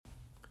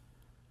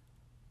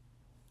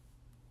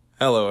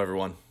Hello,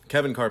 everyone.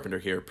 Kevin Carpenter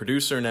here,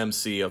 producer and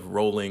MC of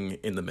Rolling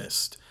in the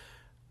Mist.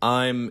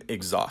 I'm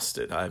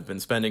exhausted. I've been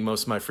spending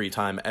most of my free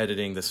time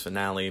editing this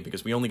finale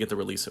because we only get to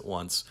release it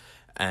once.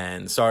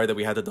 And sorry that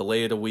we had to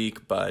delay it a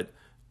week, but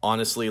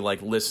honestly,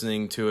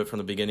 listening to it from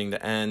the beginning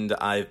to end,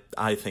 I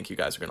think you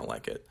guys are going to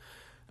like it.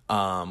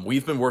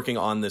 We've been working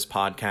on this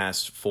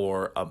podcast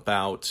for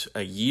about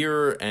a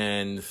year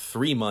and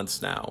 3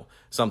 months now,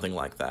 something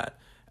like that.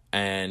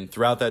 And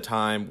throughout that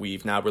time,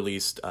 we've now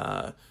released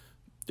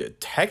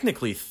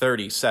technically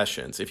 30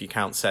 sessions if you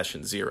count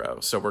session 0.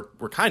 So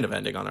we're kind of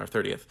ending on our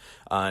 30th.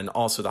 And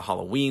also the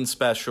Halloween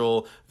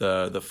special,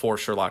 the 4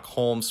 Sherlock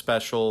Holmes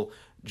special.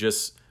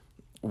 Just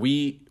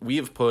we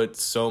have put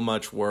so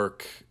much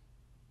work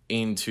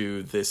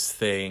into this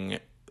thing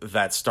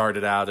that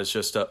started out as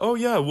just oh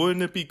yeah,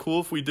 wouldn't it be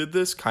cool if we did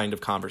this kind of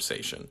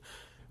conversation.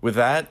 With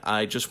that,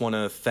 I just want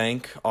to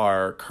thank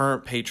our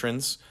current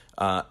patrons,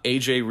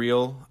 AJ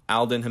Real,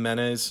 Alden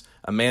Jimenez,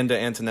 Amanda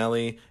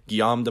Antonelli,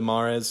 Guillaume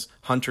Damares,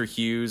 Hunter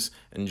Hughes,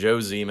 and Joe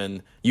Zeman.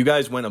 You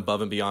guys went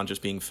above and beyond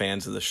just being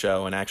fans of the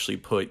show and actually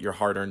put your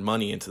hard-earned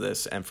money into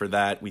this, and for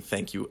that, we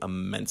thank you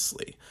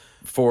immensely.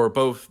 For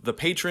both the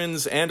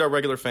patrons and our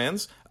regular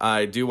fans,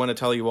 I do want to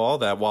tell you all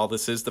that while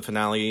this is the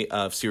finale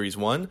of Series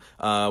 1,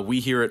 we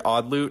here at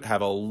Odd Loot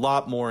have a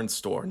lot more in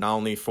store, not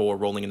only for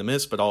Rolling in the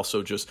Mist, but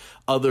also just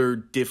other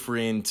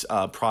different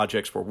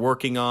projects we're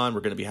working on.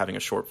 We're going to be having a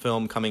short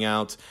film coming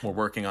out. We're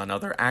working on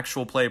other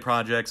actual play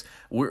projects.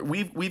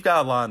 We've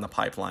got a lot in the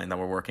pipeline that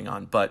we're working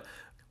on, but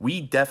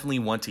we definitely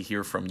want to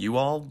hear from you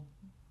all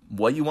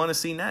what you want to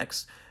see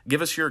next.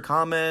 Give us your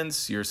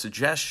comments, your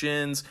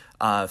suggestions,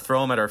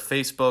 throw them at our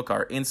Facebook,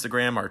 our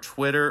Instagram, our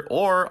Twitter,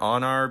 or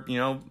on our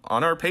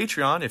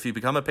Patreon if you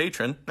become a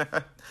patron.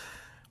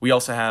 We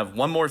also have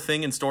one more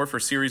thing in store for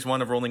Series 1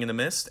 of Rolling in the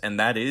Mist, and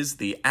that is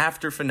the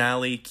after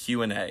finale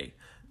Q&A.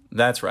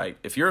 That's right.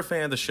 If you're a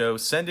fan of the show,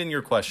 send in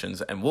your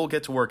questions, and we'll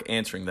get to work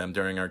answering them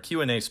during our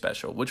Q&A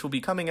special, which will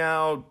be coming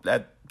out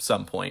at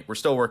some point. We're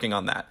still working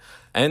on that.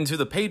 And to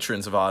the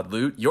patrons of Odd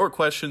Loot, your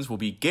questions will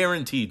be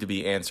guaranteed to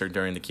be answered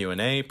during the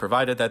Q&A,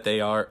 provided that they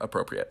are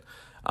appropriate.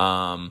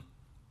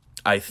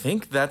 I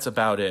think that's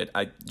about it.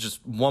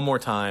 Just one more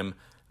time,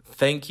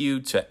 thank you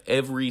to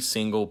every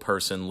single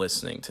person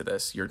listening to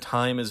this. Your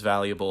time is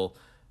valuable,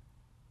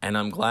 and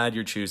I'm glad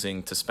you're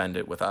choosing to spend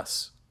it with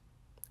us.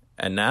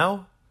 And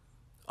now,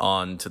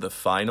 on to the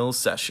final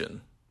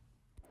session.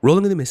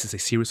 Rolling in the Mist is a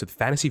series with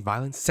fantasy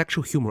violence,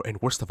 sexual humor,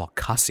 and worst of all,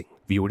 cussing.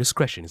 Viewer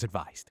discretion is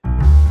advised.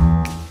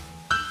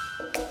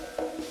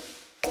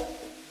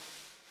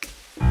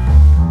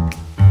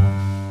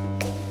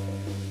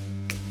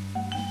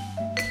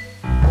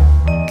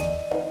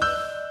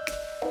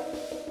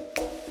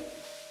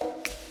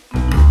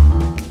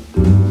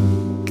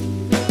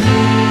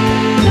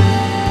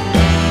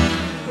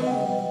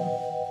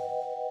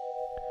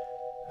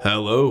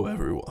 Hello,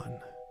 everyone,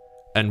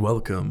 and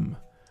welcome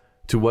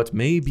to what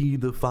may be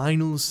the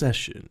final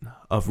session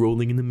of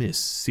Rolling in the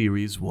Mist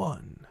Series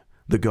 1,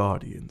 The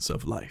Guardians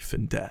of Life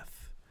and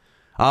Death.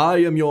 I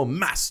am your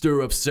master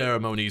of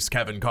ceremonies,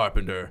 Kevin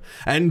Carpenter,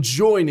 and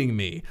joining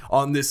me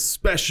on this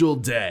special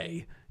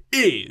day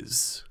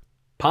is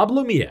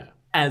Pablo Mia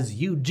as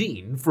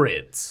Eugene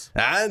Fritz.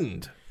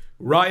 And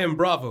Ryan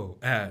Bravo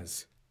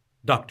as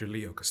Dr.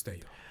 Leo Costello.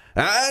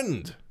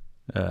 And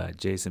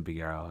Jason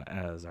Figueroa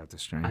as Arthur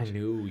Strange. I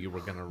knew you were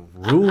going to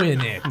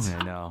ruin it.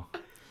 I know.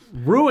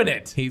 Ruin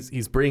it.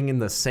 he's bringing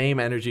the same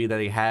energy that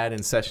he had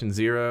in session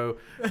 0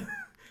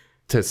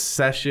 to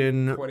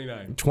session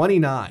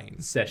 29.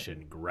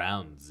 Session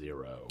ground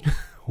 0.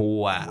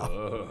 Wow.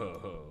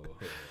 Whoa.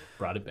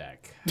 Brought it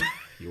back.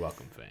 You're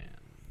welcome,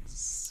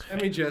 fans.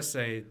 Let me just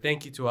say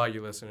thank you to all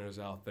you listeners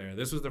out there.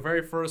 This was the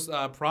very first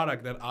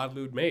product that Odd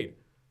Loot made.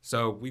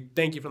 So we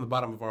thank you from the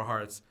bottom of our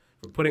hearts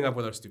for putting up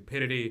with our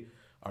stupidity,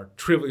 our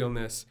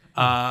trivialness.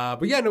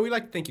 But yeah, no, we'd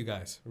like to thank you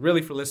guys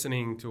really for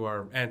listening to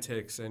our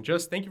antics, and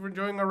just thank you for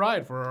enjoying our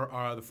ride for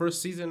the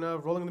first season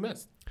of Rolling in the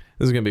Mist.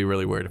 This is going to be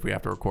really weird if we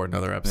have to record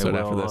another episode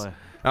after this.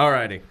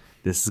 Alrighty.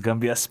 This is going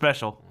to be a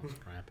special.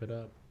 Wrap it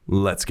up.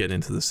 Let's get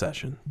into the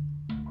session.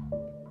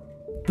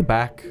 The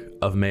back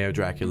of Mayor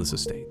Dracula's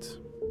estate.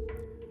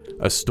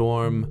 A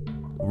storm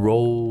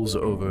rolls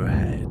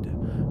overhead,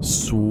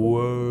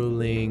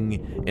 swirling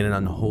in an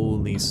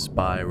unholy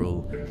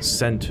spiral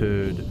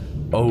centered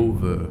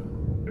over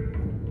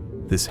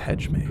this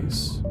hedge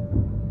maze.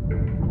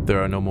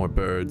 There are no more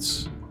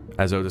birds,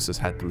 as Otis has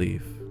had to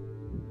leave.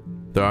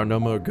 There are no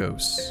more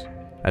ghosts,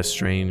 as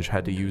Strange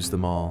had to use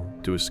them all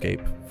to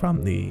escape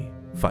from the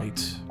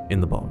fight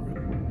in the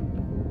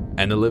ballroom.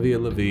 And Olivia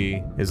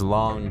Levy is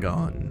long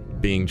gone,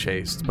 being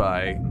chased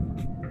by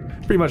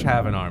pretty much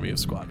half an army of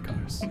squad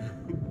cars.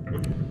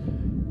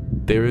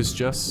 There is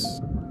just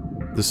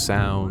the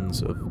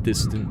sounds of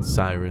distant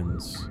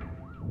sirens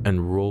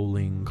and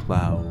rolling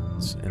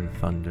clouds and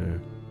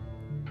thunder.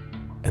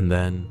 And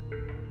then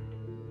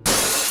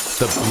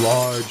the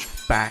large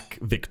back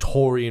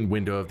Victorian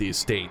window of the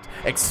estate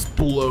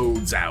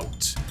explodes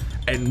out,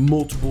 and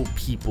multiple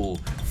people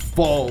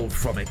fall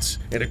from it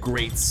at a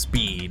great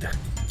speed.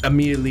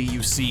 Immediately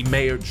you see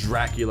Mayor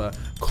Dracula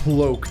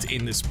cloaked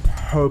in this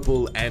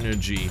purple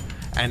energy,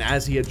 and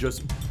as he had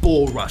just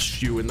bull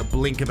rushed you in the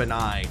blink of an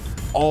eye,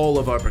 all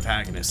of our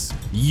protagonists,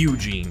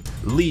 Eugene,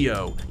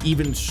 Leo,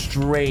 even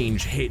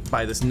Strange, hit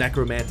by this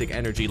necromantic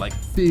energy, like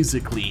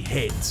physically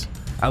hit,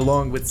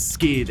 along with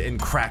Skid and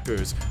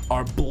Crackers,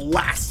 are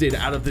blasted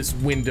out of this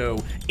window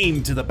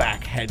into the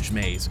back hedge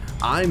maze.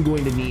 I'm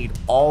going to need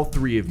all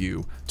three of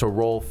you to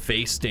roll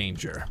face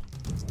danger.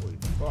 Holy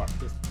fuck,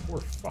 this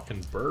poor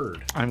fucking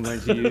bird. I'm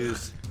going to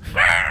use.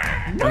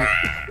 I'm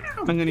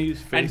going to use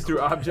phase through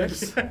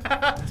objects.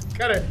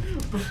 Gotta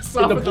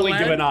In the blink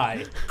of an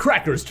eye,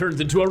 Crackers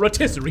turns into a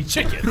rotisserie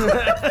chicken.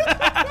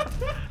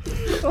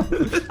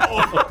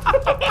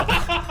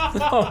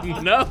 Oh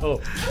no!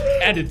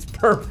 And it's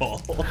purple.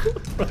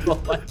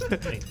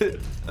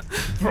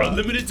 For a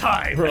limited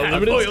time. For a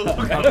limited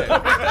time.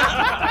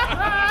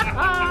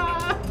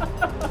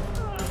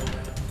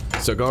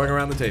 So going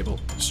around the table,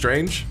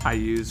 Strange, I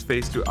use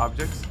phase through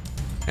objects.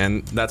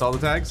 and that's all the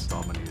tags? That's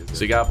all I'm going to use.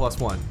 So you got a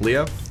 +1.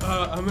 Leo?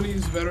 I'm gonna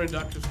use Veteran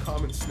Doctor's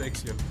Common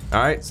Snakeskin.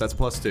 All right, so that's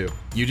 +2.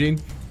 Eugene?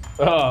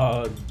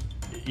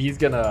 He's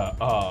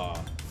gonna.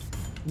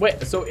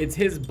 Wait, so it's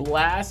his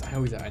blast? I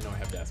know I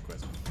have to ask a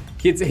question.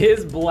 It's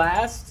his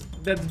blast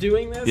that's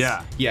doing this?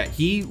 Yeah. Yeah,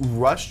 he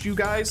rushed you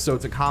guys, so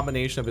it's a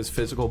combination of his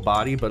physical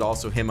body, but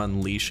also him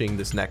unleashing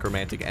this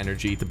necromantic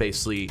energy to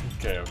basically...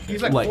 Okay.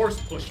 He's like Like- force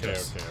pushed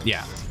us.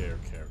 Yeah. Okay.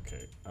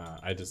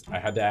 I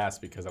had to ask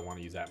because I want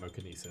to use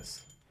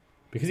Atmokinesis.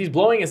 Because he's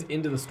blowing us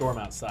into the storm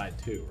outside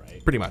too,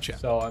 right? Pretty much, yeah.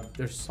 So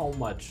there's so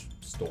much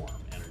storm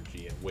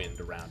energy and wind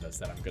around us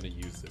that I'm going to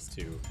use this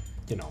to,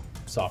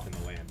 soften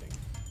the landing.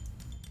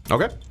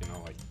 Okay.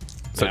 Like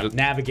So just-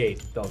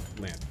 navigate the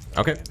landing.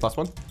 Okay,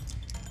 +1.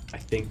 I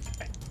think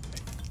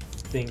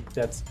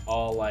that's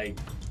all I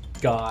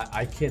got.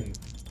 I can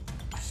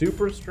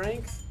super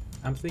strength.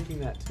 I'm thinking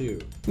that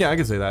too. Yeah, I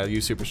can say that.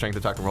 Use super strength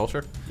attack and roll,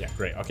 sure. Yeah,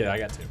 great. Okay, I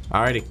got 2.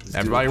 Alrighty,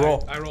 everybody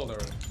roll. I rolled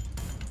already.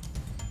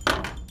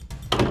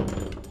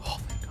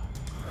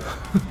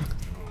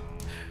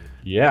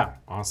 Yeah,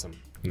 awesome.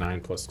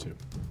 9 + 2.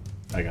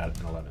 I got it.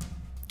 An 11.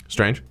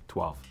 Strange.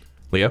 12.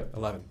 Leo?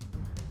 11.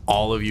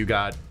 All of you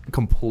got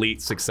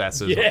complete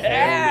successes. Holy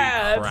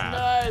that's crap.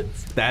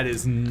 nuts. That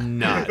is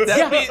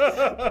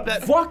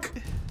nuts. Fuck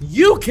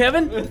you,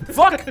 Kevin.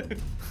 Fuck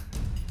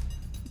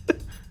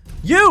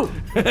you.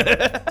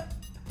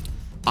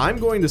 I'm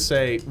going to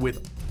say,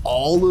 with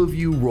all of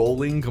you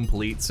rolling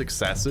complete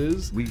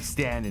successes, We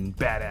stand in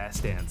badass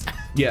stance.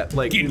 yeah,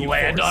 like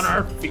Land on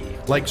our feet.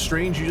 like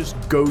Strange, you just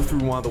go through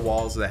one of the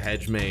walls of the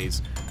hedge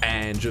maze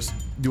and just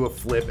do a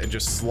flip and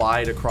just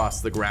slide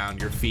across the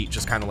ground, your feet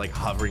just kind of like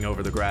hovering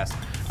over the grass.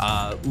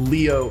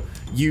 Leo,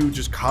 you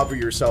just cover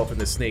yourself in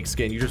the snake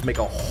skin. You just make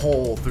a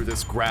hole through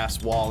this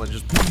grass wall and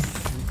just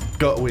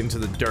go into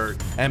the dirt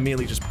and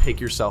immediately just pick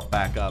yourself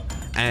back up.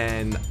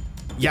 And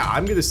yeah,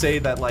 I'm gonna say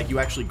that like you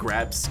actually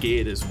grab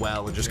Skid as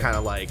well and just kind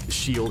of like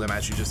shield him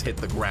as you just hit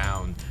the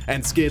ground.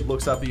 And Skid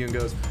looks up at you and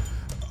goes,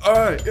 "All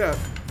right, yeah,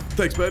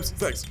 thanks, babes,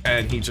 thanks."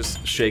 And he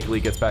just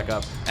shakily gets back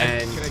up.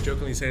 And Can I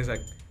jokingly say, it's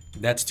like,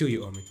 that's 2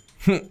 you owe me.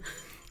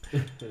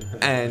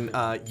 and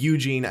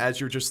Eugene, as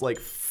you're just like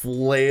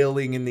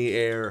flailing in the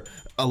air,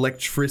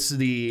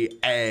 electricity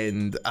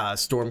and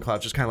storm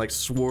clouds just kind of like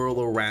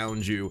swirl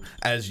around you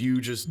as you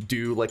just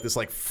do like this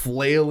like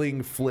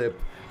flailing flip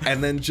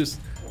and then just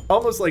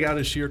almost like out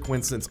of sheer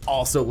coincidence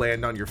also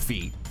land on your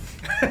feet.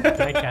 Can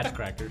I catch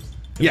Crackers?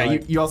 Yeah,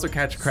 Like, you also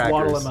catch Crackers.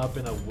 swaddle him up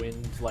in a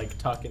wind like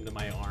tuck into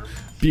my arm.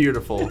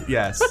 Beautiful,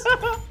 yes.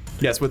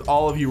 Yes, with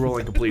all of you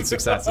rolling complete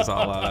successes,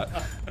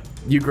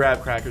 you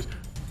grab Crackers.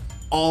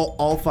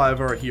 All 5 of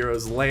our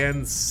heroes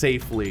land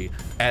safely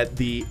at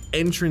the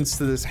entrance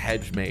to this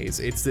hedge maze.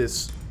 It's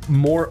this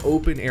more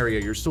open area.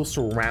 You're still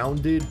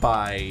surrounded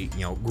by,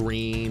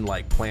 green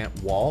like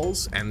plant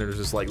walls, and there's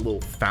this like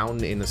little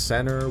fountain in the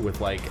center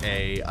with like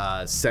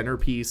a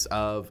centerpiece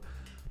of,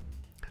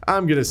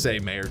 I'm gonna say,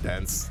 Mayor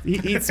Dents.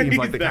 He seems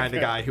like the kind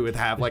of guy who would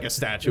have like a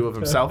statue of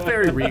himself.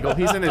 Very regal.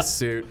 He's in his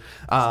suit.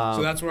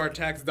 So that's where our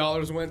tax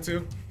dollars went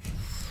to?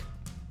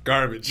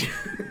 Garbage.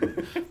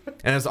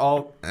 And as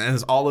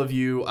all of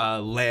you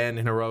land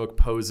in heroic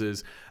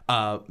poses,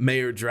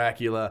 Mayor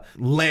Dracula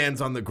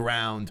lands on the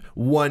ground,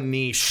 one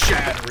knee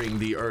shattering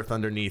the earth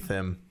underneath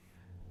him.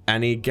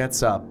 And he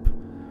gets up,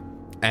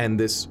 and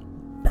this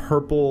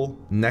purple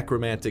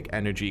necromantic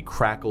energy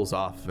crackles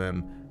off of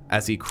him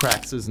as he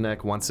cracks his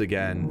neck once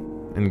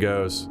again and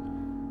goes,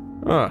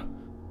 I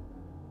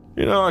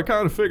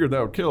kind of figured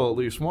that would kill at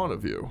least one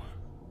of you.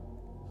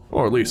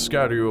 Or at least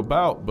scatter you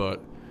about,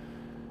 but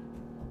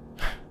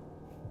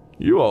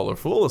you all are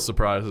full of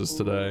surprises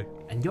today.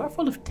 And you're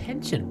full of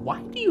tension.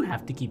 Why do you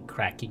have to keep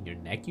cracking your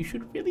neck? You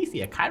should really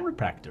see a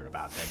chiropractor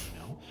about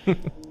that,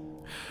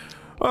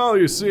 Well,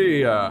 you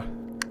see,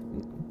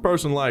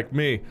 person like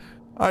me,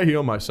 I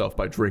heal myself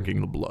by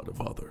drinking the blood of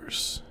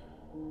others.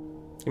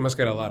 He must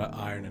get a lot of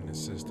iron in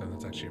his system.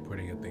 That's actually a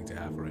pretty good thing to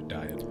have for a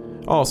diet.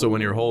 Also,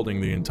 when you're holding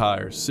the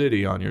entire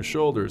city on your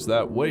shoulders,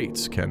 that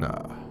weight can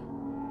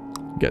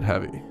get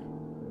heavy.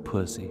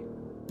 Pussy.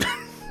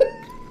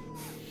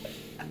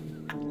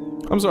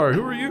 I'm sorry,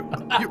 who are you?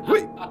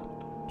 Wait,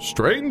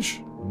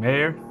 Strange?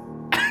 Mayor?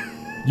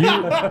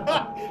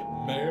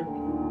 Mayor.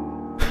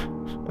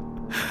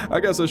 I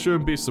guess I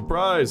shouldn't be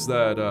surprised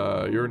that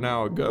you're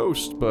now a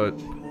ghost, but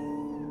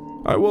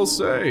I will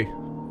say,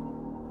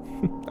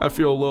 I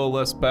feel a little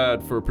less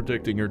bad for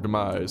predicting your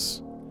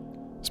demise,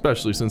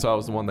 especially since I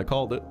was the one that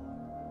called it.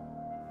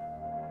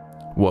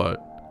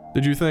 What?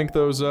 Did you think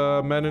those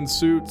men in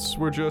suits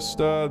were just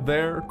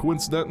there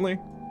coincidentally?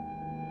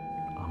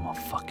 I'm gonna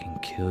fucking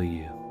kill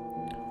you.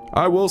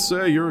 I will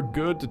say you're a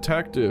good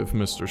detective,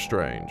 Mr.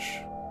 Strange.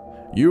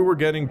 You were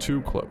getting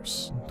too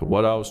close to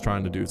what I was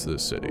trying to do to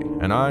this city,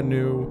 and I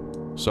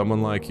knew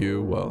someone like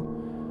you,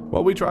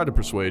 well, we tried to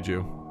persuade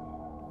you.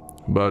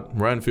 But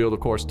Renfield,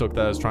 of course, took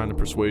that as trying to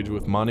persuade you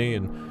with money,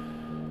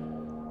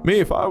 and me,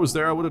 if I was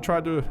there, I would have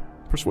tried to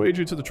persuade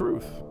you to the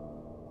truth.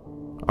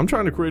 I'm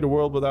trying to create a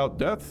world without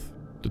death,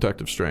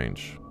 Detective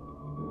Strange.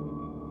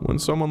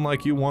 Wouldn't someone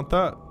like you want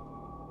that?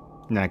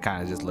 And I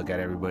kind of just look at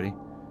everybody.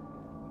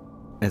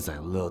 It's like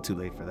a little too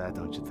late for that,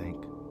 don't you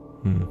think?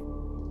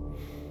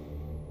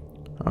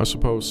 I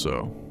suppose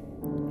so.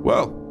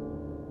 Well,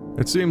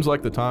 it seems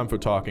like the time for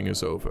talking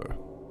is over.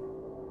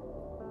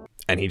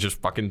 And he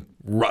just fucking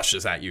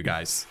rushes at you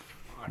guys.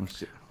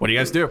 What do you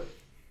guys do?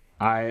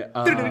 I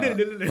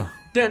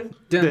Dun,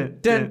 dun,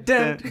 dun,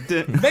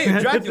 dun. Mayor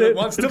Dracula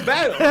wants to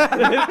battle.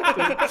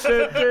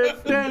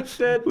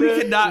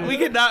 we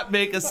cannot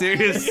make a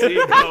serious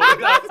scene. Bro.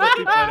 That's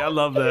something funny. I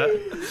love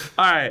that.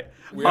 All right.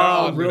 We are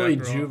all really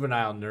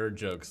juvenile nerd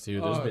jokes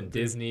too. There's been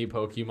Disney,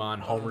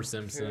 Pokemon, Homer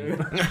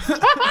Simpson.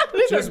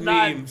 Just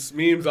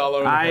memes all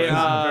over the place.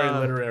 Very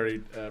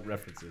literary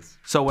references.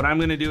 So what I'm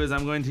going to do is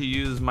I'm going to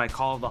use my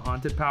Call of the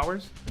Haunted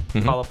powers,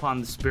 call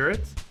upon the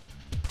spirits,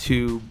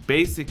 to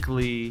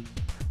basically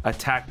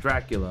attack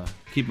Dracula,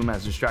 keep him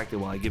as distracted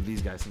while I give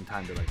these guys some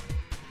time to like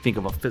think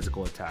of a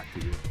physical attack to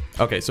do.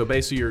 Okay, so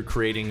basically you're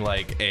creating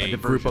like a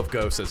group of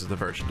ghosts as a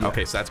diversion. Yeah.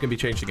 Okay, so that's gonna be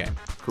changed again.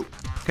 Cool.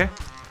 Okay.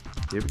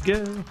 Here we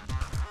go.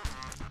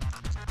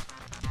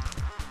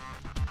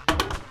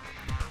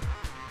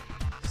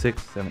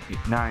 6, 7, 8,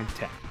 9,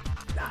 10.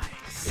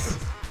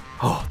 Nice.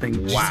 Oh, thank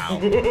you. Wow.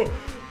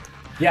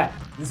 Yeah,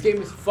 this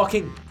game is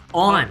fucking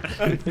on.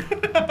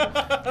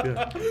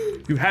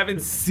 You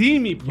haven't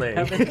seen me play.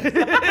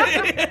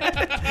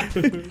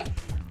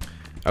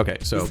 Okay,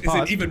 so This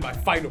isn't even my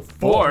final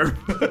form.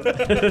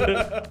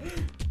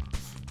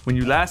 When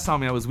you last saw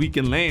me, I was weak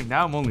and lame.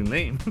 Now I'm only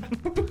lame.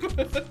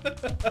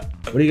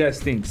 What do you guys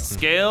think?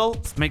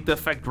 Scale, make the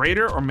effect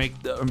greater, or make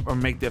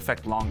the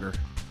effect longer?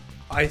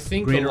 I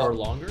think Greater or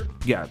longer.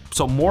 Yeah.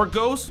 So more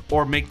ghosts,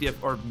 or make the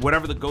or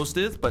whatever the ghost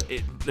is, but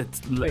it's I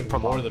think the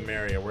more the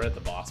merrier. We're at the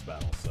boss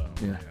battle, so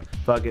yeah.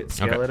 Fuck it.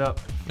 Scale Okay. it up.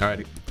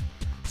 alrighty.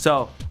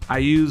 So I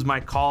use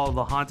my Call of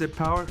the Haunted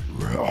power.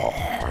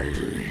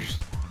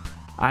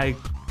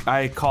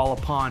 I call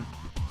upon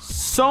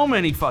so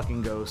many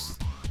fucking ghosts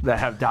that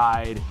have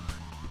died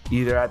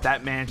either at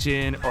that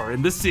mansion or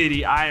in the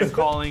city. I am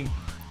calling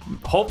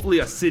hopefully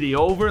a city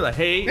over, like,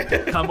 hey,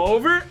 come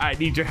over. I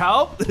need your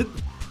help.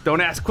 Don't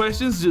ask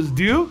questions, just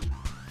do.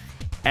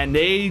 And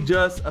they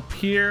just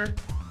appear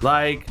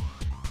like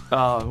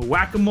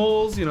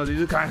whack-a-moles, you know, they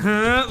just kind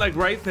of like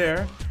right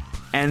there.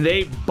 And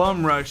they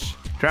bum rush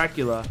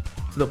Dracula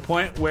to the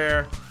point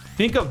where,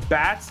 think of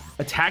bats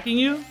attacking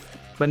you,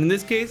 but in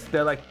this case,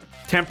 they're like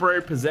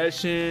temporary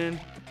possession,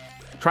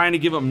 trying to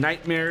give him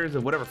nightmares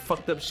of whatever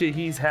fucked up shit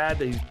he's had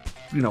that he's,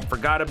 you know,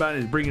 forgot about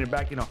and is bringing it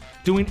back, you know,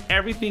 doing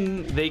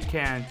everything they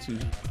can to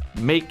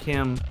make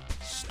him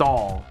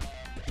stall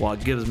while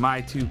it gives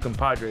my two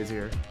compadres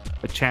here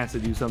a chance to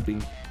do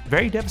something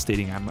very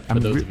devastating. For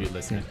those of you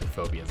listening with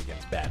phobias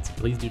against bats,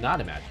 please do not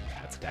imagine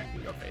bats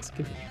attacking your face.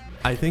 Continue.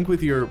 I think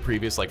with your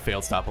previous like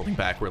failed stop holding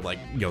back, where like,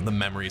 you know, the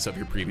memories of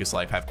your previous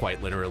life have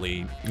quite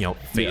literally, you know,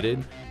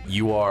 faded,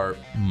 you are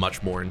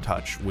much more in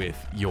touch with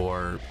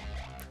your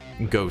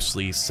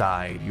ghostly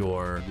side,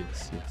 your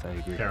Yes, I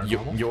agree.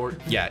 your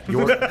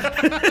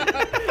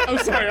I'm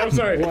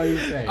sorry. What are you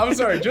saying? I'm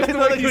sorry. Just the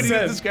way he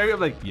says. describing, I'm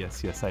like,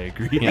 yes, I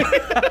agree.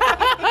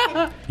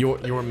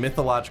 your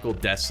mythological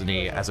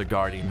destiny as a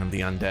guardian of the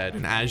undead.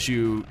 And as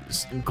you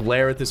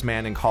glare at this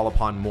man and call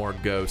upon more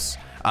ghosts,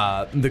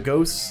 the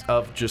ghosts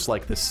of just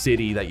like the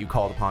city that you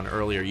called upon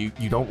earlier,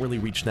 you don't really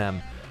reach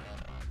them,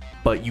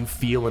 but you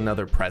feel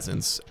another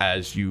presence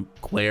as you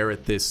glare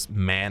at this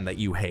man that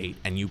you hate,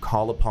 and you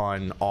call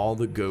upon all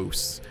the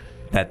ghosts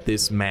that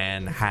this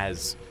man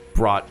has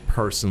brought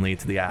personally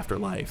to the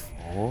afterlife.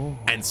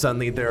 And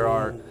suddenly there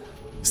are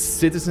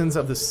citizens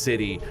of the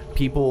city,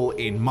 people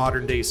in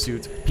modern day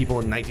suits, people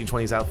in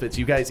 1920s outfits.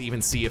 You guys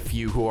even see a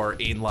few who are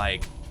in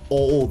like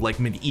old, like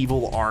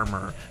medieval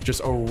armor, just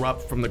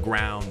erupt from the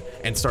ground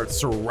and start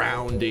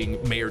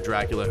surrounding Mayor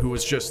Dracula, who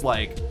is just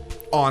like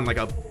on like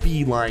a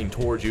beeline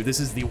towards you. This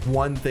is the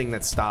one thing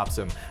that stops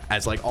him,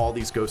 as like all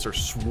these ghosts are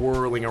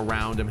swirling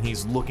around him, and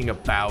he's looking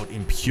about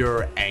in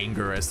pure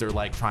anger as they're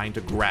like trying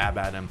to grab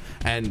at him.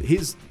 And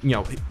his,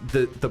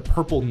 the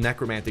purple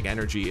necromantic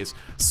energy is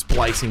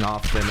splicing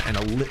off them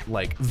and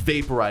like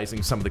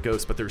vaporizing some of the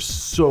ghosts. But there's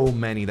so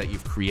many that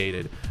you've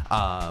created.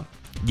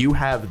 You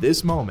have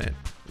this moment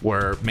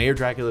where Mayor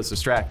Dracula is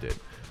distracted.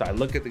 So I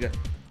look at the guy.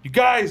 You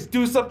guys,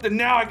 do something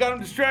now. I got him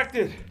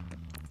distracted.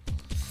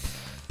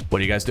 What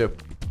do you guys do?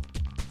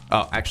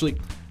 Oh, actually,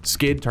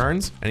 Skid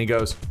turns and he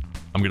goes,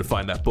 I'm going to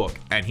find that book.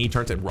 And he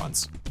turns and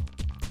runs.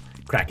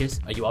 Crackers,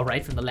 are you all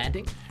right from the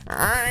landing?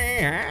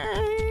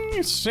 I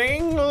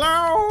sing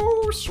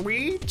low,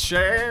 sweet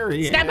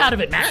cherry. Snap out of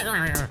it,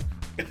 man.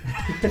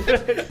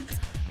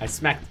 I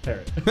smacked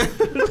the parrot.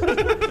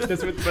 But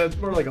it's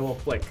more like a little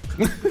flick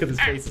because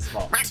his face is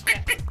small.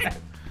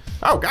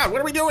 Oh, God, what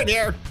are we doing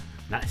here?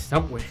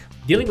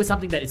 Dealing with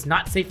something that is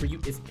not safe for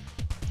you is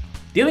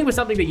dealing with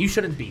something that you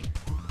shouldn't be.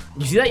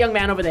 You see that young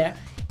man over there?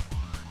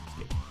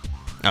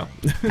 Oh.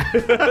 He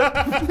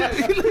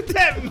looked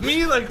at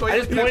me like... I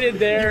just pointed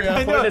there.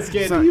 I pointed at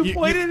Skid. So you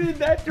pointed in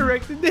that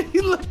direction, then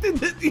he looked in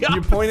the opposite.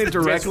 You pointed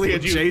directly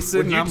at Jason,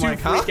 Would and you I'm two like,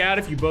 freak huh? out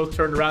if you both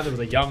turned around? There was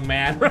a young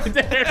man right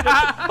there.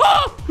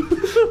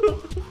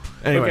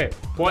 Anyway.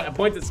 Okay,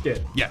 point at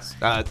Skid. Yes.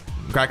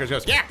 Crackers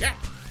goes, yeah.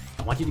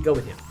 I want you to go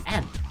with him.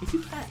 And if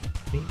you can,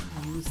 maybe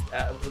use,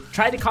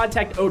 try to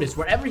contact Otis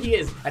wherever he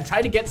is and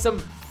try to get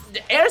some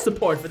air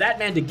support for that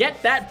man to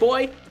get that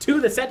boy to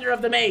the center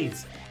of the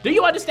maze. Do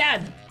you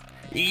understand?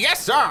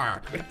 Yes,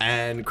 sir.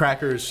 And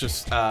Crackers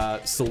just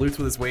salutes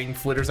with his wing,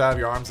 flitters out of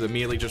your arms, and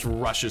immediately just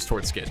rushes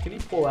towards Skid. Can he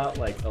pull out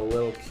like a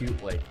little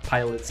cute like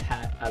pilot's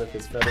hat out of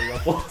his feather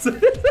ruffles?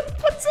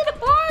 Puts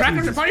it on.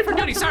 Crackers are party for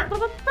duty, sir.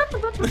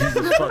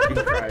 Jesus fucking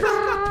Christ.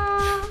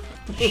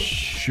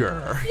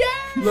 Sure.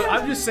 Look,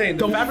 I'm just saying,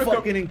 the fabric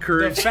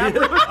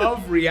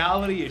of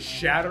reality is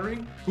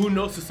shattering. Who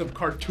knows if some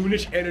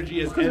cartoonish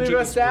energy is Because entering we've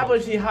this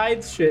established he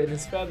hides shit in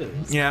his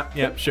feathers.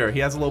 Yeah, sure. He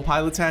has a little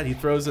pilot's hat. He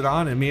throws it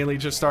on and immediately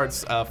just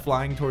starts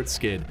flying towards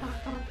Skid.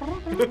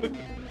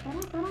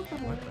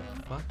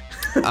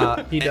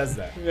 He does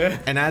that.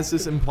 And as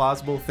this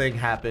implausible thing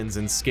happens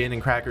and Skid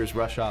and Crackers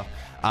rush off,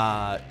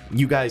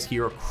 you guys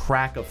hear a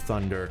crack of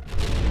thunder.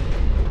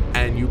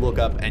 And you look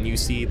up and you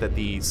see that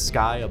the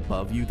sky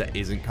above you that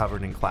isn't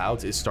covered in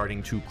clouds is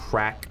starting to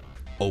crack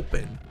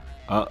open.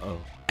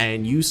 Uh-oh.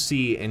 And you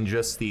see in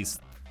just these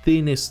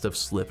thinnest of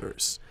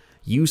slivers,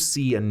 you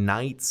see a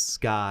night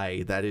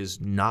sky that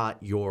is not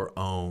your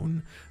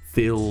own,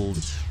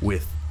 filled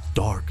with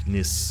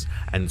darkness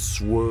and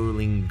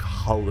swirling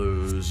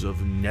colors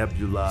of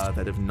nebula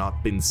that have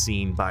not been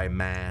seen by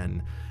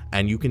man.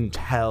 And you can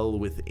tell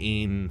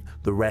within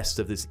the rest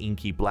of this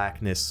inky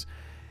blackness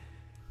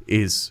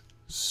is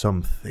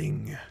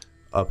something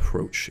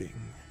approaching.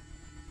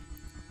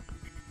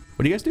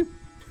 What do you guys do?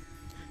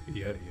 Do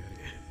you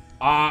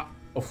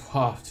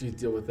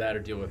deal with that or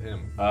deal with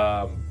him?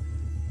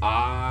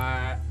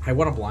 I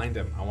want to blind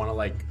him.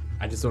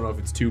 I just don't know if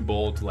it's too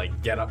bold to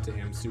like get up to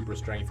him, super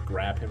strength,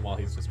 grab him while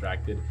he's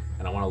distracted,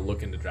 and I want to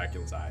look into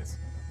Dracula's eyes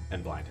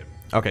and blind him.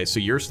 Okay, so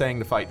you're staying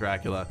to fight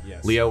Dracula.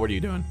 Yes. Leo, what are you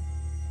doing?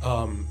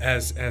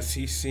 As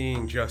he's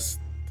seeing just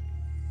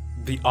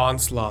the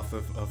onslaught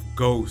of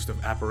ghosts,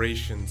 of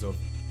apparitions, of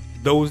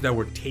those that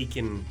were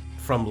taken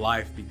from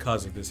life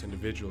because of this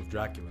individual,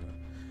 Dracula.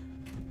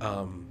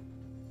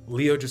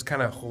 Leo just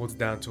kind of holds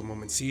down to a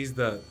moment, sees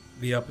the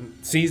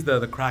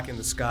crack in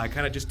the sky,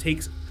 kind of just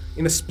takes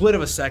in a split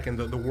of a second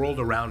the world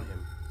around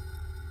him,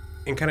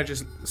 and kind of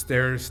just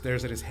stares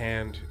at his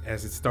hand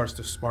as it starts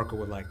to sparkle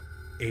with like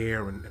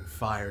air and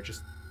fire,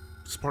 just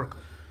sparkle.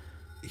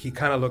 He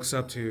kind of looks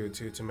up to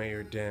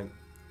Mayor Dent,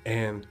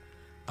 and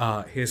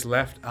his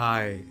left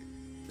eye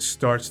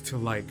starts to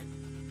like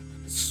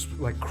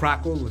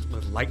crackle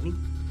with lightning,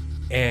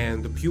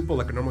 and the pupil,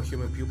 like a normal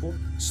human pupil,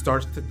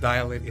 starts to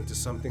dilate into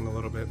something a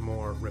little bit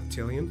more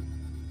reptilian.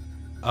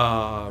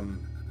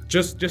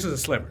 Just as a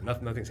sliver,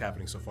 nothing's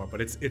happening so far, but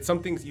it's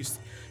something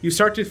you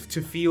start to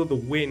feel the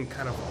wind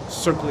kind of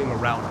circling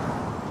around him.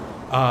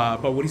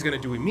 But what he's gonna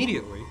do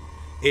immediately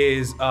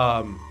is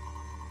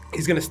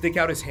he's gonna stick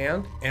out his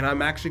hand, and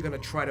I'm actually gonna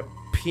try to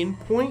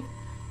pinpoint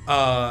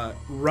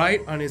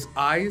right on his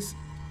eyes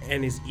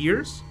and his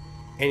ears,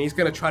 and he's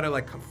gonna try to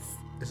like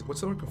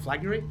what's the word?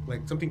 Conflagrate?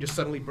 Like something just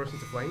suddenly bursts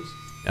into flames?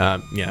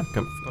 Yeah.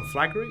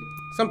 Conflagrate?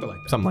 Something like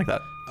that. Something like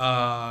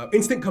that.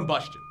 Instant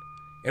combustion.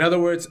 In other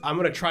words, I'm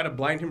gonna try to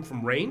blind him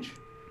from range,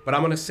 but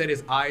I'm gonna set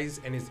his eyes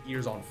and his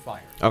ears on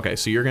fire. Okay,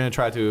 so you're going to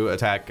try to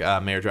attack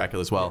Mayor Dracula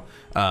as well.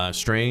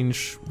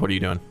 Strange, what are you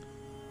doing?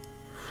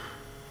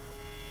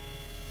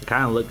 I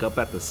kind of look up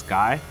at the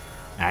sky.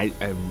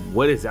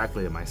 What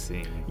exactly am I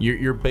seeing?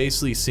 You're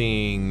basically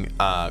seeing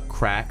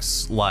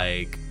cracks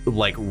like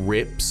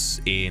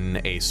rips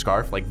in a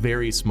scarf, like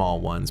very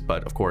small ones,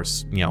 but of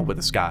course, with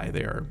the sky,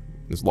 they're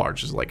as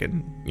large as like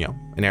an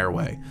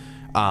airway.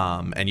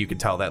 And you can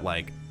tell that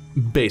like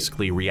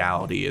basically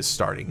reality is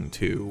starting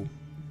to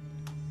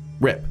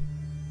rip.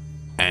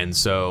 And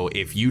so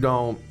if you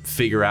don't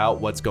figure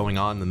out what's going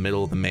on in the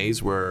middle of the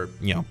maze where,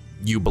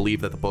 you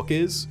believe that the book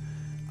is,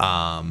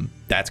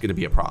 that's going to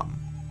be a problem.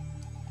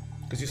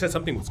 Because you said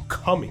something was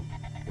coming,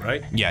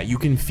 right? Yeah, you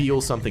can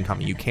feel something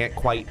coming. You can't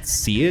quite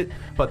see it,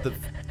 but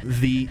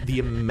the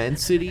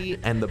immensity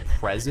and the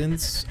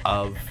presence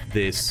of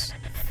this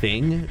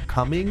thing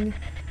coming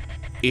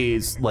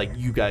is like,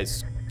 you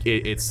guys,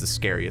 it's the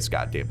scariest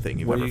goddamn thing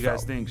you've What ever do you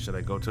guys felt. think? Should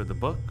I go to the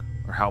book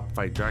or help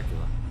fight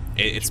Dracula?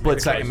 It's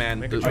split second,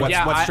 man. What's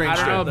I Strange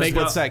don't know, do? make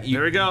Split it- sec.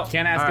 There we go.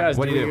 Can't ask All right, us.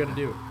 what Do do what you you gotta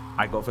do.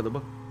 I go for the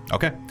book.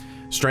 Okay.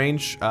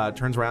 Strange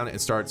turns around and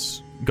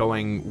starts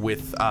going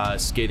with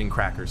Skid and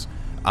Crackers.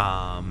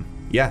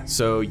 Yeah,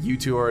 so you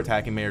two are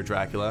attacking Mayor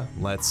Dracula.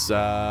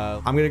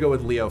 I'm going to go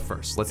with Leo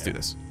first. Let's do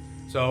this.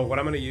 So what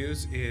I'm going to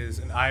use is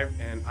an eye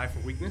for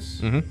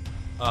weakness,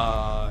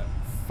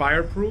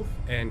 fireproof,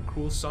 and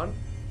cruel sun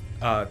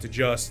to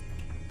just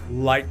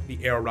light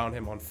the air around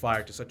him on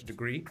fire to such a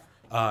degree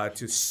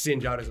to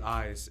singe out his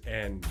eyes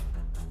and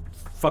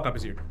fuck up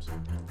his eardrums. So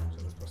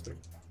that's plus 3.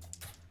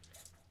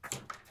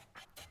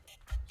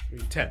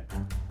 10.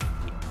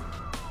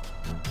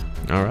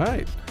 All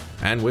right.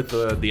 And with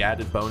the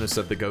added bonus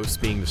of the ghosts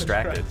being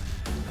distracted.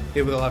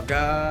 Hit with all I've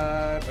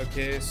got.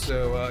 Okay,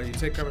 so you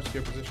take cover,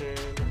 secure position.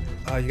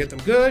 You get them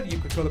good. You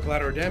control the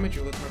collateral damage.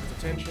 You limit target's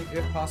attention.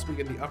 If possible,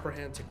 you get the upper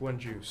hand. Take 1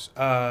 juice.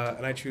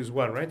 And I choose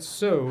 1, right?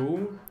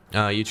 So.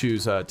 You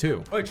choose 2.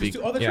 Oh, you choose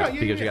 2. Oh, that's right. Yeah,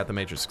 because yeah. you got the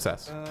major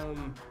success.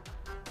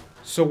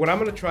 So what I'm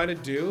gonna try to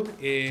do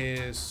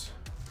is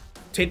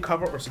take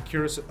cover or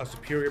secure a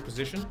superior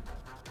position.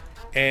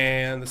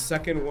 And the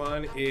second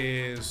one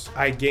is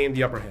I gain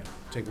the upper hand.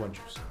 Take 1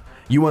 juice.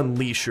 You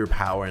unleash your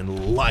power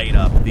and light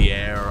up the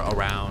air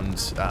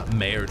around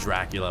Mayor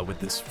Dracula with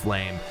this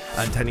flame,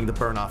 intending to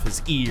burn off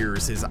his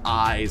ears, his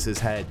eyes, his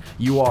head.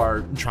 You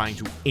are trying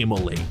to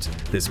immolate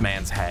this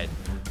man's head.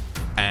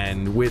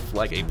 And with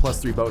like a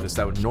 +3 bonus,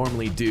 that would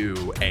normally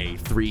do a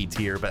 3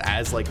 tier, but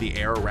as like the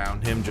air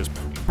around him just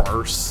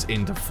bursts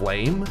into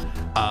flame,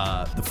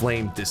 the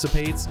flame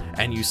dissipates,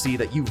 and you see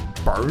that you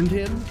burned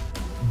him,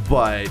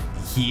 but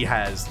he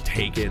has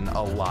taken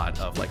a lot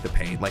of like the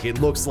pain. Like it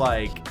looks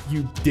like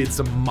you did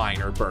some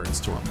minor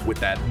burns to him with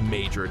that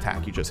major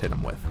attack you just hit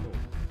him with.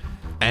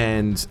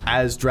 And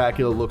as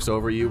Dracula looks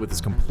over you with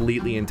his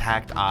completely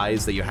intact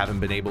eyes that you haven't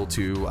been able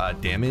to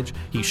damage,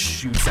 he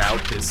shoots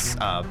out this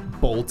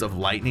bolt of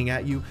lightning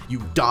at you. You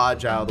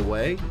dodge out of the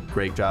way.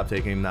 Great job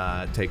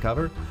take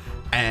cover.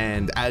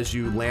 And as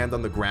you land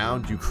on the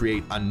ground, you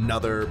create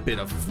another bit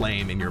of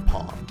flame in your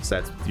palm. So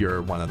that's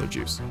your 1 other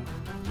juice.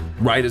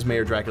 Right as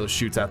Mayor Dracula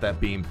shoots out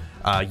that beam,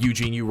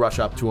 Eugene, you rush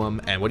up to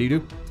him, and what do you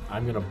do?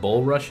 I'm gonna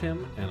bull rush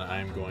him, and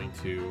I'm going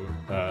to.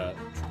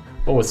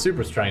 Well, with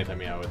super strength, I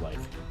mean, I would like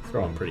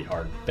throw him pretty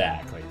hard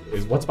back. Like,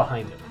 what's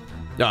behind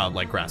him?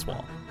 Like grass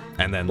wall,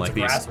 and then like a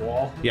these grass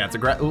wall? Yeah,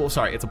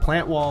 it's a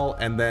plant wall,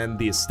 and then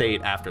the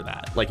estate after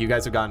that. Like you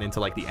guys have gotten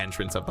into like the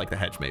entrance of like the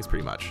hedge maze,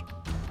 pretty much.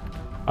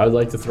 I would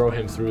like to throw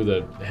him through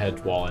the hedge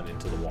wall and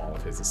into the wall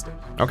of his estate.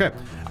 Okay,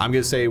 I'm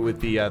gonna say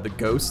with the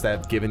ghosts that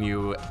have given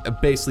you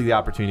basically the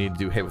opportunity to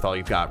do hit with all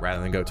you've got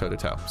rather than go toe to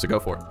toe. So go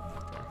for it.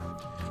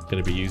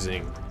 Going to be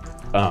using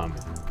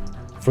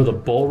for the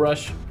bull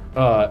rush,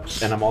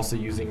 and I'm also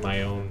using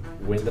my own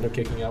wind that I'm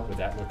kicking up with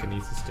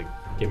Atmokinesis to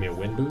give me a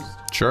wind boost.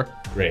 Sure.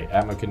 Great.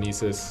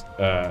 Atmokinesis,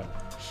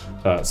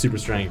 super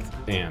strength,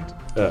 and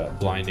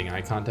blinding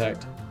eye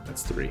contact.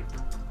 That's 3.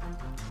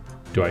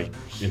 Do I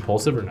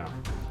impulsive or no?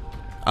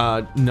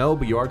 No,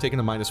 but you are taking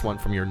a -1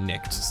 from your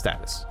nicked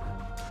status.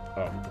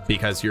 Oh.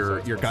 Because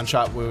your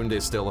gunshot wound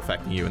is still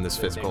affecting you in this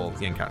physical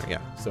encounter. Yeah.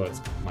 So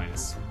it's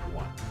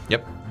 -1.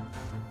 Yep.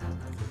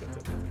 I think that's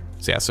it.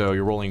 So yeah, so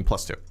you're rolling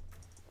 +2.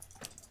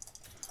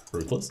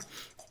 Ruthless.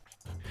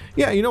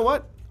 Yeah, you know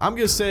what? I'm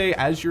going to say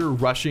as you're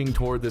rushing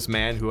toward this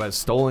man who has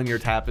stolen your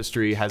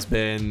tapestry, has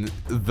been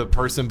the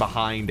person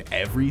behind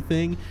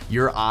everything,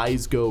 your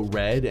eyes go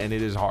red and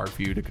it is hard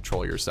for you to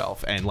control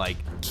yourself and like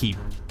keep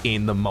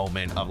in the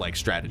moment of like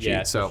strategy.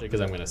 Yeah, so especially because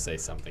I'm going to say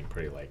something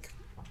pretty like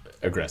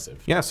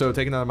aggressive. yeah, so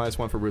take another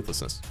 -1 for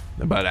ruthlessness,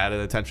 but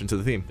added attention to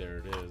the theme. There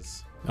it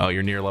is. Oh,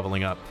 you're near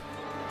leveling up.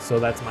 So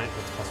that's +1.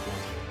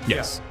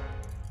 Yes.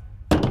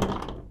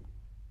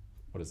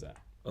 What is that?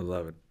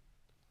 11.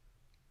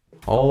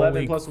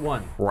 11 plus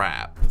 1.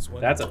 Crap.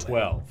 That's a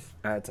 12.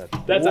 That's a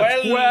That's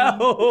a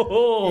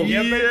 12.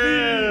 Yeah,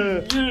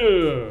 baby.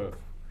 Yeah.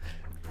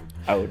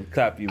 I would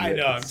clap you. I but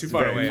know, I'm it's too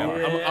far very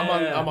away. far.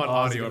 I'm on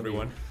audio,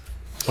 everyone.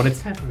 When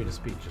it's time for me to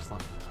speak, just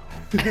let me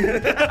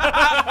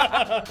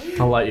know.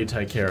 I'll let you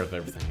take care of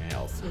everything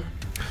else.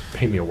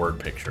 Paint me a word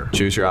picture.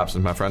 Choose your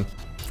options, my friend.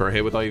 For a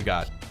hit with all you've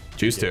got.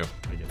 Choose 2.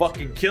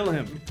 Fucking kill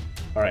him.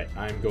 All right,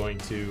 I'm going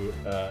to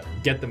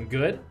get them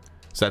good.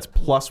 So that's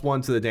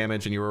 +1 to the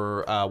damage, and you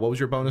were, what was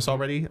your bonus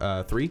already?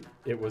 3?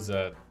 It was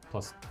a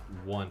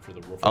 +1 for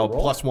the roll.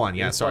 +1,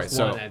 yeah, It was sorry. +1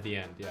 So, at the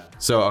end, yeah.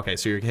 so, okay,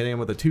 so you're hitting him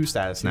with a 2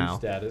 status now.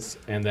 Status,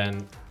 and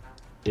then,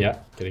 yeah,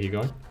 can I keep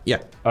going?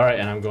 Yeah. All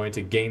right, and I'm going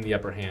to gain the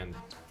upper hand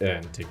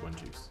and take 1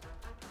 juice.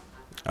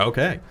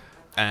 Okay.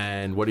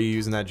 And what are you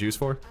using that juice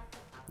for?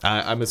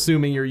 I'm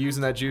assuming you're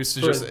using that juice to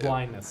For just his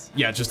blindness.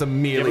 Yeah, just Give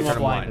immediately him a turn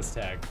him blind. blindness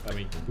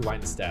tag.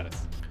 Blindness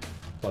status.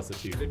 Plus a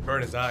 2.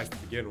 Burn his eyes to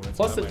begin with.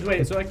 Plus so the, that might-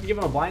 wait, so I can give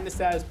him a blindness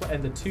status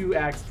and the 2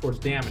 acts towards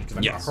damage because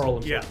I'm Yes. gonna hurl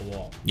him Yeah. towards the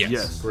wall.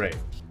 Yes. Great.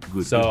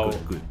 Good, So-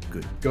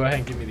 good. Go ahead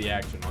and give me the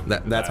action on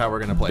That's how we're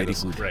gonna play Very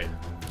this. good. Great.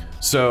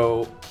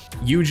 So,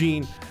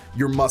 Eugene,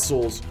 your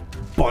muscles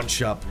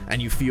bunch up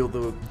and you feel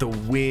the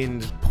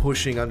wind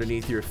pushing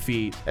underneath your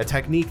feet. A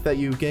technique that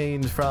you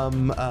gained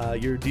from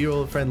your dear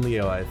old friend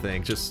Leo, I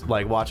think, just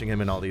like watching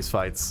him in all these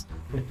fights.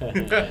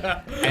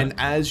 And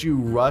as you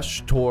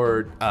rush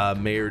toward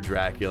Mayor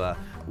Dracula,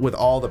 with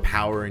all the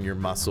power in your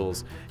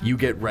muscles, you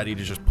get ready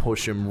to just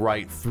push him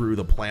right through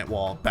the plant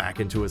wall back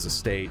into his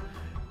estate.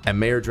 And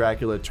Mayor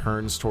Dracula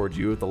turns toward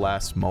you at the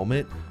last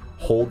moment,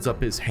 holds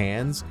up his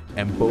hands,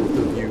 and both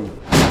of you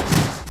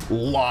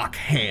lock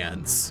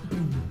hands.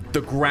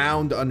 The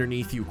ground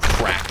underneath you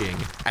cracking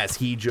as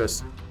he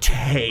just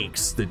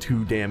takes the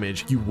 2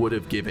 damage you would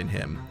have given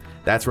him.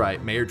 That's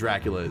right, Mayor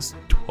Dracula is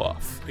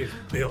tough. It's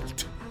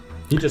built.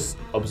 He just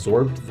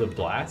absorbed the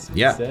blast.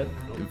 Yeah. Instead?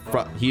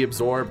 He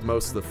absorbed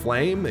most of the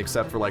flame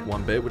except for like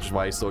 1 bit, which is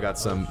why he still got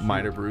some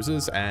minor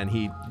bruises. And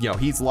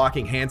he's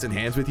locking hands in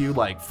hands with you,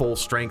 like full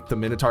strength to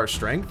Minotaur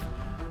strength.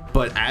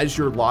 But as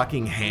you're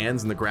locking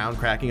hands and the ground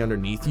cracking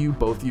underneath you,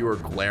 both of you are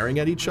glaring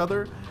at each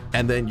other,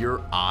 and then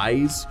your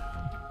eyes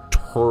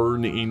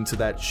turn into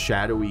that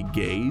shadowy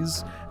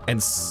gaze,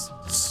 and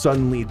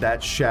suddenly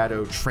that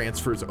shadow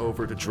transfers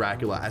over to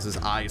Dracula as his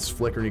eyes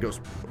flicker, and he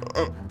goes,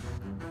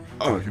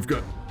 "Oh, you've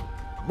got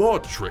more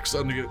tricks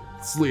under your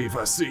sleeve,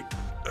 I see."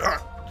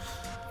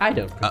 I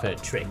don't prefer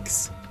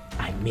tricks.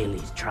 I'm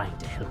merely trying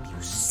to help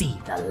you see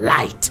the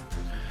light.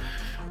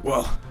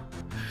 Well,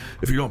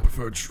 if you don't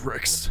prefer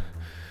tricks,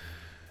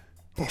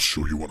 I'll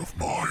show you one of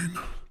mine.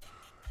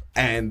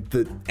 And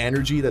the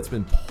energy that's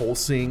been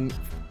pulsing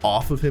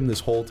off of him this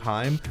whole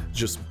time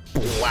just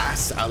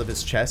blasts out of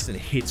his chest and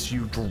hits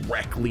you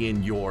directly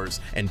in yours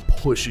and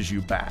pushes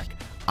you back.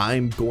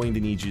 I'm going to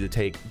need you to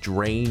take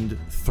Drained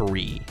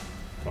 3.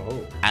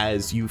 Oh.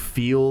 As you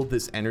feel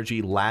this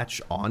energy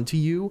latch onto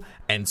you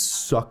and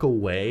suck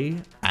away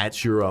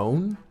at your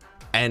own.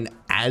 And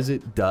as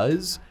it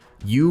does,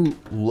 you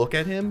look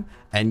at him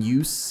and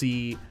you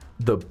see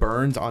the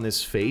burns on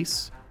his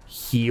face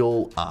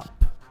heal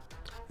up.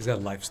 He's got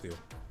lifesteal.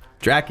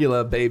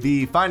 Dracula,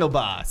 baby, final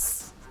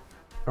boss.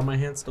 Are my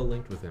hands still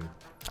linked with him?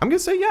 I'm gonna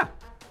say yeah.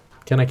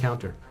 Can I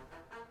counter?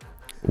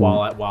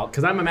 While,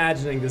 because I'm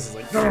imagining this is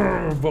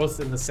like both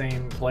in the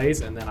same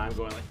place, and then I'm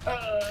going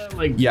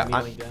like Yeah,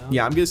 kneeling down.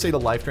 yeah. I'm gonna say the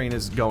life drain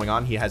is going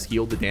on. He has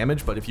healed the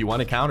damage, but if you want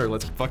to counter,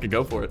 let's fucking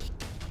go for it.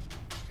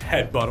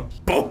 Headbutt him.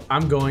 Boom.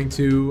 I'm going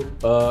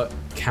to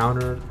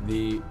counter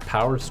the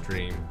power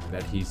stream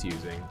that he's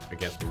using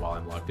against me while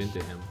I'm locked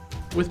into him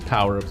with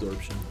power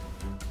absorption,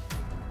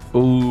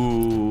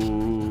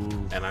 Ooh.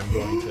 and I'm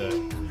going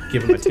to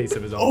give him a taste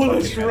of his own. Oh,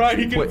 that's fucking right.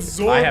 He medicine. can Wait,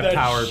 absorb I have that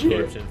power shit.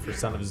 absorption for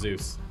Son of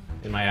Zeus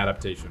in my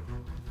adaptation.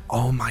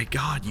 Oh my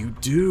god, you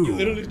do. You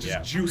literally just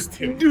Yeah. juiced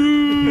him.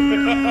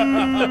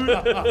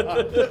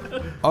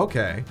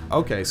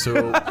 Okay, so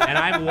And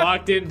I'm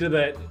locked into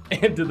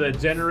the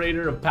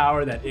generator of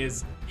power that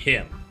is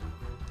him.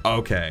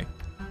 okay.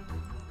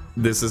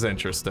 This is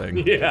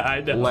interesting. Yeah,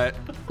 I know.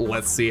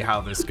 Let's see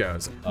how this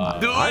goes.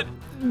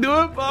 Do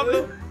it,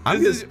 Papa.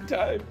 I'm This just is your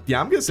time.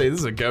 Yeah, I'm gonna say this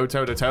is a go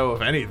toe to toe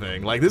if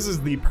anything. Like this is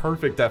the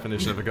perfect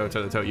definition of a go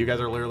toe to toe. You guys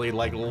are literally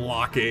like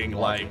locking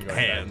like Going back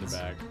to hands.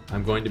 back.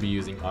 I'm going to be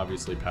using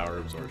obviously power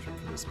absorption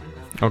for this move.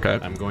 Okay.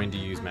 I'm going to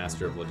use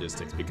Master of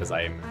Logistics because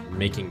I am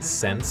making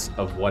sense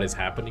of what is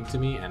happening to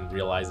me and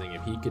realizing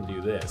if he can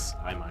do this,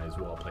 I might as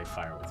well play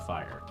fire with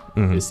fire.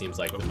 Mm-hmm. This seems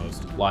like the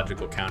most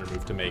logical counter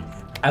move to make,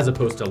 as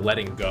opposed to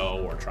letting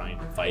go or trying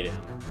to fight him.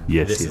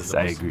 Yes, This is yes, the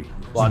I most agree.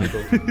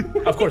 Logical.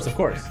 Of course. Of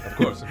course. Yes,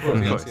 yes.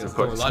 of Of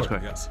course, course. Logical,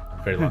 of yes.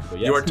 Very logical.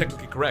 Yes. You are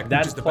technically correct.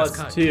 That's which is the plus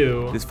best kind.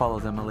 2. This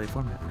follows MLA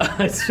format.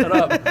 Shut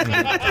up.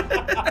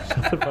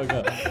 Shut the fuck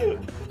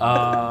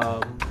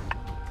up.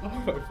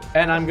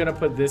 And I'm gonna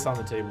put this on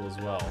the table as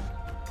well.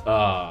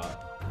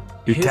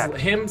 You tap.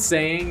 Him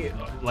saying,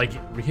 like,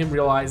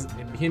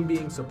 him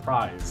being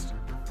surprised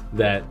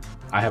that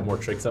I have more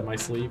tricks up my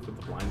sleeve with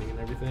the blinding and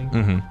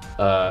everything,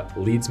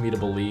 leads me to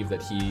believe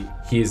that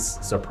he's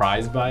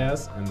surprised by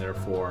us and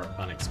therefore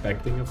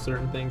unexpecting of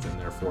certain things and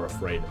therefore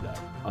afraid of that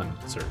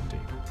uncertainty.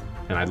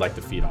 And I'd like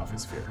to feed off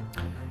his fear.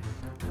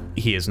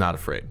 He is not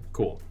afraid.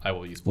 Cool. I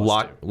will use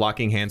plus 2.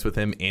 Locking hands with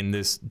him in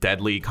this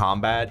deadly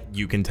combat,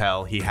 you can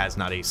tell he has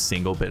not a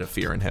single bit of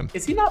fear in him.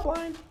 Is he not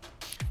blind?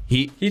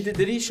 He Did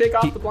he shake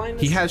off the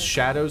blindness? He has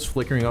shadows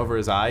flickering over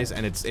his eyes,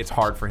 and it's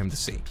hard for him to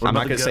see. I'm about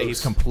not the gonna say he's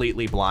ghost?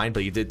 completely blind,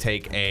 but he did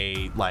take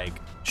a like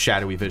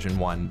shadowy vision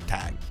 1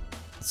 tag.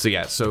 So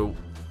yeah, so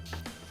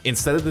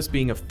instead of this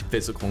being a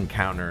physical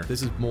encounter,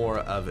 this is more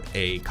of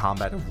a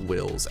combat of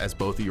wills, as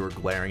both of you are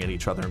glaring at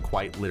each other and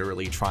quite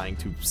literally trying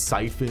to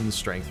siphon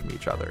strength from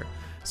each other.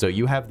 So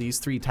you have these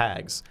 3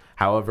 tags.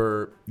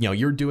 However,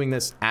 you're doing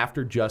this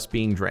after just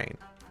being drained.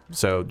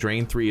 So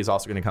drain 3 is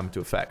also going to come into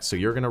effect. So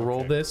you're going to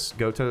roll this,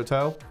 go toe to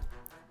toe,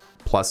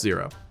 plus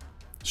 0.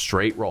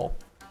 Straight roll.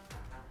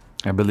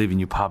 I believe in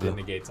you, It Pablo.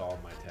 negates all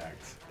of my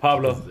attacks.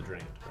 Pablo. This is the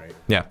drain, right?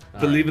 Yeah.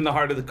 Believe in the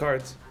heart of the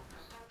cards.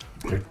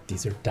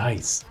 These are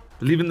dice.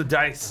 Believe in the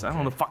dice. I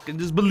don't know, fucking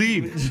just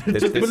believe.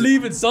 Just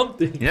believe in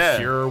something. Yeah.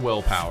 Pure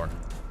willpower.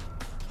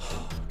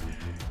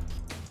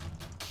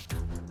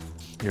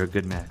 You're a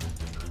good man.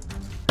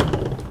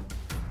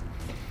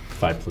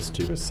 5 plus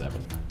 2 is 7.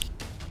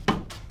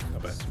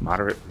 Not bad.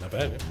 Moderate. Not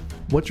bad.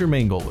 What's your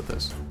main goal with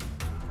this?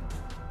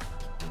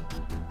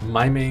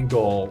 My main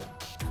goal,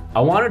 I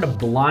wanted to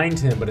blind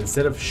him, but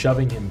instead of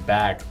shoving him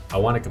back, I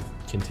want to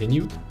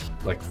continue,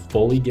 like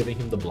fully giving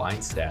him the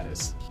blind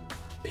status,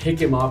 pick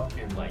him up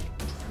and like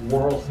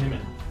twirl him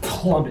and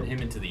plummet him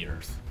into the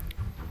earth.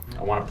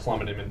 I want to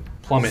plummet him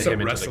Some into the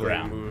wrestling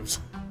ground. moves.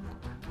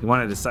 You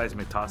wanted to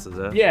seismic tosses,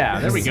 huh? Yeah,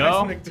 there we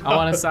go. Seismic I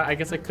want to. I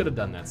guess I could have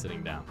done that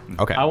sitting down.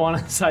 Okay. I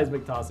want to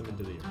seismic toss him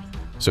into the earth.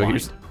 So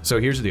Blind.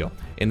 here's the deal.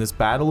 In this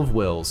battle of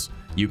wills,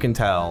 you can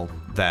tell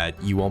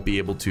that you won't be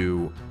able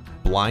to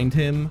blind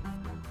him,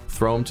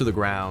 throw him to the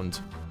ground,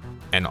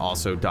 and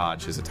also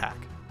dodge his attack.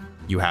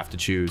 You have to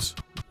choose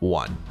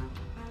one.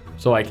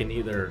 So I can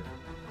either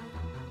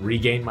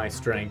regain my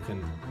strength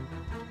and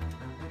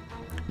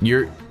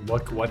You're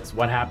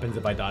what happens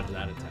if I dodge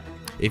that attack?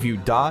 If you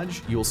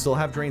dodge, you'll still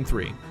have drain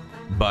 3,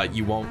 but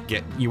you won't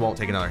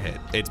take another hit.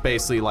 It's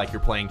basically like you're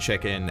playing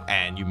chicken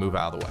and you move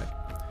out of the way.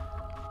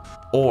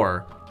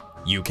 Or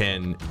you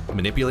can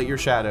manipulate your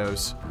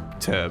shadows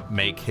to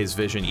make his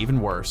vision even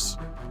worse,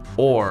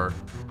 or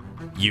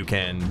you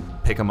can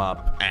pick him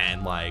up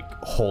and like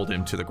hold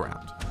him to the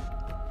ground.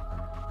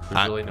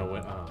 There's really no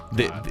way. Oh,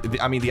 God.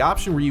 I mean, the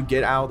option where you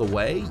get out of the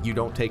way, you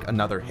don't take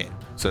another hit.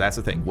 So that's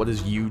the thing. What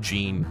does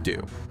Eugene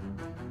do?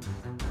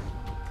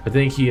 I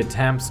think he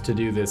attempts to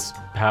do this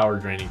power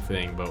draining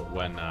thing, but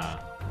when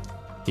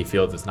he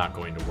feels it's not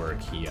going to work,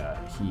 he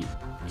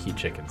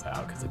chickens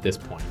out because at this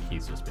point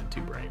he's just been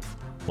too brave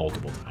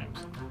multiple times.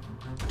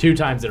 2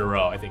 times in a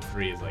row. I think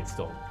 3 is like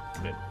still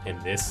in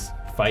this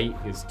fight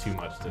is too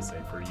much to say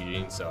for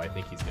Eugene, so I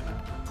think he's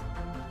gonna.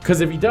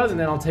 Because if he doesn't,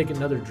 then I'll take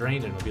another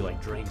drain and it'll be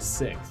like drain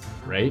 6,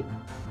 right?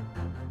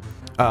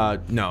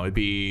 No, it'd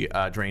be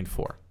drain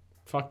 4.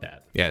 Fuck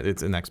that. Yeah,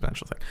 it's an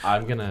exponential thing.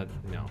 I'm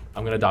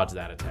gonna dodge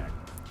that attack.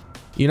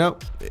 You know,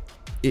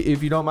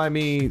 if you don't mind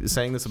me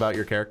saying this about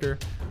your character,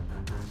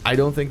 I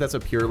don't think that's a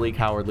purely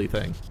cowardly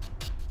thing.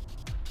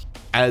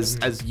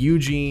 As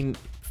Eugene,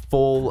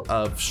 full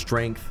of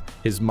strength,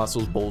 his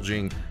muscles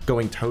bulging,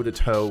 going toe to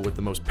toe with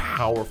the most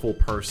powerful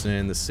person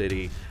in the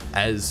city,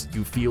 as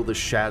you feel the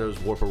shadows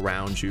warp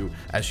around you,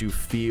 as you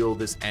feel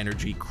this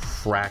energy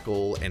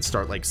crackle and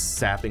start like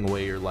sapping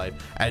away your life,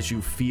 as you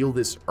feel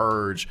this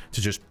urge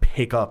to just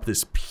pick up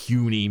this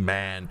puny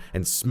man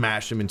and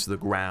smash him into the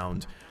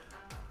ground,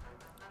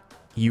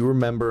 you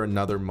remember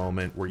another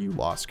moment where you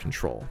lost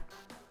control.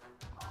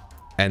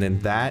 And in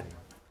that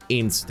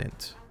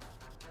instant,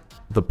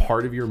 the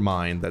part of your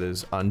mind that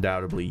is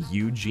undoubtedly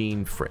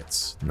Eugene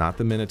Fritz, not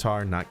the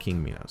Minotaur, not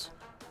King Minos,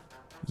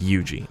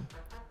 Eugene,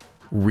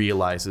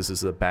 realizes this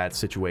is a bad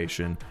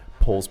situation,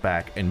 pulls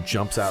back, and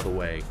jumps out of the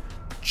way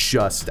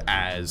just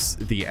as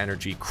the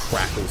energy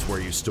crackles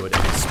where you stood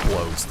and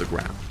explodes the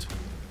ground.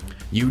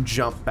 You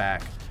jump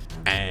back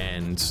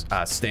and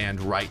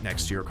stand right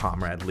next to your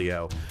comrade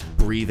Leo,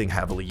 breathing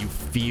heavily. You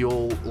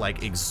feel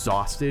like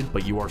exhausted,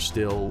 but you are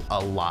still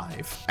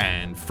alive.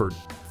 And for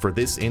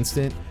this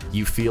instant,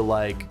 you feel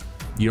like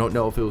you don't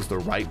know if it was the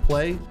right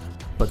play,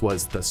 but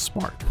was the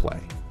smart play.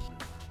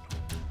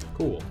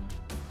 Cool.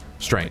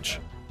 Strange.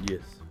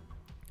 Yes.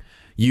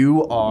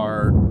 You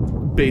are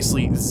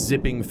basically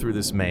zipping through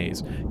this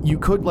maze. You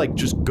could like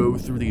just go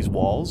through these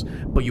walls,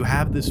 but you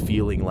have this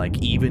feeling like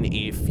even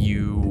if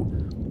you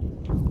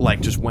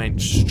like just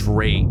went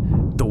straight,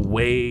 the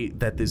way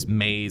that this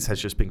maze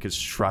has just been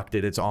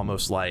constructed, it's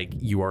almost like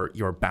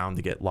you're bound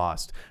to get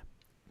lost.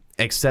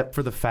 Except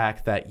for the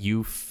fact that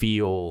you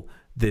feel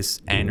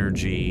this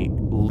energy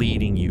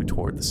leading you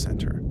toward the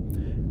center.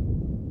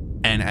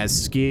 And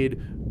as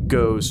Skid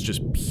goes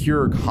just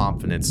pure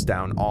confidence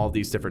down all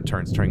these different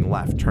turns, turning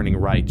left, turning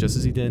right, just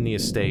as he did in the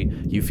estate,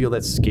 you feel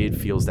that Skid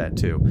feels that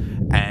too.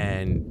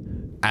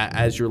 And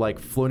as you're like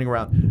floating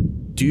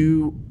around,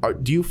 do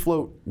you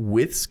float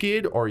with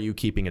Skid or are you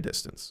keeping a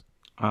distance?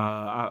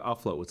 I'll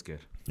float with Skid.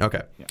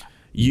 Okay. Yeah.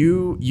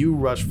 You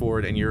rush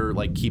forward and you're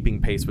like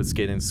keeping pace with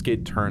Skid, and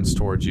Skid turns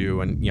towards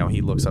you and he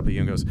looks up at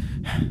you and goes,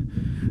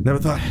 "Never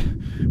thought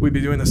we'd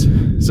be doing this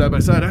side by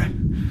side, eh?"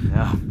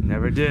 No,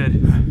 never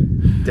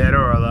did. Dead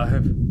or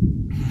alive.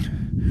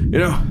 You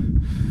know,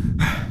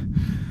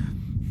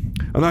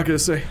 I'm not gonna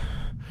say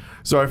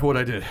sorry for what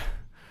I did,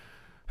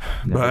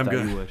 Never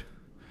thought you would.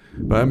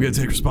 but I'm gonna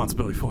take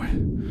responsibility for it.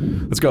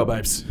 Let's go,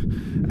 babes.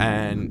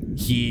 And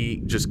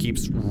he just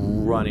keeps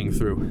running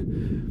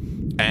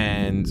through.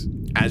 And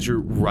as you're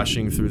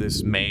rushing through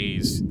this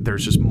maze,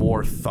 there's just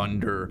more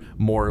thunder,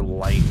 more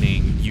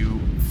lightning. You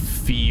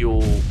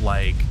feel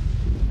like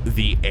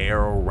the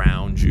air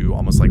around you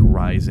almost like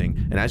rising.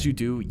 And as you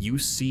do, you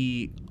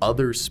see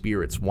other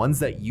spirits, ones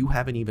that you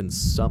haven't even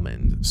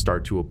summoned,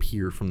 start to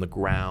appear from the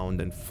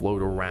ground and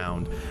float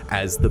around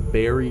as the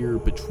barrier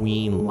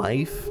between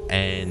life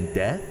and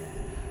death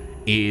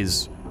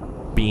is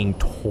being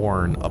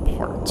torn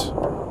apart.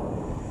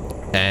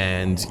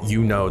 And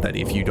you know that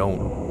if you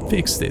don't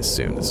fix this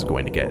soon, this is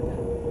going to get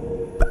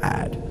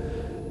bad.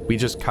 We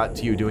just cut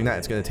to you doing that.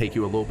 It's going to take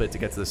you a little bit to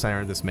get to the center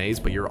of this maze,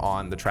 but you're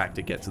on the track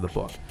to get to the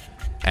book.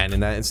 And in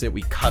that instant,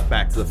 we cut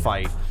back to the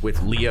fight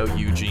with Leo,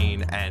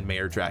 Eugene, and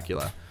Mayor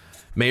Dracula.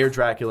 Mayor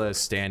Dracula is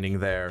standing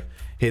there.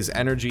 His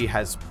energy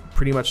has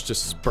pretty much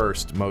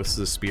dispersed most of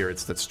the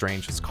spirits that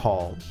Strange has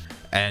called.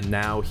 And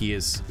now he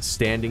is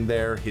standing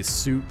there, his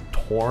suit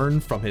torn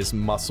from his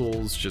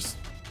muscles, just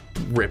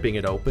ripping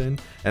it open.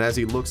 And as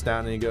he looks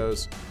down and he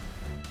goes,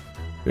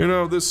 You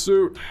know, this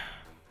suit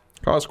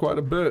costs quite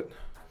a bit.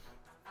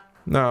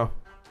 No,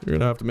 you're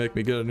gonna have to make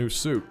me get a new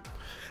suit.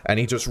 and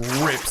he just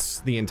rips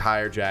the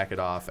entire jacket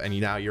off, and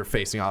now you're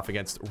facing off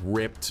against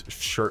ripped,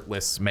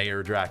 shirtless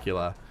Mayor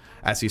Dracula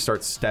as he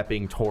starts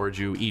stepping towards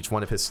you, each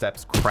one of his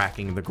steps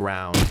cracking the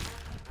ground.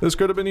 This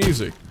could have been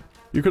easy.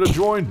 You could have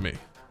joined me.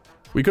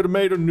 We could have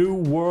made a new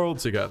world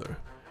together.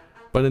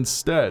 But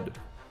instead,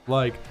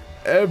 like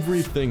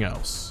everything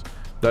else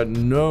that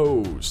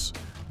knows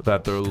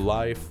that their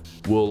life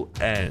will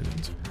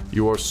end,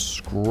 you are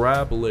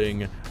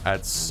scrabbling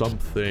at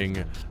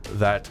something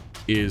that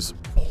is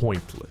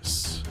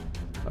pointless.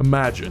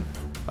 Imagine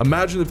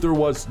if there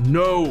was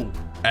no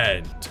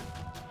end.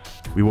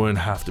 We wouldn't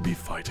have to be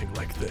fighting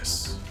like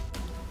this.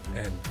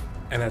 And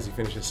as he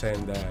finishes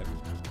saying that,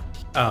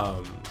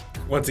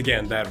 once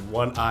again, that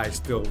one eye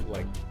still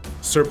like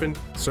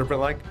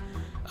serpent-like,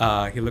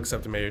 he looks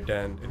up to Mayor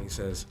Den and he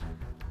says,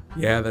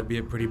 "Yeah, that'd be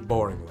a pretty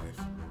boring life."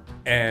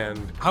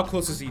 And how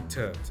close is he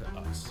to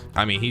us?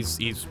 I mean,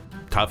 he's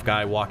tough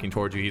guy walking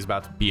towards you. He's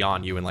about to be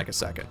on you in like a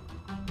second.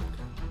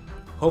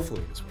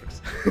 Hopefully this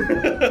works.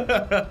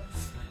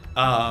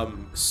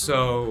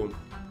 So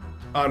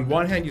on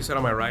one hand, you said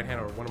on my right hand,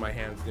 or one of my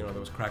hands, there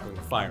was crackling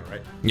the fire,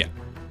 right? Yeah.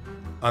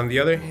 On the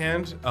other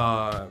hand,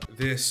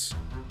 this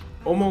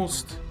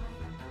almost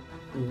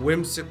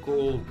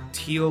whimsical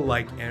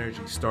teal-like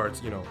energy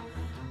starts,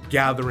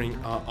 gathering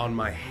on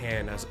my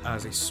hand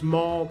as a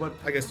small, but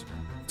I guess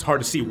it's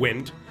hard to see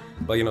wind,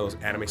 but those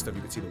anime stuff,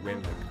 you can see the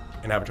wind,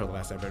 like in Avatar: The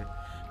Last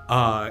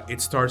Airbender.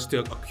 It starts to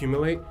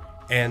accumulate,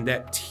 and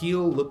that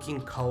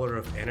teal-looking color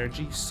of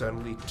energy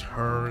suddenly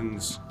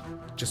turns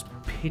just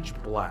pitch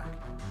black.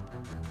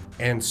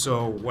 And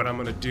so what I'm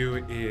gonna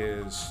do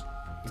is,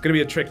 it's gonna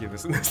be a tricky,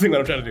 this thing that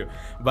I'm trying to do,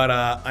 but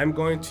I'm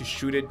going to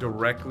shoot it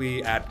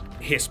directly at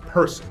his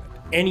person,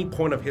 at any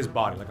point of his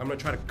body. Like I'm gonna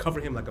try to cover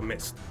him like a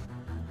mist.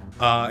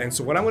 And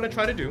so what I'm gonna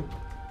try to do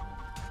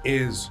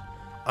is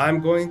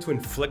I'm going to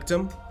inflict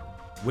him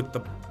with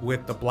the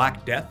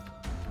Black Death.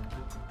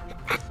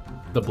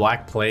 The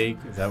Black Plague?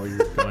 Is that what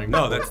you're going?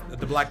 No, that's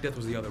the Black Death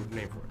was the other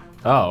name for it.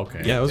 Oh,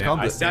 okay. Yeah, it was called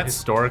I this. said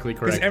historically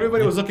correct. Because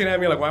everybody was looking at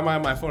me like, why am I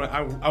on my phone?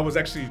 I was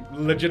actually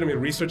legitimately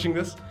researching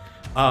this.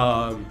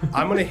 I'm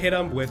gonna hit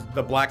him with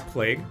the Black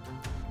Plague,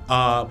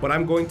 but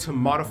I'm going to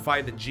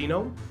modify the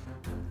genome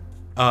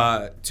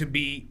to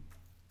be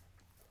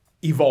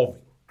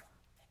evolving.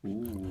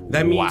 Ooh.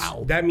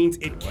 That means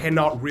it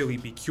cannot really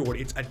be cured.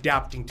 It's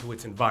adapting to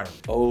its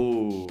environment.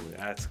 Oh,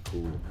 that's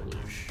cool. Holy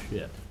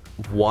shit.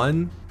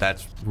 1,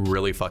 that's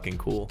really fucking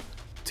cool.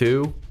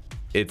 2,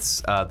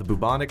 it's the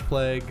bubonic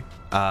plague,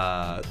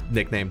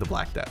 nicknamed the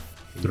Black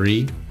Death.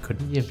 3,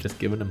 couldn't you have just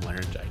given him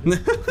laryngitis?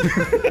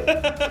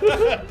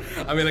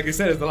 I mean, like I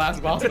said, it's the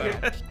last boss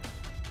battle.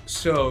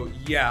 So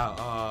yeah,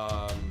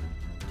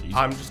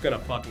 I'm just gonna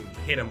fucking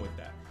hit him with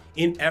that.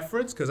 In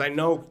efforts, because I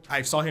know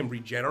I saw him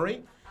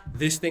regenerate,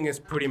 this thing is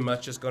pretty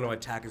much just gonna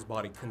attack his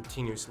body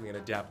continuously and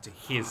adapt to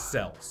his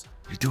cells.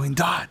 You're doing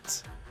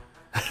dots.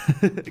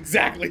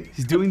 Exactly.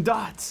 He's doing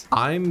dots.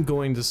 I'm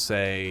going to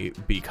say,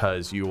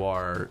 because you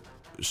are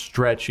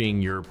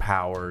stretching your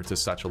power to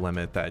such a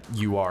limit that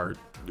you are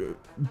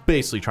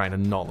basically trying to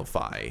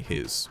nullify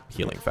his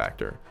healing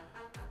factor,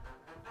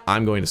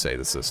 I'm going to say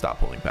this is a stop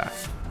pulling back.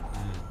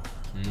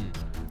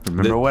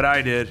 Remember what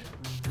I did.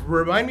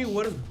 Remind me,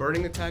 what does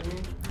burning attack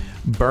mean?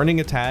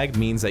 Burning a tag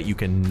means that you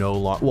can no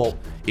longer... Well,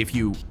 if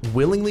you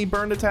willingly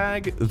burn a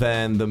tag,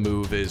 then the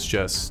move is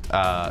just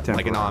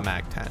like an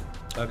automatic 10.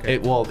 Okay.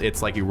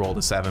 It's like you rolled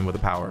a 7 with a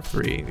power of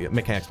 3.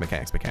 Mechanics.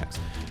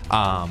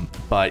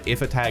 But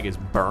if a tag is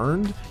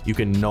burned, you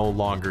can no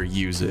longer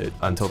use it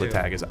until the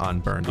tag is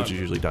unburned, which is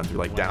usually done through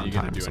like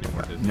downtime or something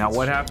like that. Now,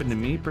 what happened to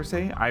me per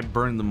se? I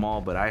burned them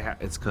all, but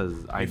it's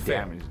because I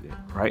damaged it,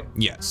 right?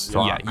 Yes.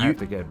 So yeah. I have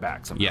to get it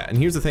back somehow. Yeah, and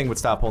here's the thing with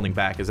stop holding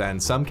back is that in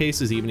some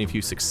cases, even if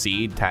you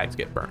succeed, tags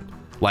get burned.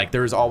 Like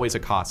there's always a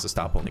cost to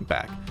stop holding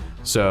back.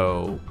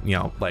 So,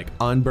 like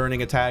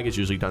unburning a tag is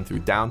usually done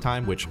through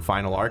downtime, which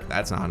Final Arc,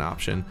 that's not an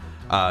option.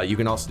 You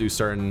can also do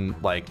certain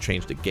like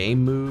change the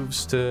game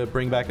moves to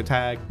bring back a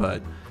tag,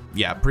 but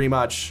yeah, pretty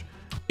much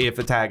if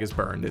a tag is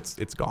burned,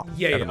 it's gone.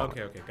 Yeah,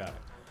 okay, got it.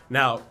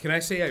 Now, can I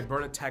say I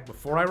burn a tag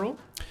before I roll?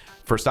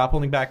 For stop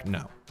holding back,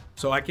 no.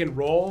 So I can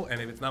roll,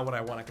 and if it's not what I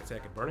want, I can say I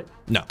can burn it.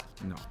 No.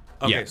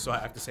 Okay, Yeah. so I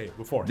have to say it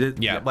before.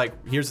 Yeah, like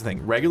here's the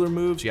thing. Regular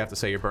moves, you have to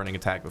say your burning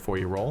attack before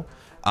you roll.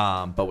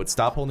 But with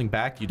stop holding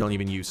back, you don't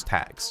even use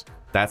tags.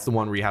 That's the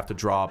one where you have to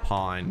draw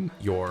upon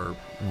your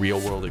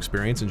real world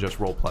experience and just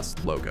roll plus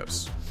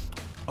logos.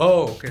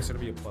 Oh, okay, so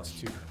it'll be a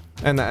 +2.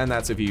 And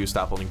that's if you use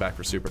stop holding back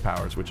for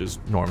superpowers, which is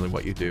normally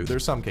what you do.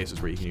 There's some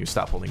cases where you can use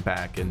stop holding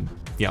back, and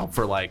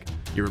for like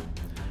your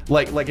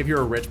like if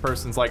you're a rich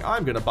person's like,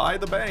 I'm gonna buy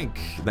the bank,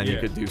 then you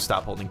could do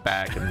stop holding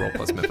back and roll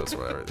plus mythos or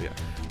whatever. Yeah.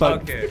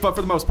 But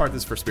for the most part,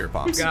 this is for spirit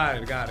bombs. Got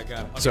it.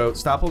 Okay. So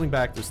stop holding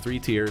back, there's 3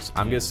 tiers.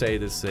 I'm gonna say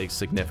this is a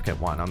significant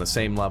one on the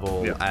same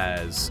level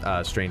as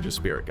Strange's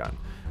Spirit Gun.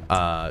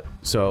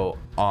 So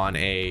on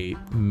a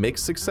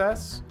mixed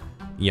success,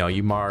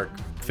 you mark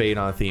fade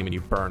on a theme and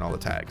you burn all the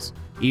tags.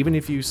 Even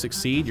if you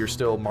succeed, you're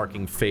still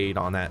marking fade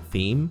on that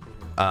theme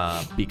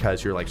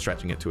because you're like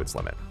stretching it to its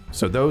limit.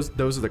 So those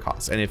are the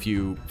costs. And if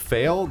you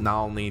fail,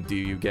 not only do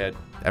you get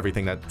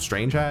everything that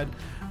Strange had,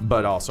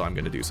 but also I'm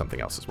going to do something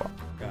else as well.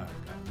 Got it.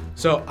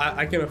 So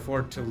I can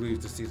afford to lose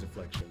the Disease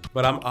Affliction,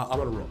 but I'm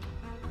gonna roll.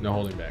 No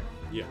holding back.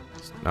 Yeah.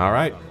 All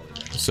right.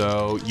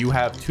 So you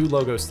have 2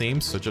 logos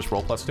themes, so just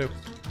roll +2.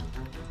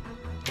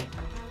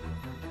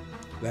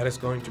 That is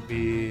going to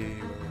be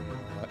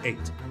 8.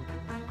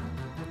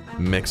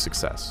 Mixed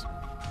success.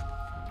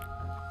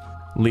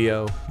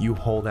 Leo, you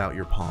hold out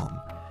your palm,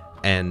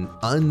 and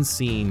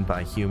unseen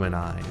by human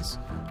eyes,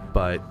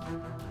 but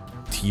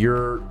to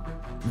your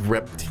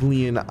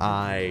reptilian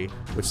eye,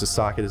 which the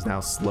socket is now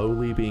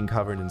slowly being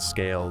covered in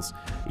scales,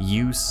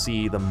 you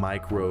see the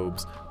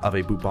microbes of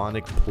a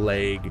bubonic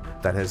plague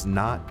that has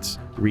not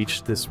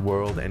reached this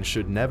world and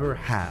should never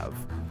have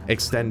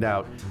extend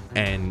out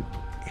and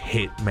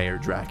hit Mayor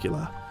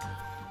Dracula.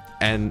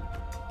 And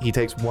he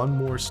takes one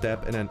more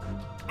step, and then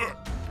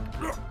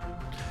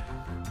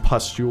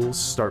pustules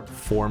start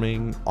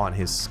forming on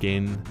his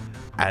skin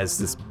as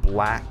this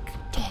black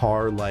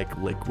tar-like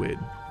liquid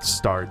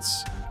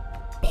starts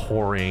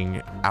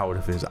pouring out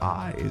of his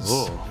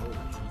eyes,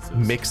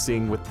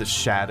 mixing with the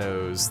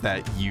shadows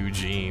that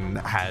Eugene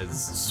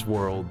has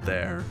swirled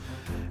there.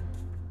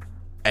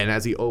 And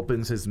as he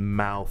opens his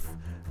mouth,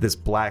 this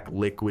black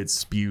liquid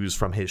spews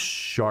from his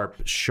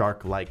sharp,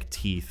 shark-like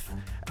teeth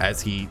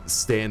as he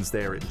stands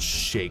there and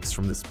shakes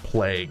from this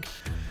plague.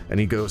 And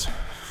he goes,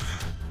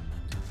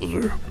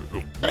 You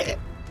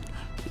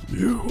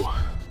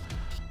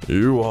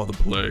are the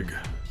plague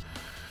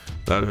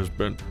that has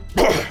been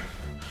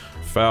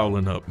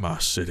fouling up my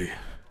city,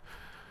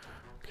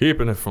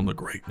 keeping it from the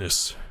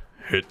greatness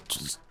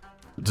it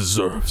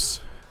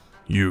deserves.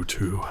 You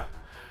two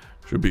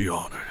should be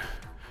honored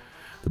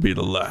to be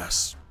the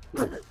last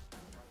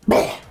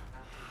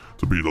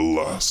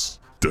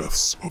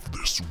deaths of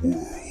this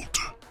world.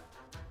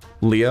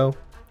 Leo,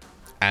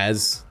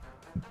 as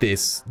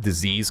this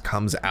disease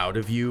comes out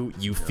of you,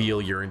 you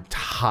feel your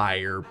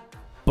entire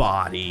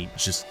body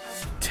just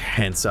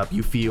tense up.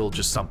 You feel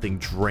just something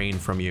drain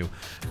from you.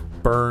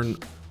 Burn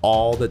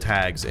all the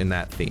tags in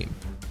that theme.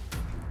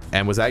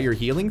 And was that your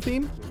healing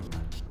theme?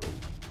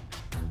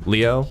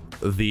 Leo,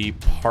 the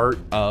part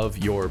of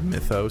your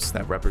mythos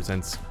that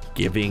represents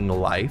giving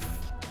life,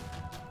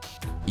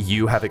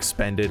 you have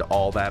expended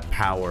all that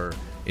power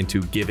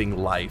into giving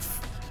life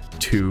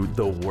to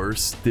the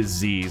worst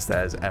disease that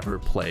has ever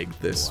plagued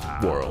this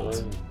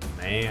world.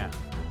 Man.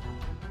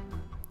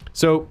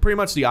 So pretty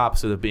much the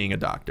opposite of being a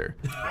doctor.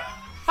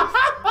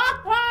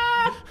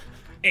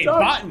 A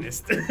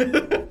botanist.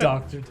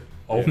 Doctor.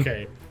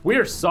 Okay. We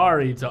are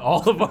sorry to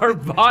all of our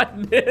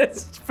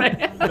botanist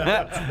fans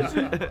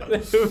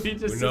who we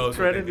just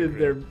discredited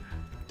their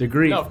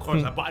degree. No, of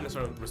course, botanists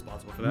are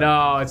responsible for that.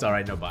 No, it's all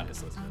right. No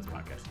botanists listen to this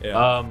podcast.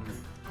 Yeah.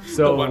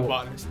 So The one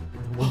botanist.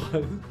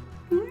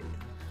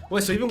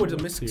 Wait, so even with the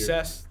missed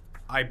success,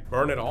 I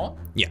burn it all?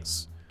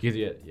 Yes.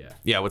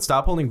 Yeah. With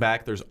stop holding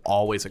back, there's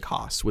always a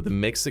cost. With a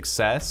mixed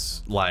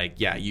success,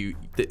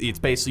 it's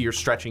basically you're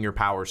stretching your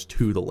powers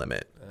to the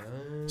limit.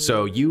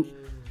 So you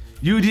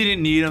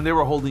didn't need them. They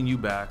were holding you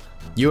back.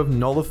 You have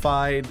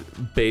nullified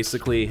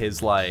basically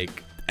his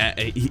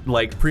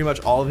pretty much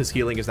all of his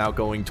healing is now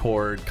going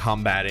toward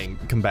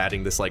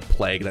combating this like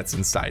plague that's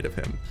inside of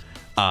him.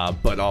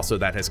 But also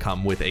that has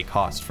come with a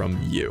cost from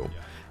you.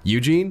 Yeah.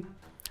 Eugene,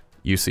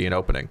 you see an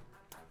opening.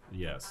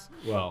 Yes.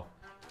 Well,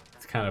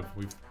 it's kind of,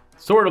 we've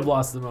sort of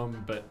lost the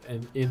moment, but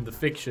in the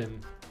fiction,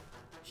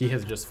 he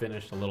has just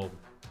finished a little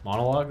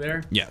monologue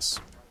there. Yes.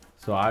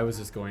 So I was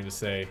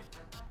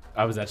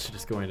actually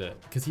just going to,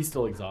 because he's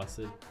still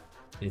exhausted, and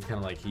he's kind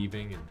of like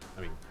heaving, and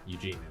I mean,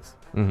 Eugene is.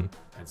 Mm-hmm.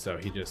 And so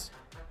he just,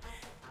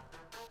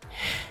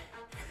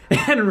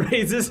 and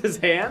raises his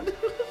hand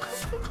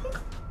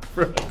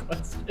for a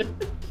question,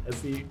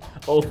 as he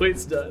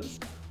always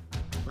does.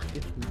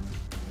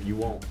 You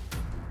won't.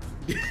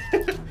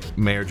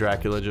 Mayor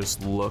Dracula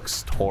just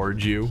looks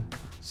towards you,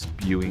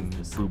 spewing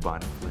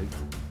bubonic plague.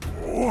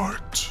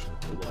 What?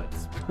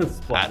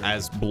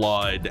 As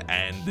blood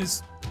and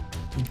this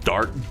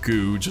dark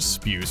goo just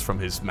spews from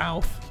his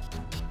mouth.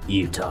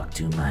 You talk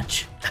too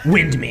much.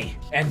 Wind me.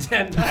 And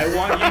then I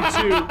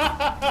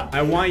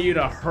want you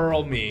to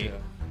hurl me,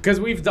 because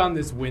we've done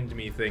this wind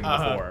me thing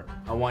before.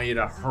 I want you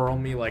to hurl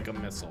me like a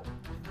missile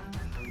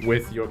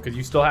with your, because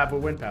you still have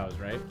wind powers,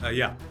 right?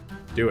 Yeah.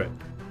 Do it.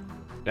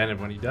 And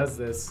when he does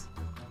this,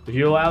 if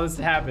you allow this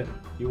to happen,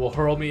 he will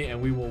hurl me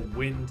and we will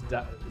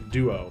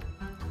duo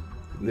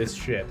this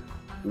shit.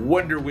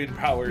 Wonder Wind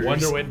powers.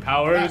 Wonder Wind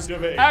powers.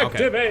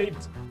 Activate.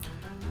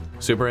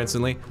 Super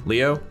instantly.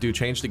 Leo, do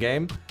change the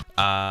game.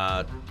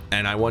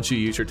 And I want you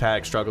to use your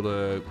tag, struggle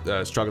to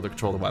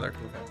control the weather.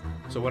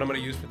 So what I'm going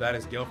to use for that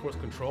is Gale Force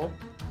Control,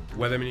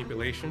 Weather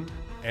Manipulation,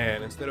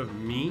 and instead of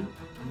me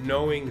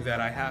knowing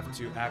that I have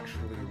to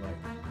actually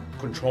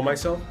control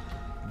myself,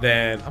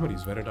 then I'm going to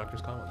use Veteran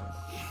Doctor's Comment.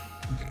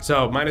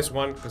 So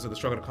 -1 because of the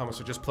struggle to comment,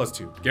 so just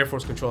 +2. Gale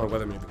Force Control and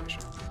Weather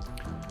Manipulation.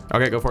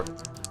 Okay, go for it.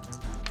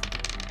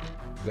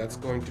 That's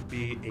going to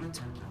be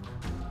 8.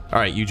 All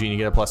right, Eugene, you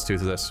get a +2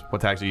 to this.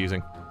 What tags are you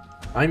using?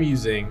 I'm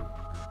using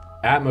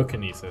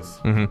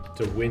Atmokinesis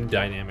to wind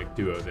dynamic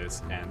duo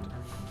this and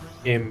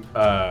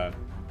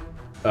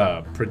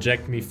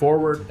project me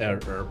forward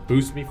or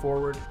boost me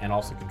forward and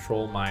also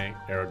control my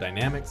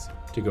aerodynamics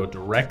to go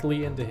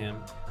directly into him.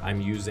 I'm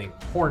using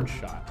Horn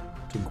Shot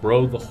to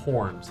grow the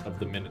horns of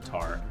the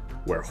Minotaur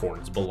where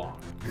horns belong,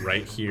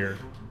 right here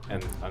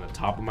and on the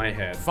top of my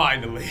head.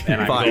 Finally.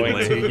 And I'm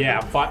going to,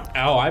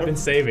 I've been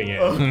saving it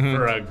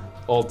for a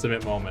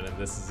ultimate moment, and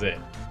this is it.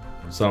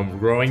 So I'm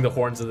growing the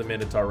horns of the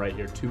Minotaur right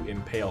here to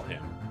impale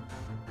him.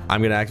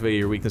 I'm gonna activate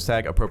your weakness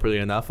tag appropriately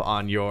enough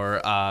on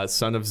your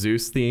Son of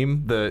Zeus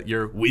theme,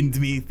 your Wind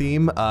Me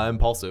theme,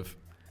 Impulsive.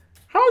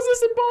 How is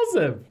this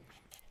impulsive?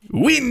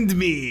 Wind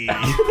Me!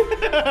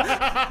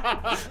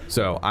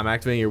 So I'm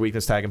activating your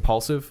weakness tag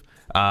Impulsive.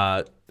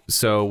 So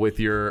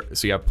you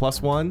have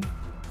 +1,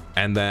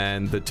 and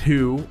then the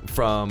 2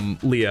 from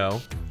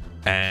Leo,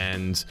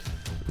 and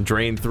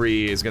Drain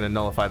 3 is going to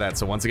nullify that.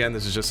 So once again,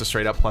 this is just a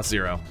straight up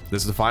 +0.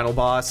 This is the final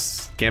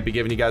boss. Can't be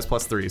giving you guys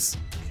 +3s.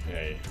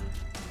 Okay.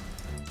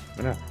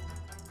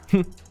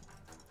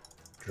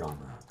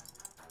 Drama.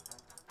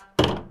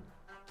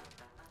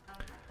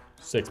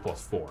 6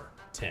 + 4,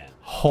 10.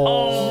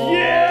 Oh,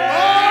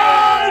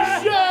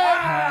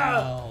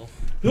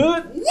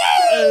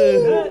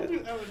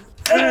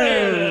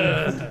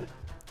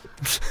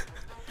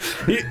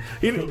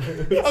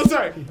 Oh,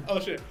 sorry. Oh,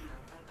 shit.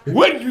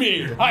 Wind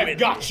me! I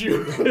got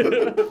you!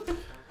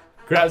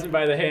 Grabs me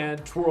by the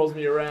hand, twirls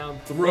me around,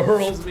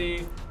 hurls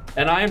me,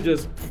 and I am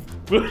just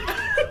like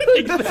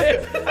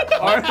this.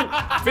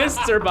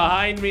 Fists are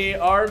behind me,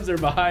 arms are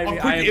behind me.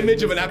 A quick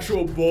image of an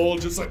actual bull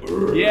just like...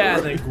 Yeah,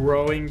 and then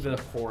growing the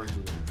horns.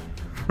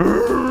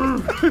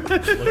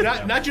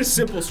 not just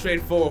simple,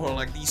 straightforward horn,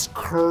 like these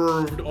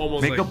curved,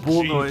 almost Make like a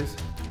bull G. noise.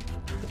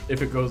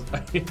 If it goes,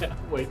 yeah,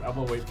 wait, I'm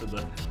gonna wait for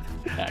the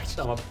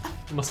action. I'm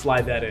gonna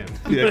slide that in.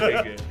 Yeah,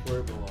 okay, good. Where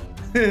it belongs.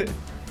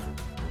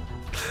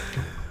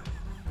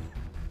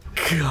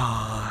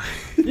 God.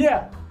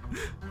 Yeah.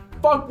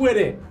 Fuck with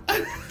it,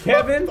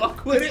 Kevin.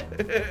 Fuck with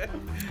it.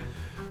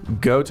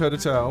 Go toe to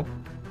toe.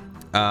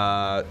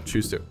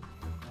 Choose 2.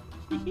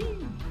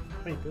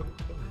 Wait,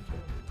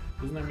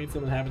 doesn't that mean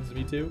something happens to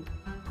me too?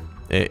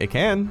 It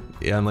can,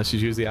 unless you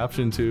choose the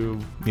option to,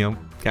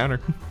 counter.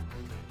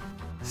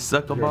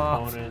 Suck a Your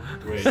ball. opponent.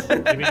 Wait,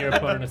 giving your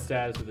opponent a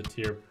status with a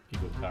tier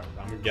equal power.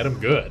 I'm gonna get him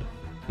good.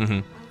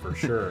 For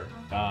sure.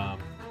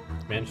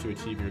 Manage to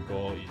achieve your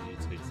goal. You need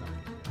to take something.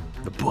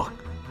 The book.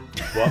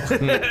 Well,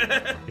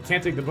 I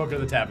can't take the book or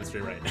the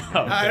tapestry right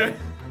now. Okay.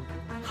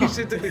 You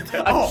should take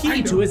the A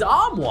key to his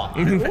armoire.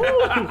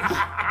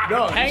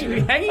 No,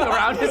 Hanging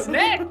around his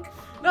neck.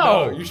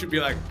 no, you should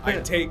be like, I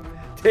take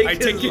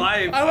his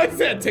life. I like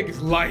that. Take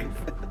his life.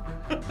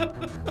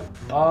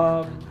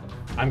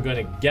 I'm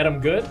gonna get him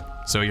good.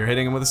 So you're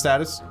hitting him with a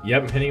status?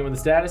 Yep, I'm hitting him with the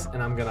status,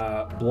 and I'm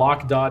gonna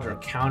block, dodge, or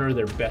counter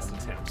their best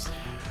attempts.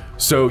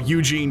 So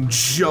Eugene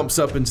jumps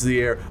up into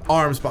the air,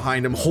 arms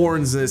behind him,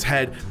 horns in his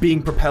head,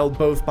 being propelled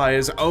both by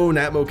his own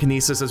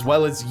atmokinesis as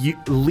well as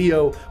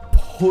Leo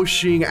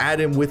pushing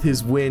at him with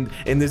his wind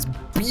in this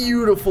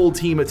beautiful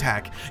team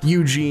attack.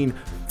 Eugene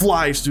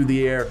flies through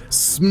the air,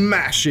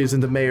 smashes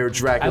into Mayor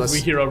Dracula. As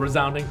we hear a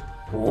resounding.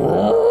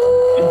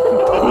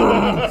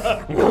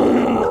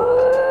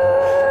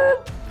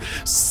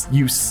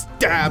 You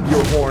stab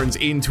your horns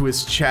into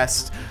his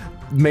chest.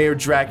 Mayor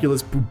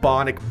Dracula's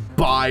bubonic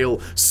bile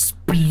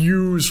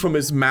spews from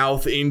his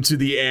mouth into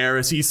the air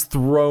as he's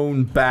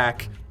thrown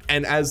back.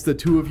 And as the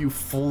two of you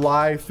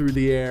fly through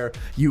the air,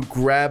 you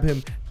grab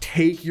him,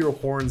 take your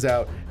horns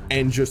out,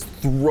 and just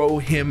throw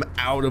him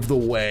out of the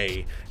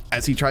way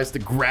as he tries to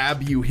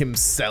grab you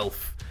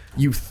himself.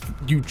 You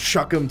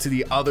chuck him to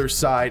the other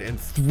side and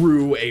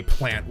through a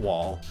plant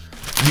wall.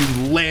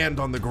 You land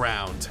on the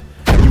ground.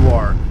 You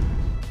are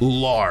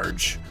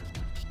large.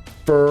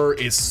 Fur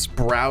is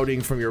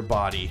sprouting from your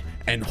body,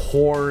 and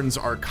horns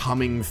are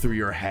coming through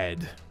your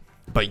head.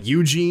 But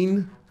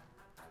Eugene,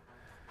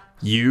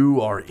 you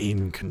are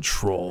in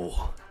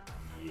control.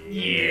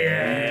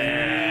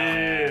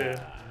 Yeah.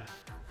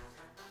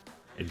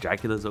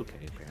 Dracula's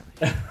okay,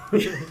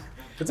 apparently.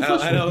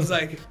 And I was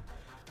like,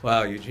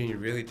 wow, Eugene, you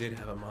really did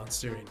have a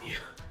monster in you.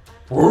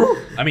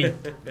 I mean,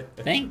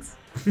 thanks.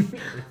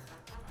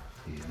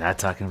 He's not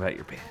talking about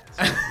your pants.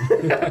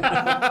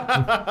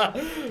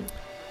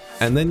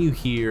 And then you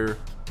hear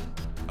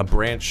a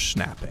branch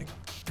snapping.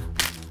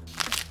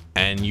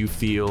 And you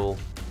feel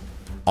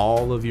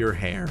all of your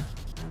hair,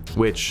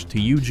 which to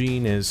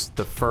Eugene is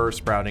the fur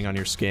sprouting on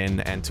your skin,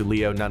 and to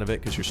Leo, none of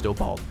it because you're still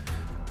bald.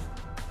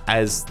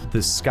 As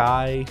the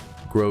sky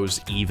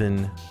grows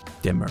even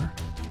dimmer,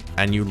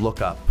 and you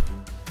look up,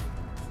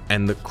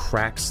 and the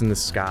cracks in the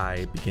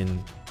sky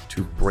begin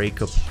to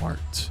break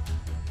apart.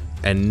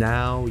 And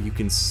now you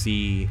can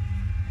see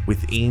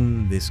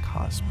within this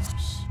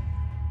cosmos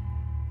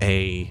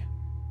a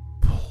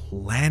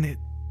planet.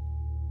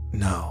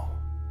 No.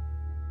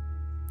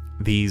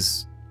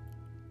 These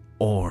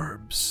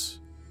orbs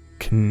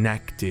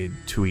connected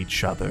to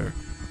each other,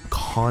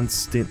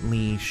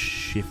 constantly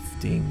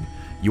shifting.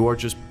 You're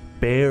just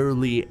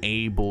barely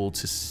able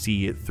to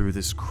see it through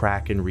this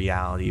crack in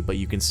reality, but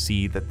you can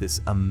see that this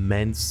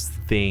immense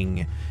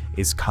thing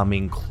is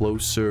coming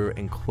closer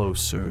and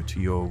closer to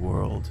your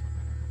world.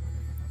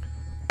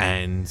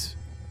 And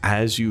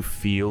as you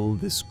feel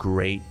this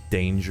great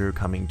danger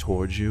coming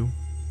towards you,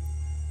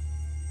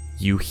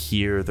 you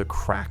hear the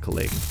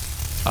crackling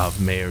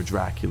of Mayor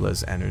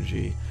Dracula's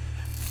energy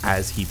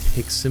as he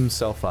picks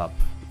himself up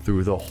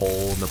through the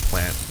hole in the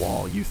plant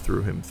wall you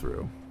threw him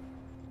through.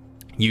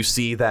 You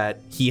see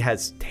that he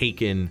has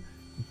taken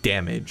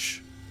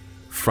damage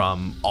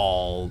from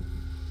all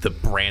the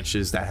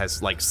branches that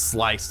has like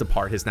sliced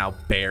apart his now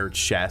bare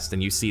chest,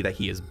 and you see that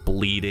he is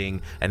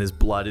bleeding and his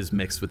blood is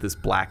mixed with this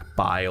black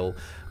bile.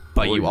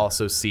 But you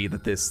also see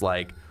that this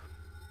like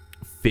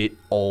fit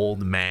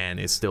old man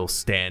is still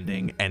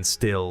standing and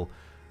still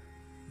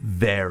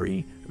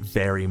very,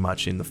 very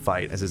much in the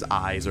fight, as his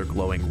eyes are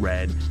glowing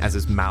red, as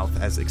his mouth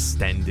has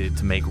extended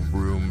to make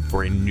room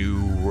for a new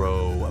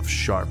row of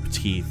sharp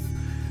teeth,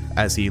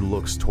 as he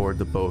looks toward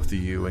the both of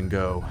you and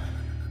go,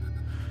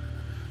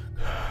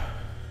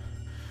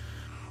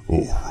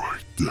 All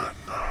right then.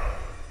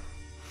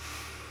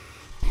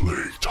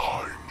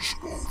 Playtime's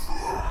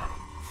over.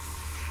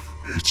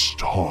 It's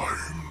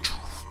time to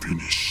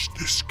finish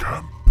this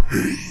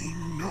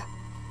campaign.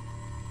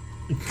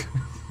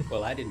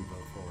 Well, I didn't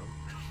vote for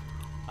him.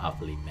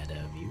 Awfully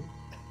meta of you.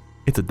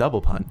 it's a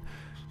double pun.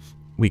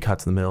 We cut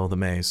to the middle of the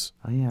maze.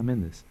 Oh yeah, I'm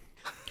in this.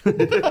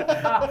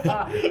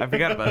 I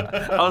forgot about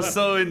it. I was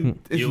so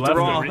You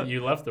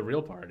left the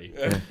real party.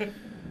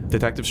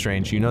 Detective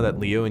Strange, you know that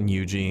Leo and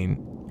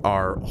Eugene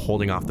are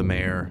holding off the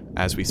mayor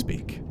as we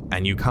speak.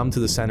 And you come to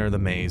the center of the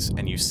maze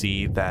and you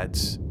see that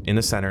in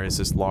the center is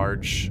this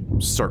large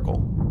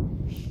circle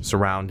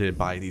surrounded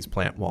by these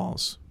plant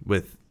walls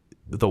with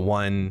the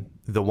one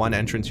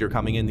entrance you're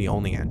coming in, the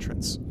only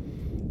entrance.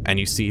 And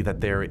you see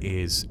that there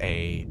is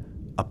a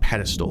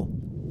pedestal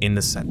in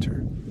the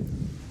center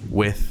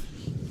with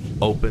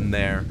open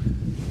there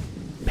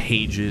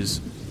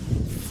pages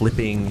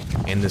flipping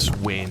in this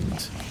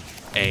wind,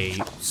 a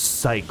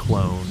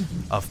cyclone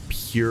of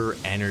pure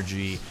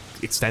energy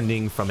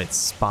extending from its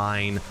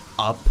spine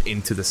up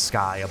into the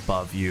sky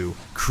above you,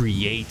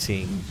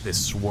 creating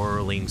this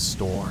swirling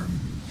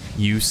storm.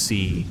 You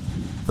see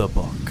the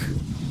book,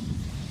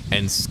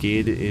 and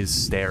Skid is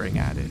staring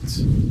at it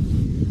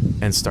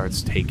and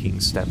starts taking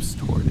steps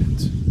toward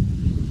it.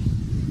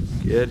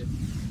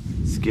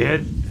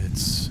 Skid?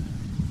 It's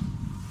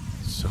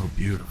so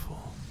beautiful.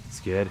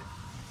 Skid.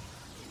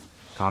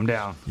 Calm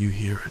down. You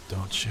hear it,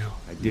 don't you?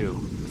 I do.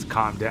 Let's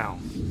calm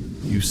down.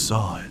 You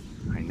saw it.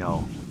 I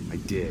know. I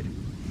did.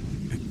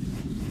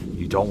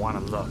 You don't want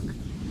to look.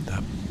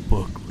 That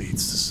book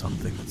leads to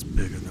something that's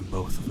bigger than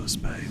both of us,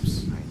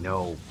 babes. I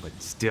know, but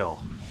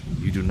still,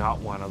 you do not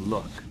want to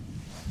look.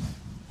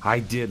 I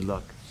did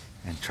look,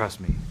 and trust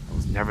me, I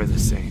was never the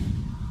same.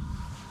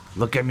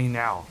 Look at me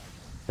now.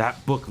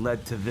 That book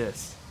led to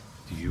this.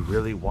 Do you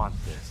really want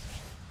this?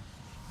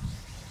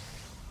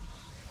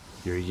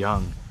 You're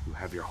young. You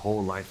have your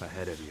whole life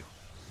ahead of you.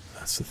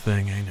 That's the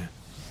thing, ain't it?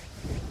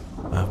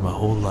 I have my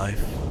whole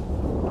life,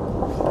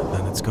 and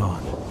then it's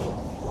gone.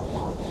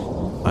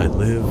 I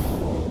live,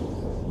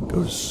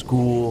 go to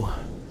school,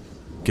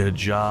 get a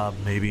job,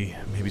 maybe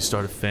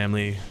start a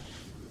family.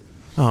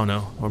 I don't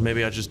know. Or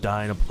maybe I just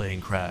die in a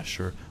plane crash,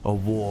 or a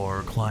war,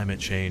 or climate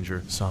change,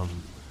 or some...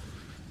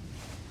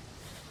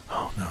 I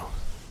don't know.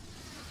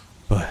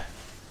 But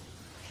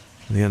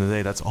at the end of the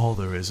day, that's all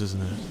there is,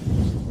 isn't it?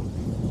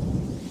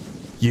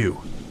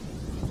 You.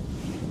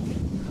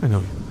 I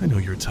know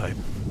your type.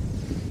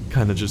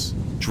 Kinda just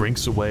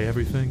drinks away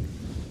everything.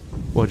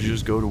 Why'd you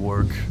just go to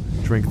work,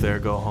 drink there,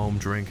 go home,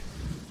 drink,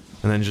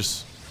 and then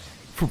just...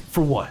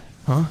 For what,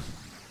 huh?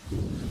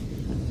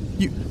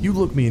 You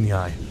look me in the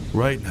eye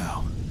right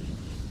now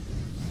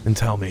and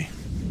tell me,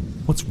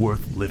 what's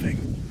worth living?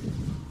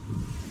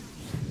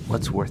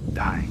 What's worth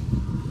dying?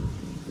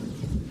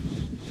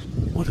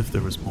 What if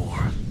there was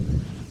more?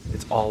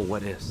 It's all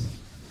what ifs.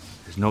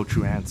 There's no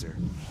true answer.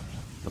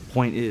 The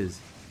point is,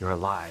 you're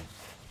alive.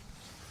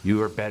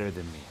 You are better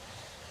than me.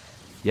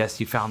 Yes,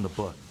 you found the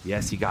book.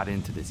 Yes, you got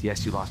into this.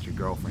 Yes, you lost your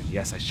girlfriend.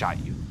 Yes, I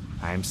shot you.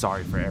 I am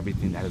sorry for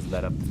everything that has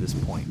led up to this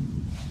point.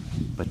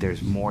 But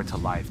there's more to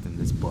life than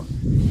this book.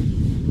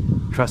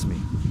 Trust me,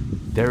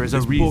 there is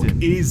a reason. This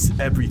book is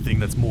everything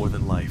that's more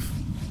than life.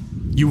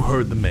 You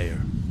heard the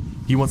mayor.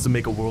 He wants to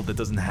make a world that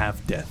doesn't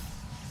have death.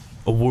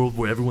 A world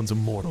where everyone's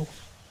immortal.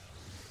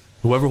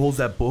 Whoever holds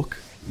that book,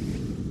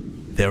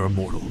 they're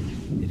immortal.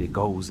 It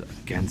goes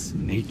against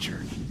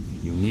nature.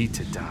 You need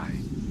to die.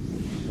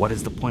 What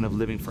is the point of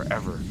living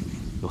forever?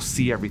 You'll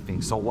see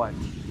everything, so what?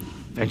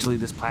 Eventually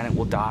this planet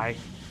will die,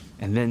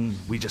 and then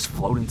we just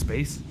float in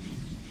space?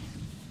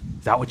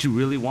 Is that what you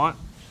really want?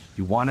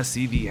 You want to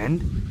see the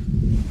end?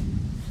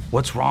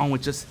 What's wrong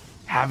with just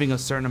having a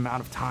certain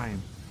amount of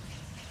time,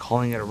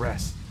 calling it a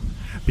rest?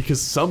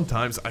 Because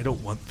sometimes I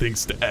don't want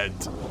things to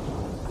end.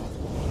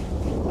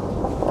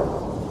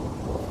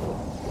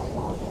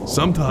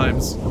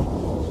 Sometimes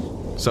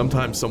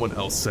someone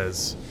else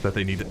says that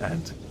they need to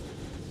end.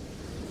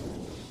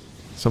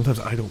 Sometimes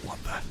I don't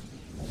want that.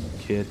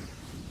 Kid,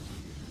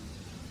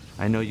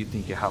 I know you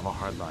think you have a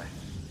hard life,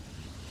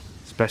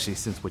 especially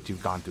since what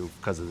you've gone through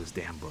because of this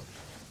damn book.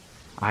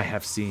 I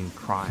have seen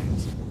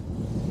crimes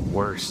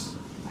worse.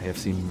 I have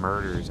seen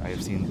murders. I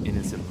have seen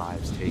innocent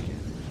lives taken.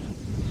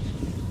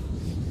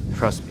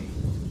 Trust me,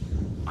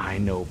 I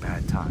know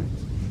bad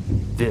times.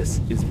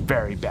 This is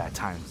very bad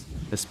times,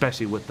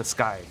 especially with the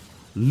sky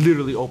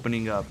literally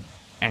opening up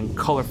and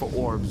colorful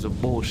orbs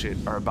of bullshit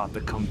are about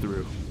to come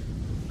through.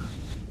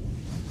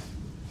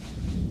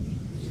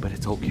 But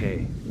it's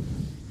okay.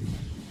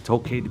 It's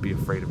okay to be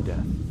afraid of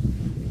death.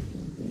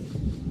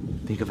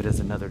 Think of it as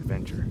another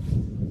adventure.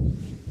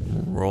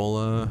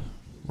 Roll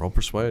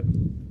persuade.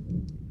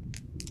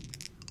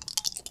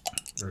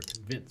 Or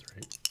convince,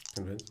 right?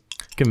 Convinced?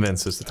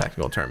 Convince is the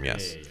technical term,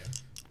 yes. Yeah.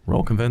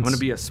 Roll convince. I'm gonna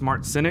be a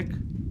smart cynic.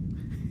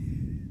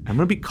 I'm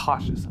gonna be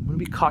cautious. I'm gonna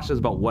be cautious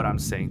about what I'm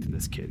saying to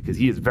this kid because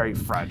he is very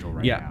fragile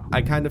right now.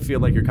 I kind of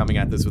feel like you're coming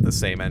at this with the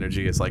same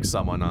energy as like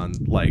someone on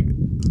like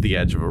the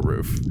edge of a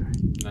roof.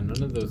 And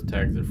none of those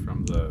tags are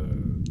from the...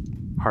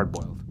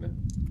 Hard-boiled.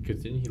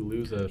 Because didn't he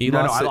lose a...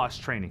 I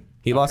lost training.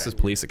 He lost his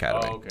police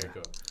academy. Oh, okay,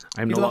 cool.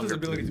 I'm He no lost his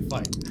longer. ability to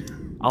fight.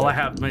 All I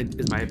have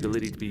is my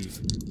ability to be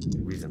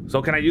reasonable.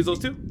 So can I use those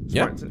two?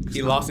 Yeah. Smart cynic.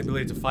 He lost the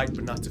ability to fight,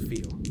 but not to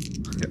feel.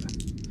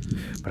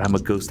 But I'm a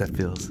ghost that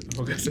feels.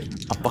 Okay.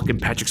 I'm fucking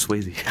Patrick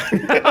Swayze.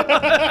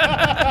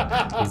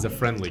 He's a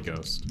friendly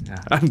ghost.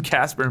 I'm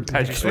Casper and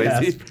Patrick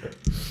Swayze.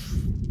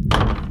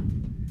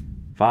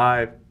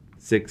 5,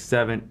 6,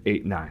 7,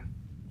 8, 9.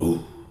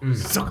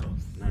 So close.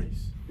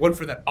 Nice. One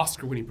for that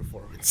Oscar-winning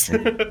performance.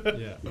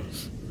 Yeah.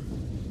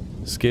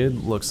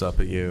 Skid looks up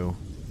at you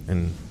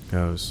and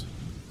goes,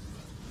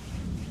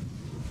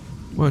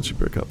 "Why'd you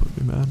break up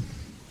with me, man?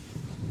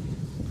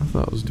 I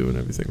thought I was doing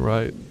everything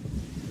right."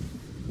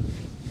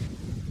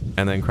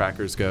 And then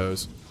Crackers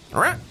goes,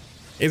 "Alright,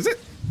 is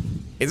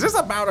this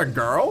about a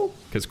girl?"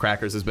 Because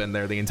Crackers has been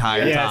there the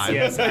entire time.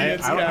 Yes.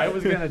 I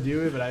was going to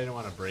do it, but I didn't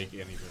want to break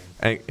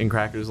anything. And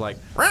Crackers like,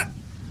 "Alright,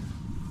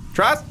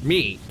 trust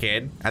me,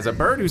 kid. As a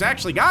bird who's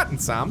actually gotten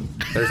some,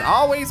 there's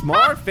always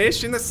more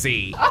fish in the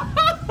sea."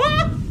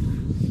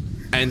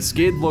 And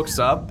Skid looks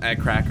up at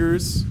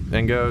Crackers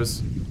and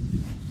goes,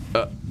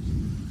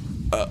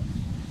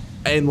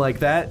 and like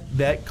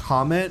that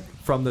comment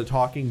from the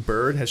talking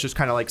bird has just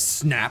kind of like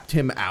snapped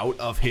him out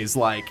of his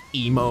like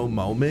emo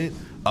moment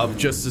of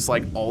just this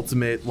like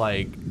ultimate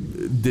like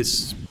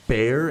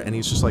despair, and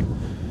he's just like,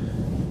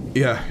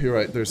 "Yeah, you're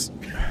right. There's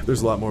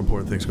a lot more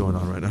important things going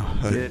on right now."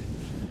 Sid,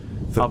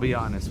 I'll be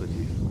honest with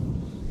you.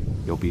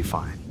 You'll be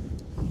fine.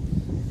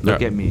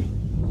 Look at me.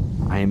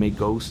 I am a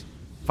ghost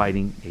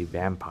fighting a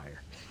vampire.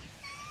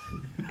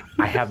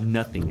 I have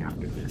nothing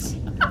after this.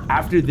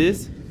 After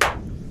this,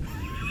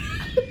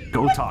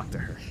 go talk to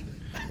her.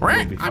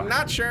 Right. I'm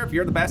not sure if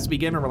you're the best to be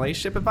giving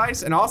relationship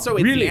advice, and also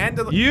it's Really? the end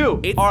of the You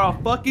it's- are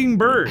a fucking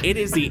bird. It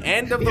is the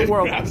end of the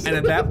world, and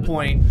at that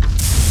point,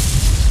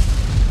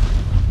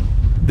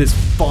 this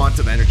font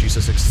of energy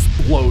just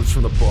explodes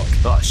from the book.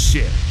 Oh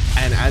shit.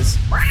 And as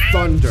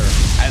thunder,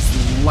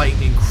 as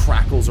lightning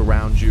crackles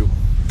around you,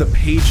 the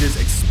pages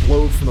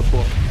explode from the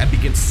book and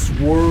begin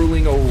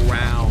swirling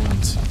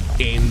around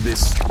in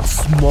this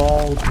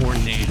small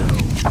tornado.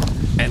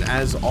 And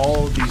as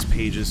all of these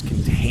pages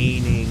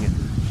containing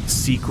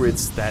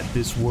secrets that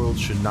this world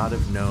should not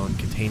have known,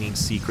 containing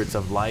secrets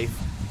of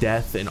life,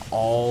 death, and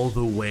all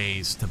the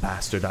ways to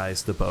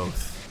bastardize the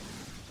both,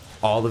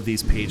 all of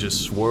these pages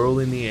swirl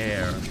in the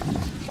air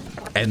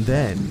and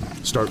then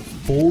start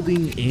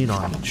folding in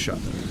on each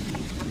other,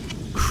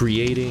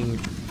 creating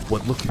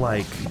what look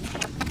like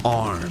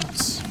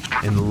arms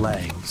and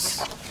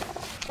legs,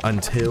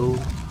 until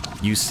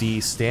you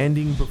see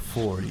standing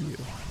before you,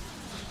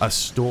 a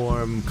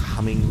storm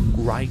coming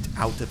right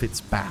out of its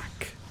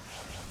back,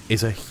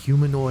 is a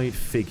humanoid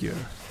figure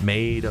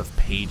made of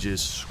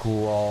pages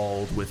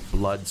scrawled with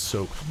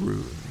blood-soaked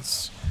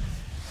runes.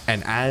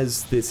 And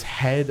as this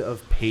head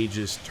of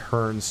pages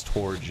turns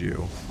towards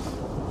you,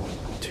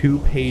 2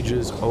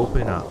 pages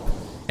open up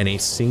and a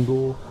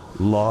single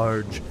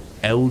large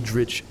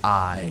eldritch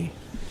eye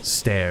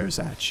stares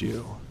at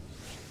you.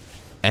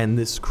 And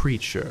this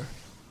creature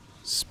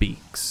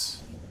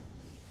speaks,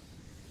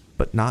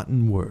 but not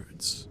in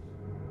words.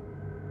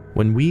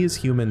 When we as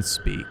humans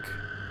speak,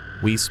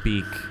 we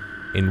speak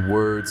in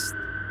words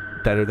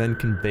that are then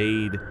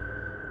conveyed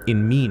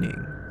in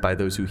meaning by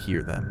those who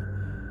hear them.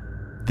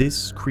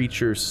 This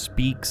creature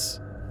speaks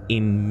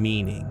in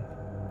meaning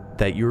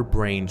that your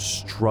brain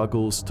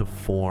struggles to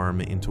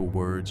form into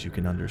words you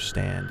can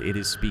understand. It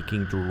is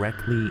speaking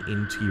directly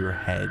into your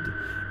head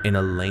in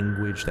a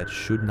language that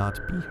should not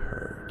be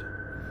heard.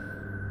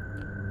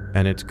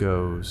 And it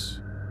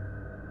goes,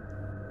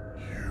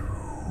 You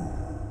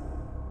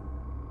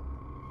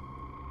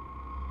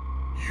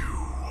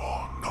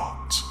are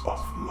not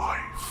of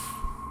life.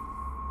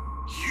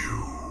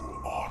 You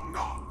are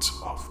not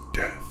of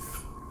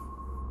death.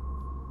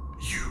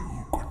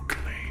 You could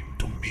claim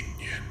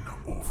dominion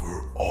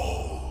over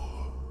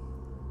all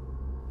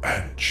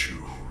and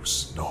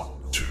choose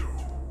not to.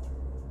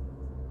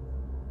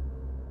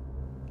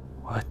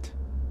 What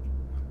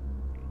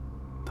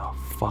the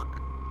fuck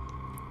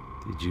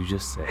did you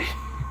just say?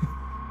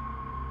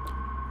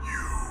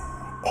 You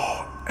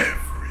are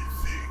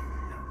everything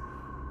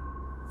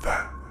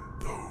that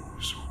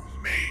those who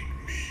made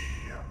me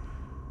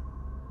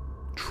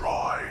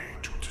try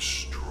to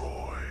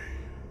destroy.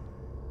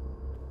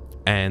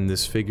 and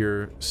this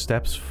figure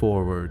steps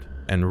forward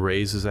and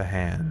raises a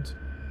hand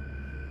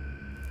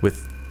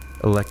with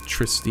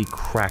electricity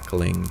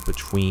crackling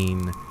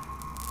between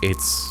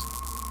its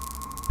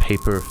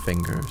paper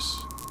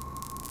fingers.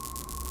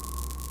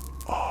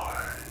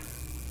 I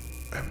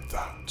am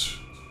that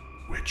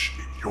which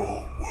in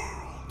your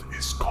world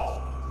is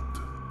called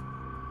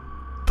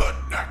the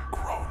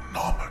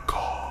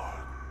Necronomicon.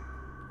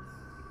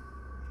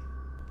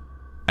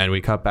 And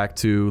we cut back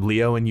to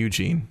Leo and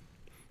Eugene.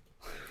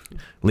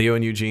 Leo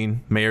and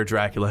Eugene, Mayor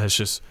Dracula has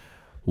just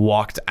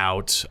walked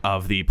out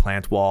of the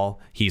plant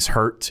wall. He's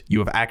hurt. You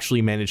have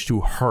actually managed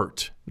to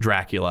hurt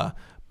Dracula,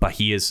 but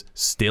he is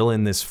still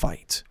in this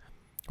fight.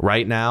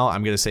 Right now,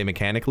 I'm going to say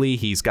mechanically,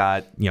 he's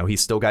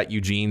still got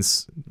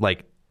Eugene's,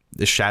 like,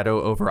 the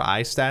shadow over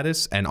eye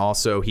status, and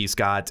also he's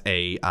got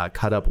a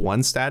cut up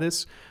 1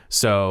 status.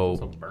 So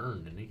Also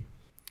burned, didn't he?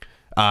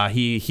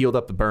 he healed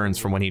up the burns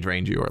from when he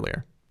drained you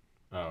earlier.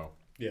 Oh.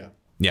 Yeah.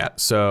 Yeah,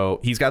 so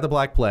he's got the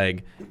Black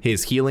Plague.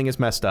 His healing is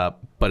messed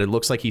up, but it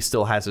looks like he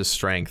still has his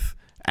strength,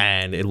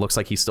 and it looks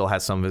like he still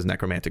has some of his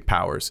necromantic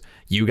powers.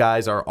 You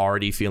guys are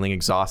already feeling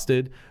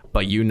exhausted,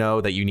 but you know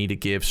that you need to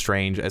give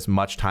Strange as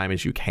much time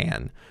as you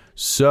can.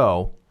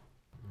 So,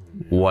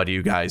 what do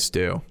you guys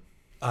do?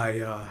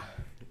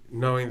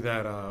 Knowing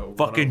that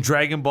Fucking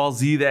Dragon Ball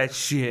Z that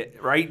shit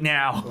right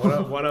now.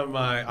 one of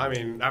my,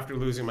 after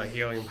losing my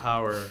healing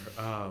power,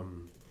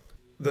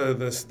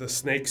 the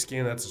snake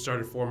skin that's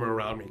started forming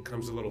around me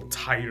comes a little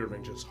tighter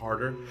and just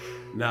harder,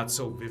 not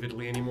so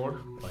vividly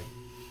anymore, like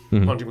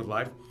punching with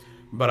life.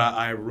 But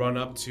I run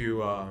up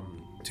to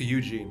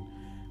Eugene.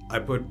 I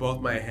put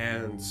both my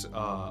hands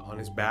on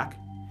his back,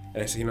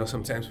 and I say,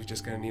 sometimes we're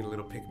just gonna need a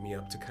little pick me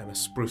up to kind of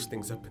spruce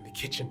things up in the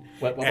kitchen.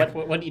 What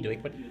are you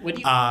doing? What do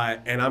you?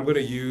 And I'm gonna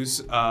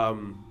use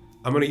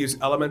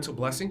Elemental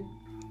Blessing.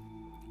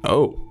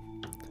 Oh.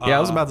 Yeah,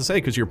 I was about to say,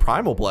 because your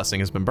Primal Blessing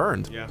has been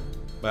burned. Yeah,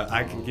 but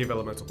I can give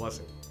Elemental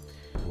Blessing.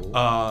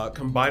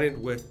 Combine it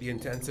with the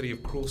intensity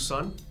of Cruel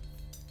Sun,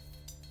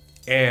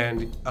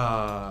 and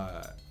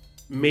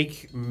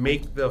make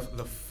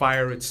the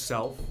fire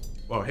itself,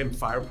 or him,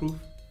 fireproof.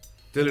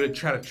 To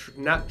try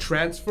to not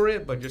transfer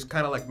it, but just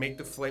kind of like make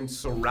the flames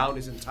surround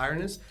his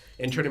entireness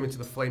and turn him into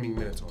the Flaming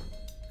Minotaur.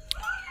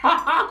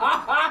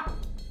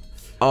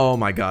 Oh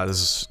my god,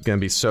 this is going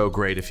to be so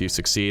great if you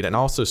succeed, and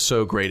also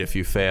so great if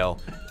you fail.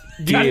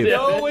 I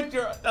know what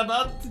you're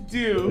about to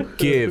do.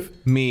 Give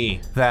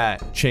me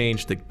that.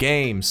 Change the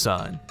game,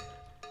 son.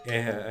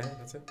 Yeah,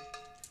 that's it.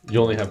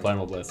 You only have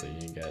Primal Blessing.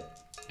 You can get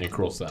a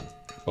Cruel Sun.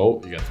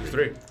 Oh, you got 3.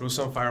 3. Cruel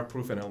Sun,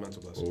 Fireproof, and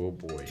Elemental Blessing. Oh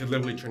boy. To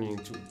literally turn you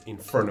into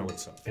Inferno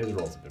itself. His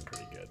rolls have been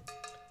pretty good.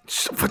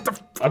 What the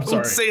I'm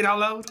sorry. Say it out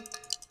loud.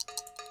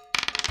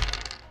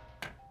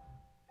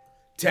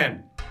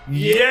 10.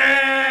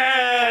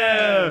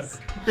 Yes!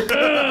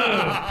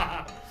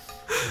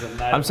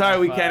 I'm sorry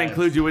we can't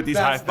include you with these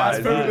high fives.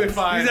 That's perfectly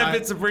fine. These have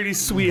been some pretty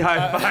sweet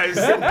high fives.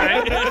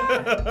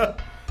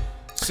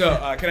 So,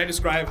 can I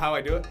describe how I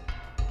do it?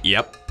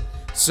 Yep.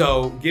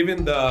 So,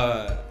 given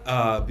the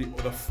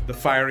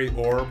fiery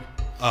orb,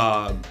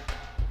 a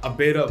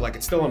bit of, like,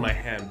 it's still in my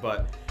hand,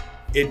 but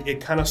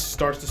it kind of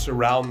starts to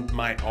surround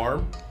my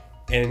arm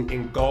and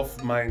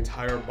engulf my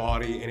entire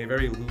body in a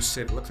very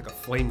lucid, looks like a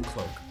flame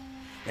cloak.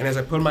 And as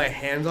I put my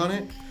hands on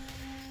it,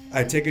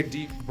 I take a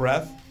deep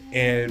breath,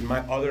 and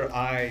my other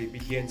eye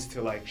begins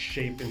to, like,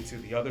 shape into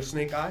the other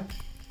snake eye.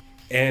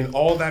 And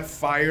all that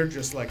fire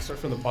just, like,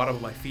 starts from the bottom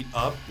of my feet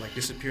up, like,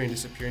 disappearing,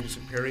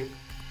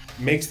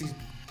 makes these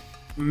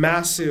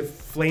massive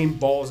flame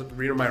balls at the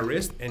rear of my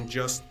wrist and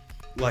just,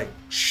 like,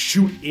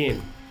 shoot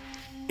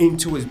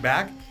into his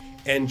back,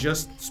 and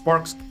just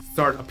sparks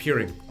start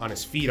appearing on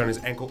his feet, on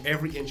his ankle,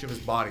 every inch of his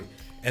body,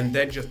 and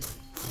then just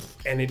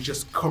and it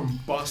just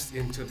combusts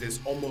into this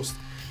almost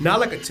not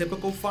like a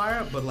typical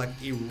fire, but like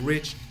a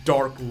rich,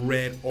 dark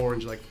red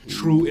orange, like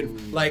true,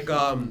 like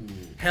what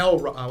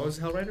was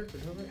Hellrider?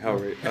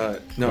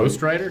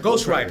 Ghost Rider.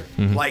 Ghost Rider,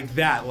 like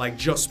that, like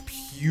just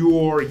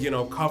pure,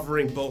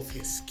 covering both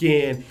his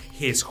skin,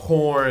 his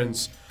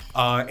horns,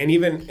 and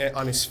even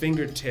on his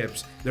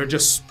fingertips, they're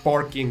just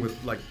sparking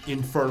with like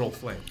infernal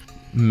flame.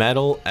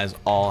 Metal as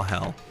all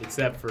hell.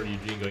 Except for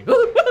Eugene going.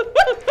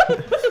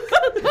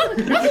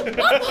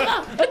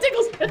 It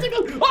tickles.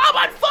 Oh, I'm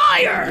on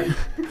fire!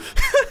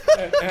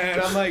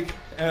 And I'm like,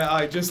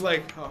 I just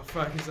like, oh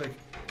fuck. He's like,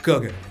 go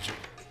get it.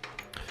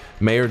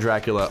 Mayor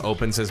Dracula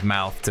opens his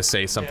mouth to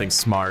say something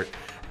smart,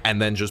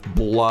 and then just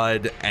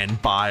blood and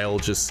bile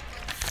just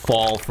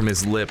fall from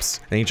his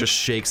lips, and he just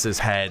shakes his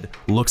head,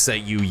 looks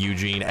at you,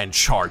 Eugene, and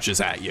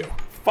charges at you.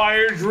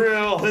 Fire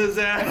drill his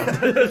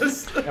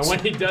ass. And when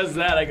he does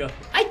that, I go,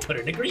 I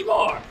couldn't agree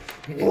more.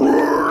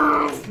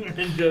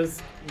 And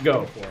just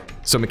go for him.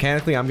 So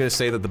mechanically, I'm going to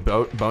say that the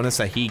bonus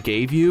that he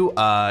gave you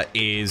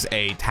is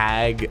a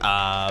tag.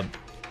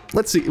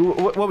 Let's see,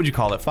 what would you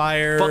call it?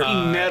 Fire?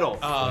 Fucking metal.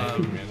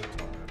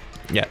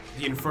 Yeah.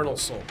 The Infernal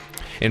Soul.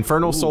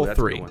 Infernal Soul that's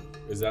a 3. good one.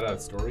 Is that a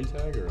story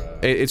tag or a...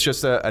 It's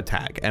just a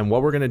tag. And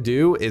what we're going to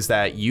do is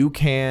that you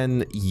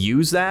can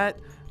use that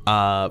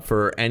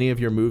for any of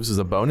your moves as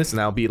a bonus, and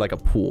that'll be like a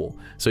pool.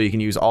 So you can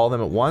use all of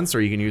them at once,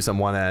 or you can use them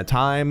one at a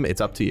time.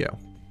 It's up to you.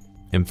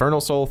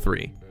 Infernal Soul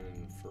 3.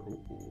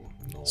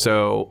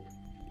 So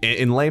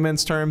in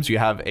layman's terms, you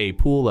have a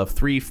pool of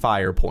 3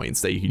 fire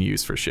points that you can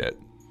use for shit.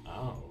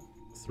 Oh,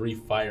 3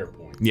 fire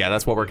points. Yeah,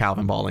 that's what we're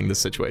Calvin balling this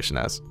situation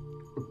as.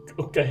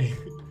 Okay.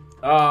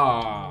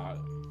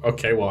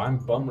 Okay, well, I'm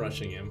bum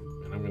rushing him,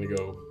 and I'm gonna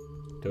go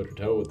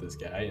toe-to-toe with this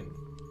guy, and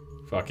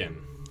fucking...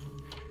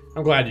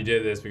 I'm glad you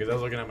did this, because I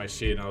was looking at my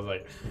sheet, and I was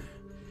like,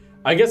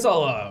 I guess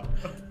I'll,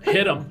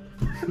 hit him.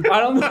 I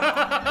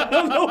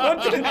don't know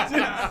what to do.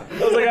 I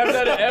was like, I've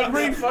done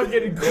every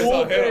fucking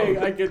cool thing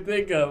I could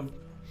think of.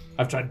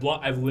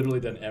 I've literally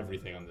done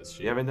everything on this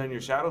sheet. You haven't done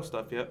your shadow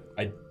stuff yet.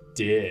 I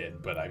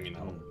did, but I mean,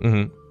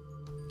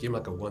 Give him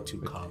like a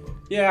 1-2 combo.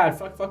 yeah,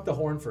 fuck the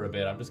horn for a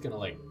bit. I'm just gonna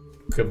like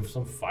give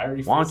some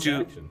fiery Why fist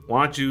don't action.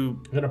 you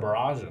I'm gonna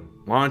barrage him.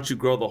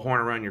 grow the horn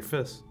around your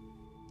fist?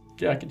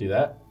 Yeah, I could do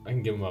that. I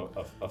can give him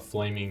a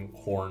flaming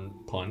horn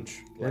punch.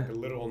 Like a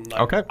little knife.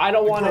 Okay. I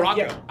don't want to.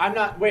 Baraka. Yeah, I'm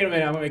not. Wait a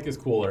minute. I'm gonna make this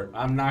cooler.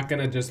 I'm not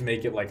gonna just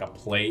make it like a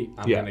plate.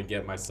 I'm Yeah. gonna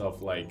get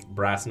myself like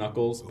brass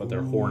knuckles, but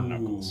they're horn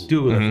knuckles.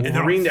 Dude, And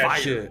they're ring on that fire.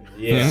 shit.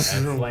 Yeah,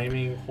 and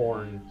flaming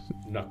horn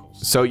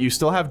knuckles. So you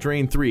still have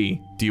Drain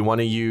 3. Do you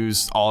want to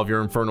use all of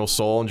your Infernal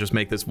Soul and just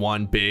make this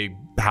one big,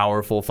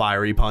 powerful,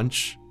 fiery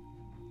punch?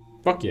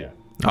 Fuck yeah.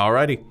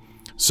 Alrighty.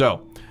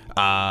 So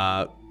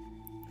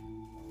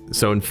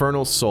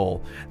Infernal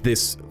Soul,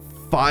 this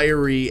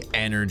fiery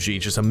energy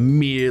just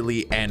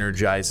immediately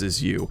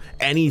energizes you.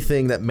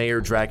 Anything that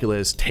Mayor Dracula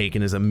has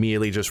taken is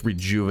immediately just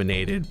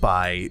rejuvenated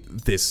by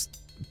this,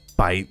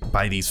 by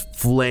these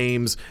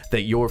flames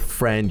that your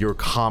friend, your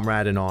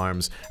comrade in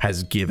arms,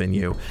 has given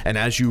you. And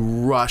as you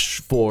rush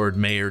forward,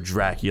 Mayor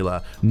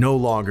Dracula, no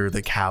longer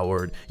the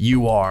coward,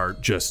 you are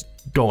just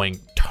going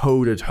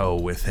toe to toe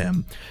with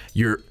him.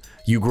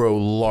 You grow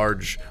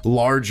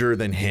larger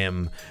than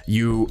him.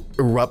 You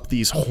erupt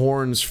these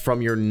horns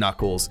from your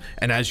knuckles.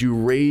 And as you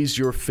raise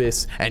your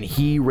fists and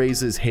he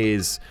raises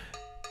his,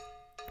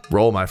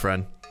 roll, my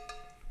friend.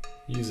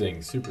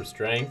 Using super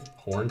strength,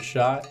 horn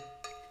shot.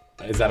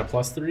 Is that a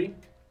 +3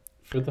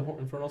 for the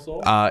Infernal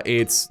Soul?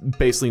 It's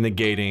basically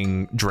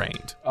negating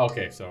drained.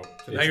 Okay, so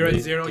now you're at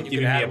 0, you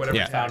can add whatever.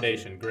 Yeah.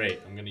 foundation.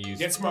 Great. I'm gonna use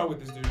Get smart with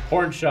this dude.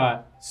 horn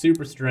shot,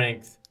 super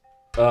strength,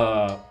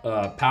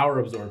 power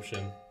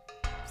absorption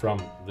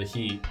from the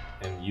heat,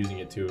 and using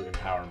it to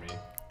empower me.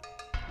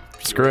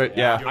 Screw it,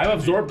 yeah. I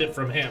absorbed it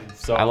from him,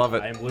 so I love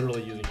it. I am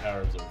literally using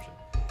power absorption.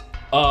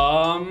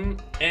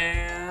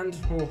 And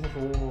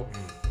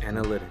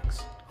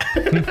Analytics.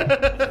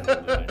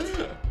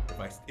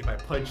 If I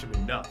punch him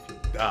enough, he'll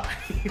die.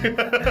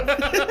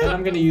 and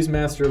I'm gonna use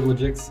Master of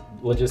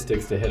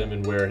Logistics to hit him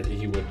in where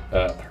he would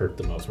hurt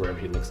the most, wherever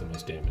he looks the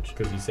most damage.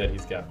 Because you said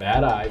he's got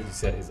bad eyes. You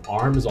said his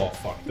arm is all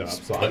fucked up,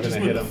 so I'm gonna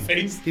hit him.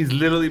 He's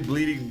literally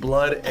bleeding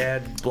blood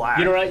and black.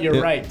 You know what?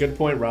 You're right. Good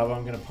point, Rob.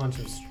 I'm gonna punch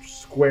him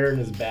square in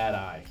his bad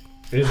eye.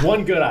 In his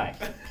one good eye.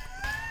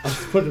 I'll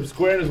just put him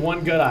square in his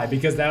one good eye,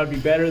 because that would be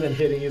better than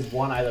hitting his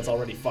one eye that's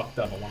already fucked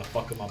up. I want to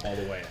fuck him up all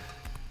the way.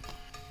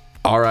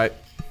 All right.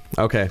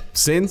 Okay.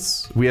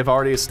 Since we have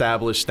already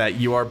established that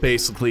you are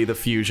basically the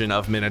fusion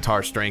of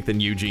Minotaur Strength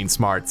and Eugene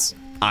Smarts,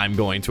 I'm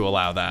going to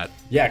allow that.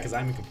 Yeah, because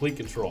I'm in complete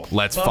control.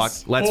 Let's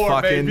 +4,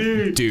 fucking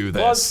baby. do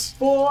this.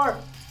 +4,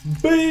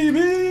 baby!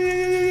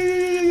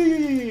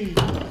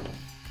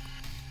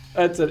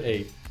 That's an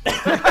 8.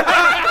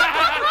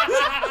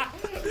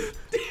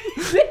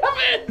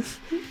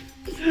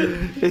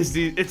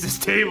 It's his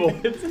table.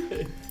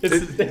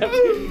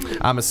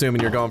 I'm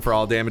assuming you're going for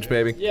all damage,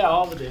 baby. Yeah,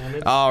 all the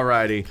damage.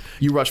 Alrighty.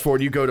 You rush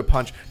forward, you go to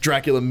punch.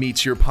 Dracula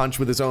meets your punch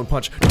with his own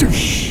punch.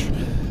 Doosh!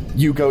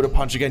 You go to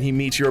punch again. He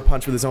meets your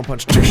punch with his own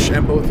punch.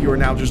 And both of you are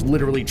now just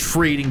literally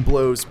trading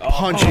blows,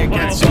 punching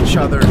against each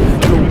other.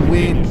 The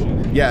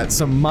wind. Yeah,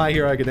 some My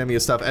Hero Academia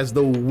stuff as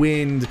the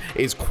wind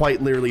is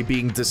quite literally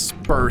being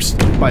dispersed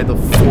by the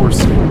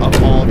force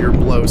of all of your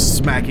blows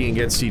smacking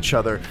against each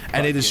other.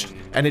 And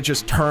it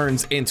just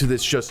turns into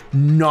this just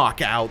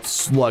knockout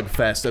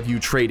slugfest of you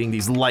trading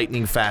these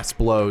lightning fast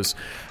blows.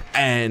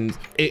 And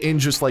in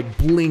just like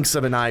blinks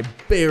of an eye,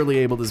 barely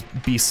able to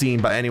be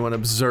seen by anyone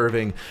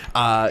observing,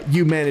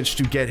 you manage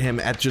to get him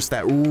at just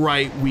that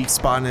right weak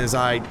spot in his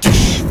eye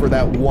for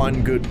that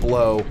one good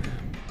blow.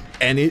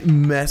 And it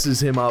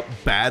messes him up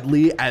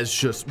badly as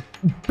just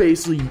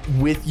basically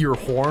with your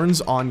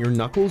horns on your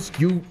knuckles,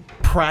 you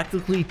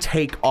practically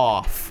take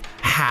off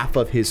half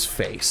of his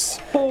face.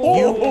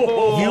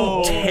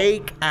 You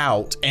take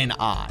out an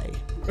eye.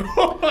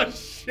 Oh,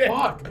 shit.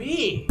 Fuck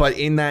me. But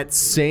in that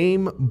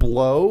same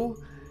blow,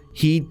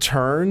 he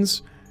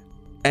turns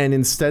and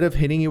instead of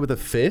hitting you with a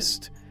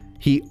fist,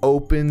 he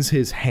opens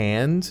his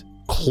hand,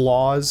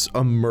 claws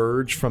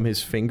emerge from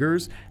his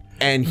fingers,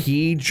 and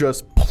he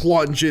just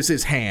plunges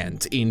his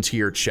hand into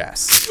your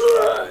chest.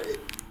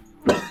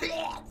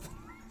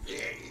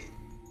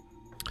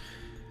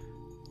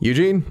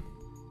 Eugene,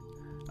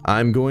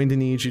 I'm going to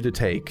need you to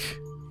take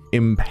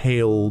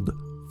Impaled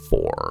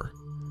 4.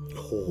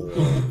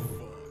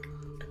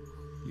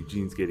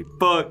 Eugene's getting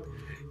fucked.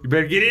 You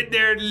better get in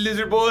there,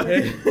 lizard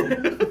boy.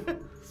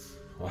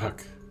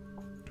 Fuck.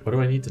 What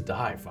do I need to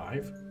die?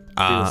 5?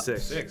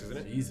 6. 6, isn't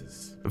it?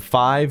 Jesus.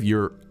 5,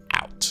 you're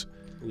out.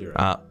 You're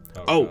out.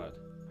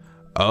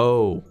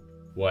 Oh.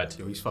 What?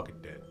 Yo, he's fucking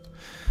dead.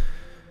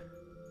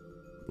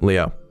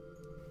 Leo.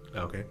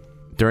 Okay.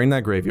 During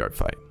that graveyard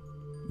fight,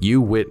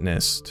 you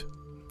witnessed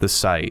the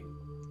sight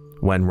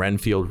when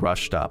Renfield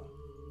rushed up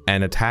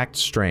and attacked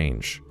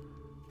Strange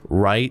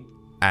right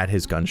at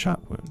his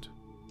gunshot wound.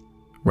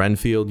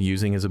 Renfield,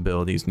 using his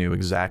abilities, knew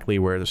exactly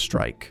where to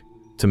strike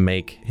to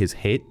make his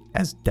hit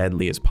as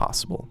deadly as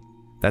possible.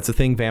 That's a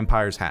thing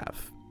vampires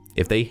have.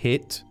 If they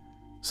hit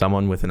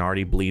someone with an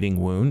already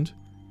bleeding wound,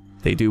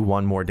 they do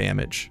 1 more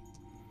damage.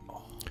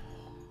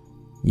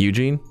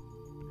 Eugene,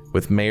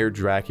 with Mayor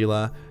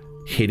Dracula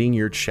hitting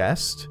your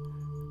chest,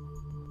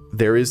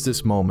 there is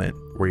this moment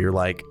where you're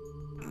like,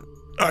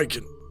 I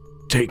can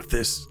take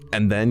this.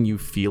 And then you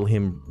feel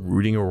him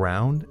rooting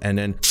around, and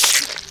then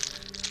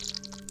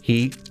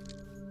he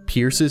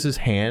pierces his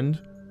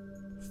hand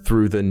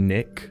through the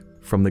nick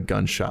from the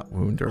gunshot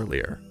wound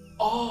earlier.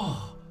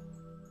 Oh.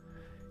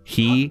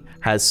 He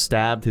has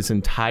stabbed his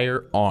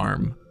entire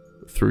arm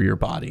through your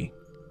body.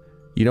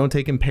 You don't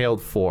take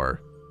Impaled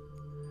 4.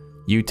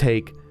 You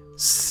take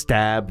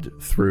stabbed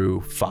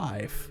through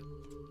 5.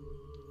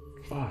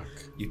 Fuck.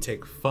 You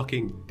take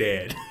fucking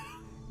dead.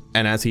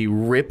 And as he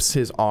rips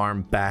his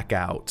arm back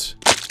out,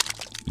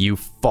 you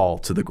fall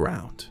to the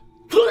ground.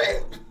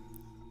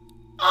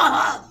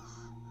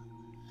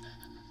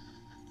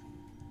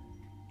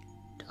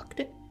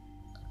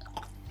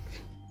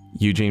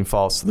 Eugene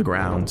falls to the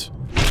ground,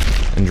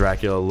 and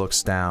Dracula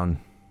looks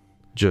down,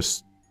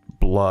 just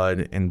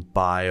blood and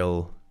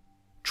bile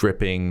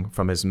dripping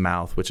from his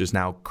mouth, which is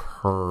now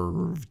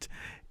curved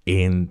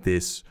in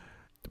this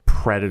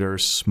predator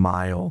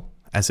smile,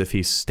 as if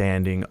he's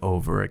standing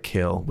over a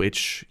kill,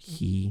 which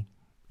he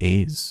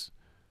is.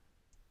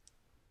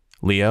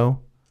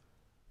 Leo,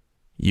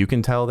 you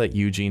can tell that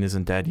Eugene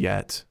isn't dead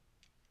yet,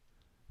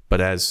 but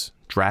as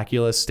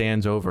Dracula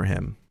stands over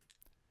him,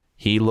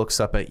 he looks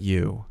up at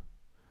you,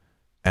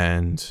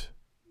 and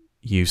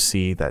you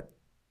see that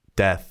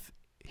death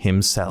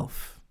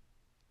himself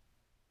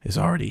is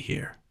already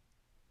here.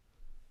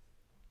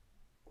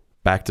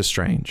 Back to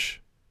Strange,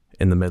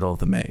 in the middle of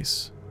the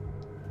maze.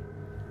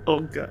 Oh,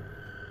 God.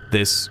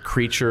 This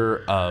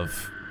creature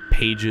of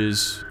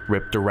pages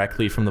ripped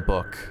directly from the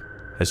book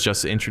has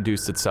just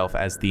introduced itself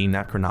as the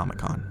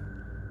Necronomicon.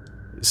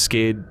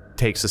 Skid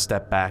takes a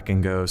step back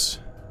and goes,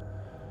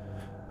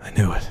 I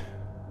knew it.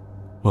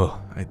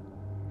 Well, I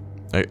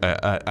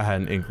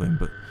had an inkling,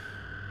 but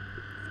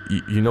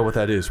you know what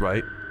that is,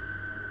 right?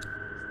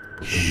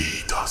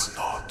 He does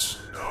not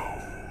know.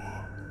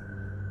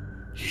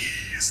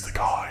 He is the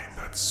kind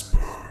that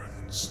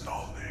spurns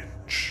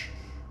knowledge.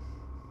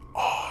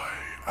 I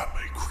am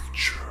a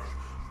creature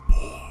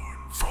born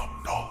from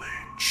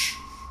knowledge.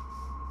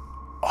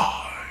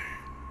 I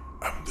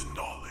am the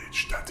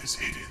knowledge that is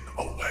hidden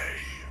away,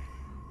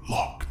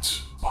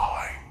 locked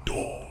behind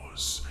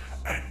doors,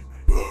 and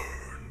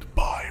burned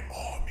by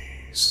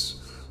armies.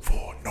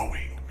 For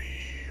knowing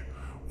me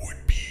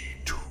would be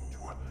too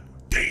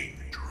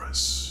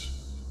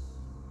dangerous.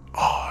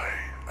 I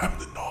am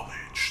the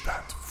knowledge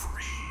that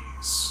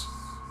frees.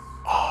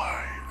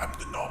 I am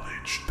the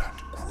knowledge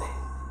that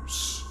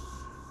grows.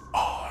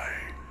 I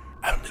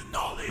am the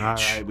knowledge. All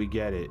right, we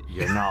get it.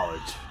 Your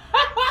knowledge.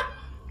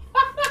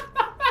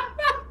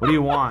 What do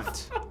you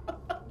want?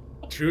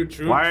 True.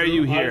 Why are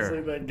you here?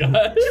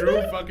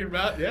 True fucking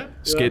about, yeah.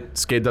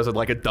 Skid does it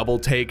like a double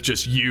take,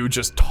 just you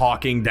just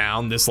talking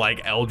down this like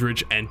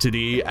eldritch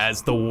entity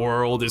as the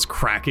world is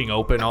cracking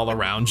open all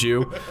around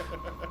you.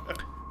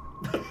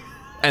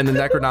 And the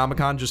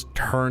Necronomicon just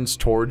turns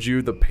towards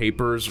you, the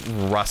papers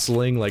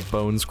rustling like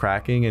bones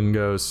cracking, and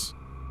goes,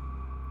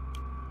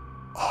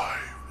 I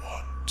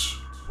want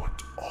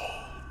what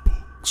all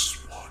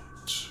books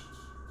want.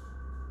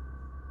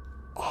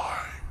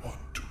 I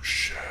want to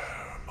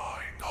share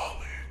my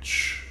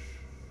knowledge.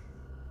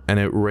 and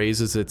it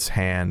raises its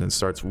hand and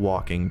starts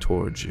walking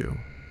towards you.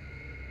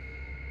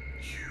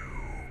 You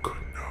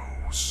could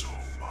know so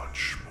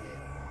much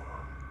more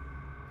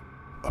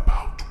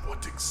about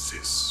what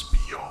exists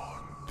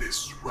beyond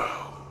this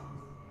realm,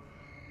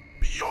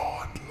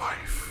 beyond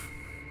life,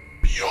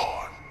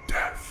 beyond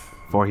death.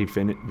 Before he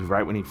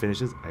right when he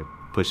finishes, I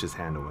push his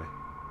hand away.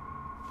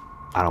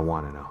 I don't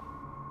want to know.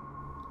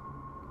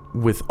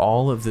 With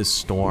all of this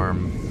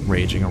storm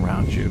raging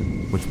around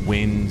you, with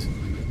wind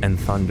and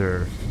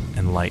thunder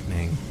and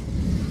lightning,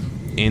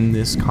 in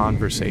this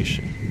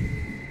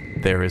conversation,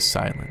 there is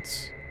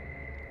silence.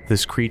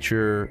 This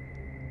creature,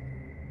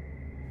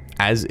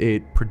 as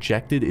it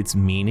projected its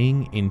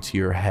meaning into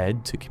your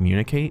head to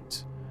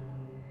communicate,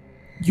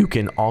 you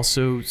can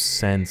also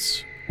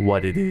sense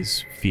what it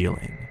is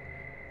feeling.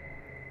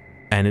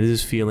 And it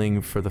is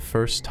feeling for the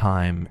first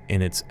time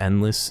in its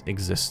endless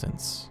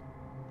existence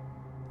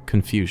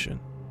confusion.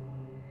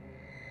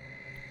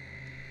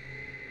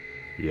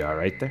 You all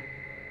right there?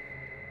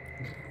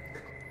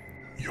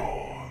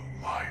 Your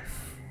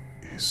life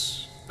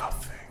is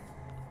nothing.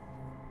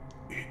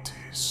 It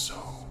is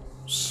so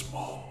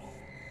small,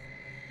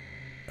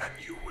 and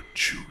you would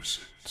choose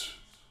it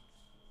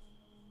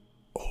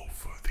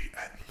over the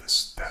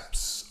endless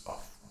depths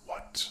of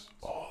what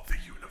all the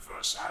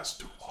universe has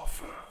to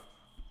offer.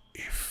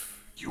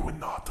 If you would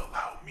not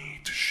allow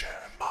me to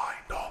share my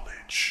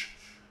knowledge,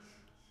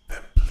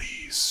 then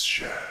please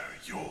share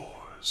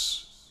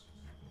yours.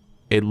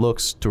 It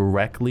looks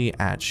directly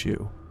at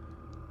you.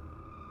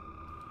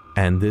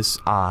 And this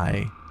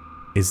eye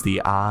is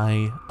the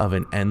eye of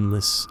an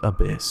endless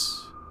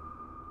abyss.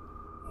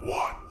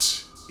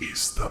 What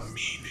is the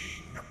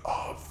meaning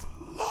of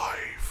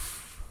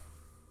life?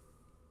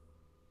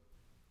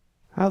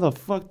 How the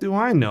fuck do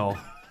I know?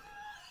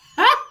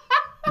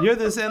 You're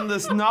this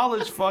endless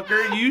knowledge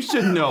fucker. You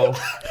should know.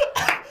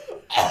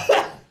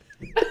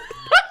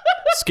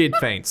 Skid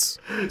faints.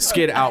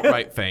 Skid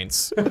outright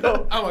faints.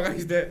 Oh my god,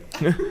 he's dead.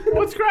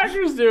 What's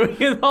Crackers doing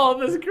in all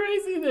this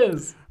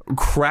craziness?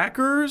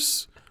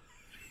 Crackers?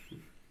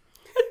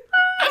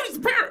 I'm just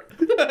a parrot.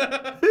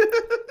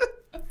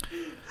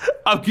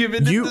 I'm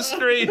giving it the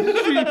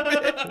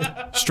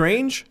Strange.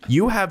 Strange,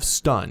 you have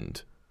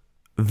stunned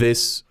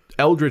this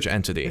eldritch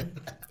entity.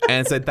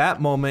 And it's at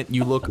that moment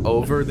you look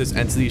over this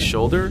entity's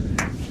shoulder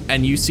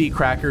and you see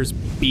Crackers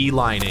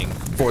beelining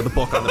for the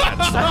book on the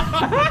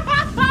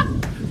pedestal.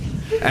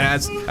 And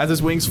as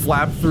his wings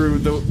flap through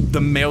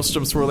the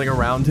maelstrom swirling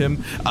around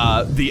him,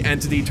 the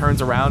entity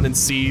turns around and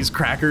sees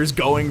Crackers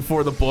going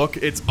for the book.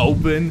 It's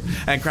open,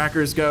 and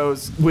Crackers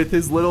goes with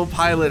his little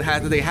pilot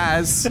hat that he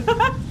has.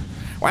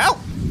 Well,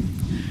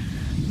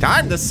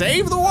 time to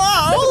save the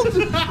world!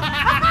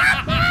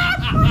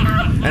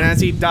 And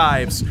as he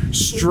dives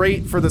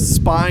straight for the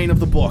spine of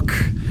the book,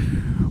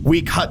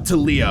 we cut to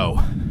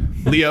Leo.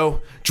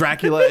 Leo,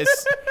 Dracula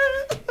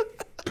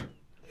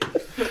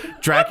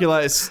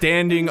is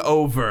standing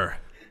over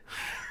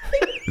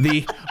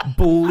the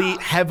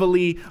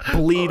heavily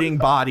bleeding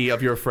body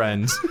of your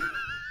friends.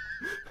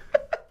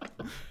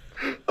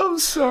 I'm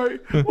sorry.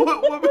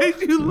 What made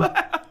you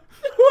laugh?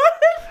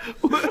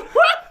 What?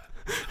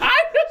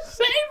 I just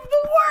saved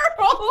the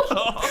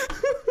world!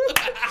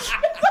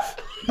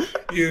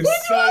 You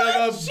son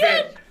of a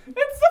bitch.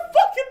 It's the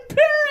fucking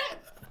parrot!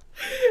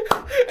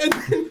 And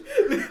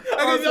then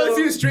I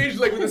see Strange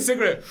like with a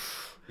cigarette.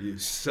 You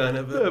son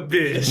of a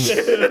bitch.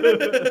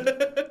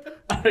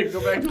 Alright, go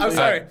back to I'm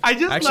sorry. I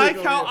just Actually,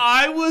 like how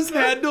I was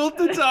handled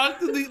to talk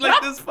to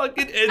this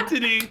fucking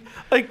entity.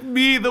 Like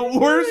me, the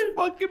worst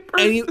fucking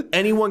person.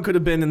 Anyone could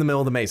have been in the middle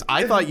of the maze.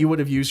 I thought you would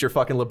have used your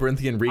fucking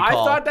labyrinthian recall. I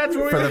thought that's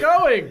where we were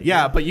going.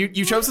 Yeah, but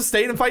you chose to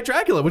stay and fight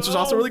Dracula, which was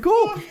also really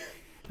cool.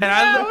 And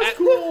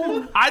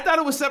I thought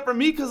it was set for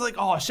me because, like,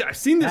 oh shit, I've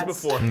seen this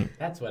before.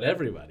 That's what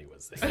everybody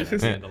was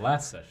thinking in the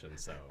last session,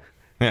 so.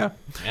 Yeah.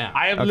 Yeah.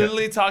 I am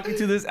literally talking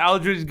to this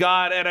Eldritch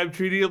God, and I'm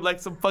treating him like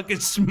some fucking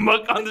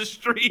schmuck on the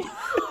street. Should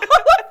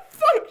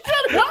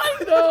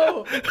I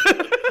know?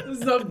 This is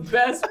the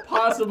best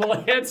possible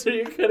answer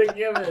you could have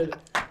given.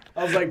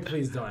 I was like,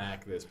 please don't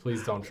act this.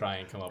 Please don't try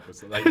and come up with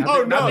something.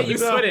 Like, not that you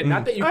couldn't.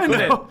 Not that you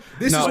couldn't.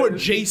 This is what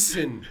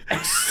Jason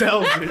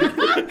excels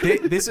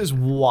in. This is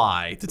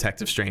why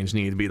Detective Strange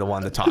needed to be the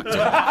one to talk to.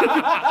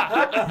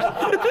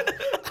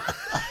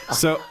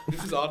 So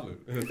This is odd.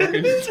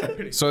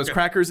 as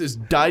Crackers is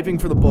diving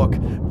for the book,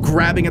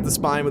 grabbing at the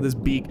spine with his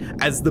beak,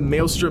 as the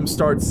maelstrom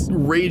starts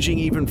raging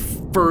even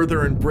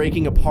further and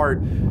breaking apart,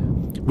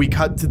 we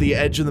cut to the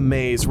edge of the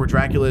maze where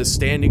Dracula is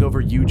standing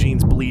over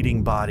Eugene's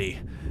bleeding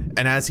body.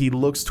 And as he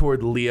looks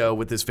toward Leo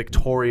with this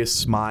victorious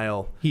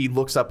smile, he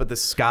looks up at the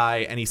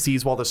sky and he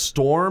sees while the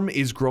storm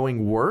is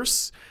growing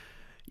worse,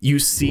 you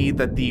see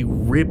that the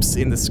rips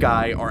in the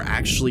sky are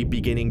actually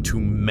beginning to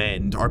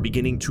mend, are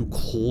beginning to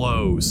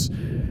close.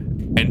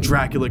 And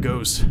Dracula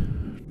goes,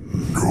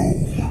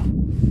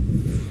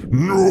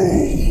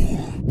 No!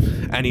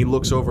 and he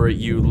looks over at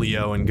you,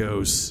 Leo, and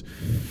goes,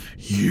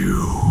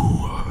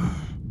 You.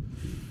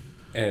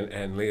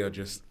 And Leo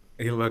just,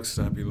 he looks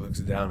up, he looks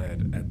down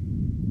at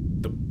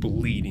the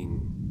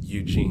bleeding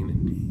Eugene,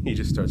 and he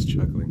just starts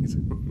chuckling. He's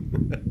like,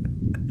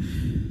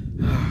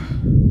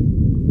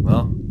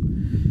 well,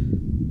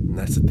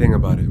 that's the thing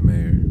about it,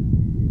 Mayor.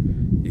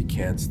 You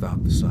can't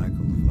stop the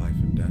cycle of life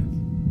and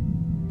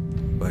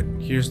death. But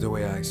here's the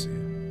way I see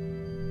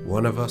it.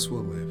 One of us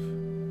will live,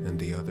 and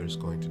the other's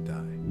going to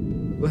die.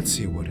 Let's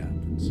see what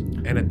happens.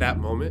 And at that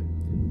moment,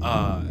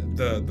 I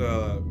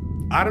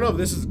don't know if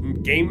this is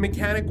game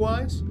mechanic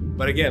wise,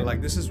 but again,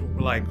 like this is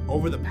like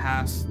over the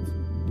past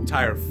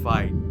entire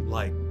fight,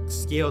 like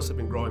scales have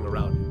been growing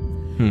around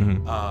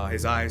him.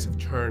 His eyes have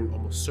turned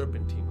almost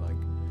serpentine-like,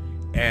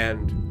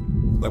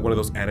 and like one of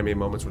those anime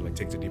moments where he like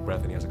takes a deep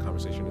breath and he has a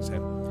conversation in his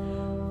head.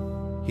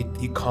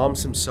 He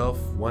calms himself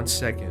 1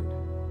 second.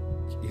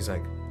 He's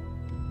like,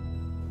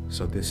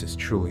 so this is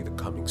truly the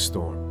coming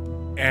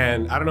storm.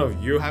 And I don't know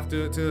if you have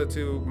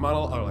to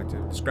model or like to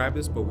describe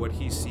this, but what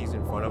he sees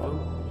in front of him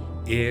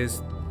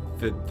is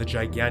the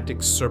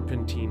gigantic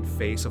serpentine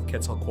face of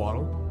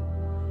Quetzalcoatl.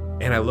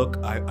 And I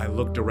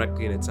look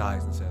directly in its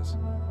eyes and says,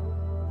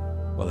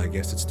 well, I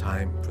guess it's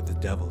time for the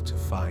devil to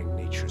find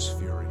nature's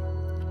fury.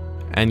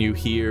 And you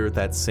hear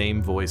that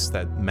same voice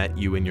that met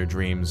you in your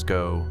dreams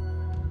go,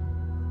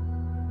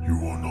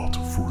 You are not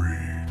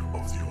afraid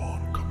of the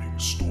oncoming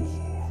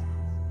storm.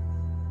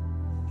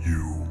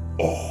 You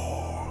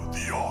are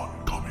the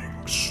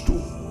oncoming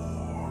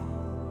storm.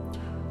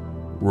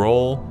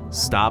 Roll,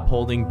 stop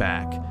holding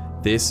back.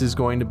 This is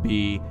going to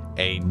be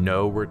a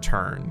no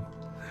return.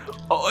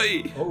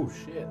 Oi! Oh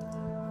shit.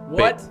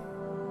 What?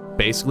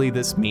 Basically,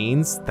 this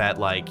means that,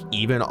 like,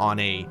 even on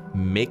a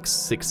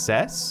mixed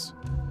success,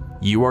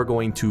 you are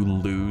going to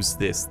lose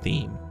this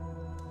theme.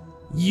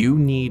 You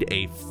need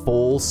a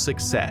full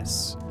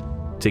success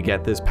to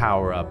get this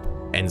power up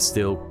and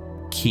still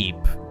keep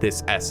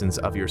this essence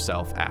of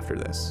yourself after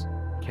this.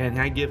 Can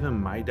I give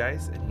him my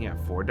dice and he have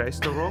 4 dice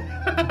to roll?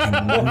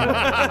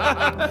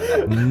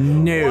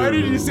 No. Why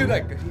did you say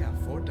that? Does he have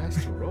 4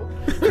 dice to roll?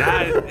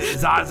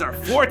 His odds are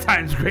 4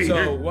 times greater.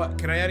 So what?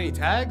 Can I add any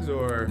tags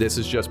or? This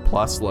is just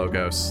plus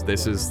Logos.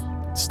 This is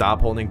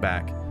stop holding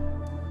back.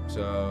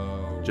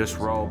 So Just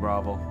roll,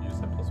 Bravo. You just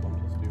said +1, +2.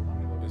 How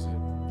many levels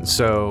is it?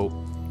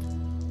 So,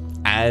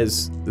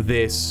 as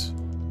this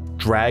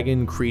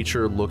dragon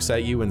creature looks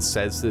at you and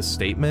says this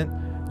statement,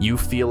 you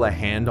feel a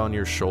hand on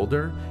your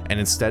shoulder, and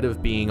instead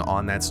of being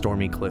on that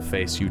stormy cliff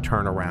face, you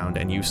turn around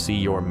and you see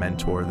your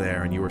mentor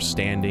there, and you are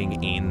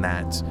standing in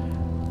that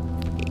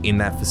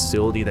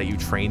facility that you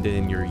trained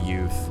in your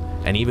youth.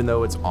 And even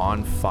though it's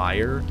on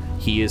fire,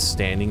 he is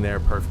standing there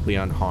perfectly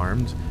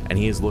unharmed, and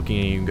he is looking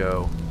at you and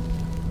go,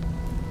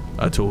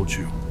 I told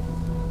you,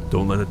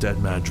 don't let a dead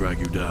man drag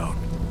you down.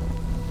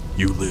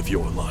 You live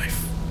your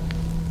life.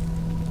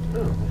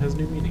 Oh, it has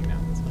new meaning now.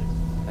 That's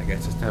nice. I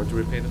guess it's time to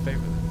repay the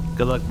favor then.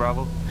 Good luck,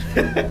 Bravo.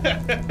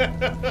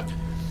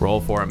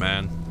 roll for it,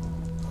 man.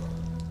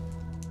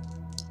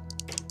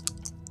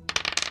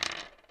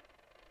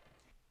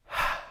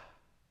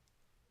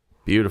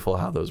 Beautiful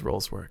how those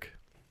rolls work.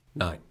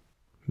 9.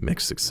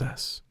 Mixed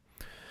success.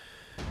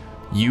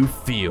 You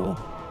feel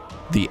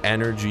the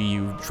energy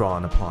you've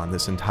drawn upon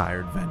this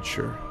entire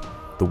adventure.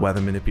 The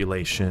weather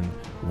manipulation,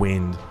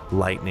 wind,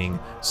 lightning,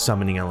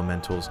 summoning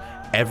elementals,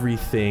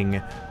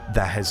 everything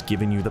that has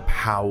given you the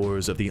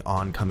powers of the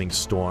oncoming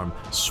storm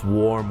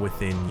swarm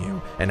within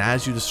you. And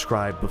as you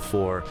described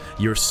before,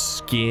 your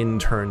skin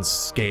turns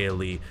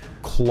scaly,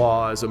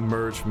 claws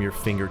emerge from your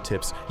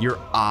fingertips, your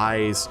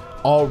eyes,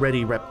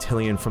 already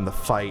reptilian from the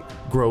fight,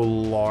 grow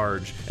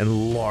large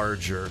and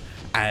larger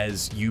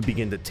as you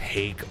begin to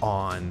take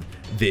on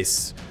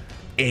this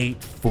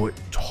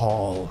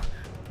 8-foot-tall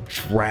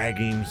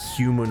dragon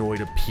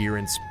humanoid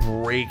appearance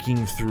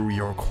breaking through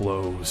your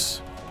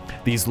clothes.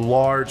 These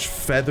large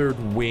feathered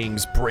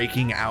wings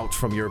breaking out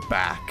from your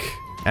back,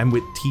 and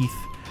with teeth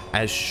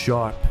as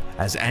sharp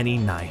as any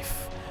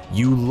knife,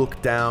 you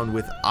look down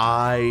with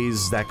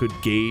eyes that could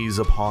gaze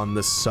upon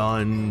the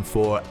sun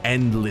for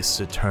endless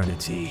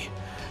eternity,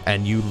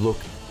 and you look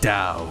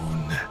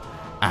down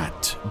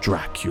at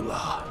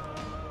Dracula.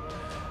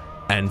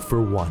 And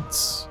for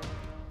once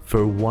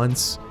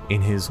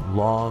in his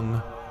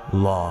long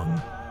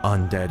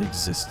undead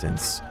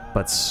existence,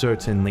 but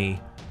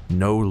certainly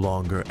no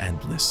longer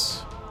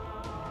endless,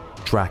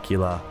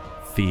 Dracula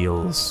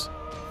feels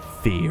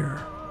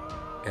fear.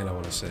 And I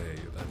want to say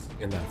that's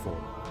in that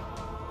form.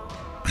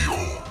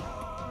 Behold,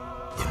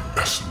 the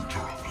messenger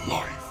of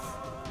life.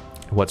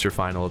 What's your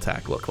final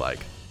attack look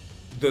like?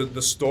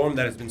 The storm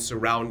that has been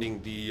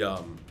surrounding the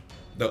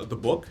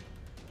book,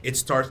 it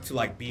starts to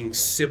like being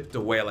sipped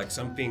away like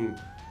something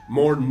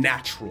more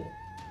natural.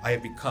 I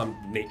have become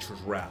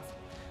nature's wrath.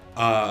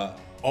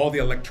 All the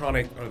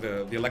electronic or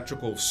the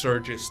electrical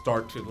surges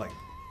start to like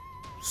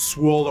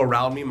swirl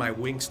around me. My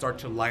wings start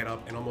to light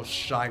up and almost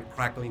shine,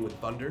 crackling with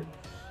thunder.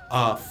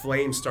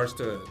 Flame starts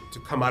to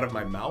come out of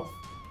my mouth,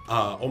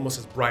 almost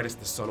as bright as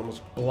the sun,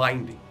 almost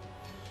blinding.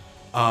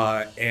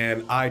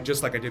 And I,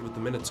 just like I did with the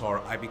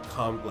Minotaur, I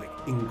become like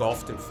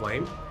engulfed in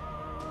flame.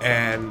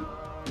 And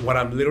what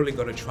I'm literally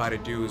going to try to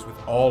do is, with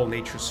all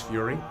nature's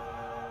fury,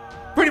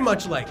 pretty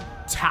much like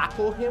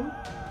tackle him,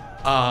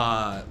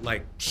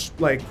 like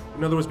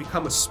in other words,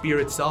 become a spear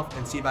itself,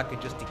 and see if I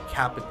could just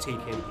decapitate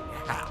him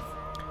in half.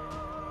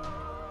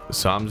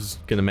 So I'm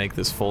just gonna make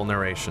this full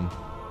narration.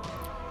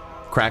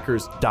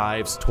 Crackers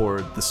dives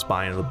toward the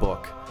spine of the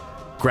book,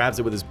 grabs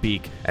it with his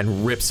beak,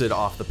 and rips it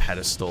off the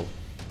pedestal.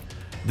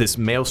 This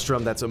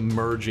maelstrom that's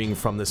emerging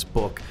from this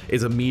book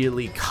is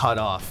immediately cut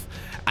off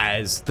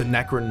as the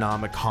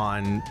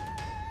Necronomicon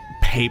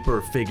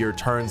paper figure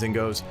turns and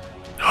goes,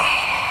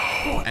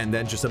 and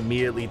then just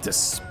immediately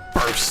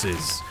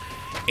disperses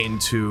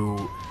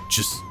into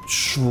just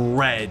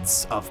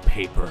shreds of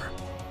paper.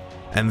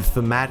 And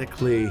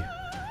thematically,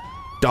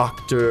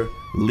 Dr.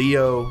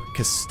 Leo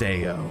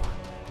Castello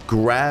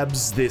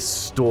grabs this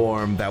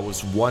storm that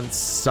was once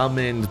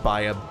summoned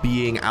by a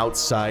being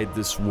outside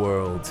this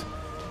world,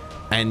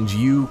 and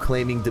you,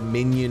 claiming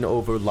dominion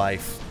over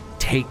life,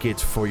 take it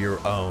for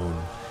your own.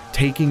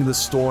 Taking the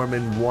storm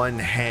in one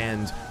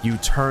hand, you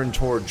turn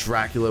toward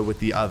Dracula with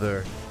the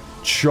other,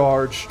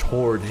 charge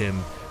toward him,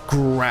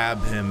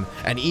 grab him,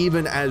 and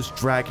even as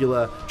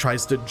Dracula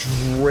tries to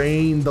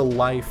drain the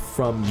life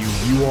from you,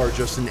 you are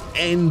just an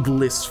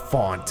endless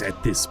font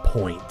at this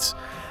point.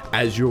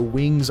 As your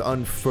wings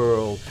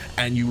unfurl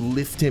and you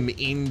lift him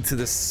into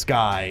the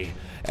sky,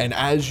 and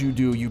as you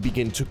do, you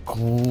begin to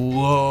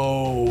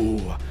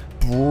glow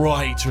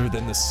brighter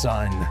than the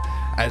sun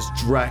as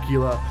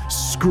Dracula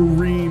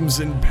screams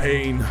in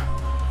pain.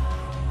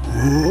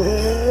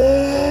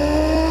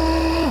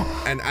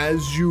 And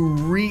as you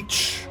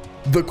reach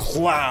the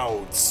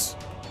clouds,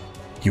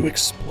 you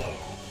explode.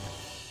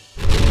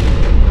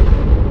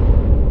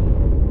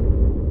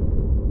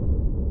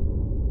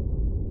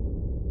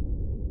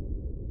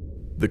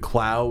 The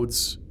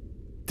clouds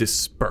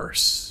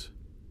disperse.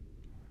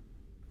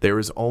 There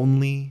is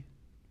only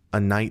a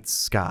night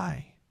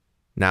sky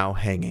now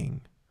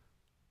hanging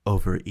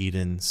over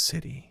Eden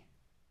City.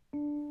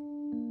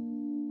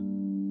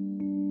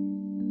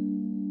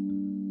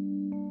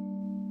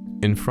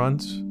 In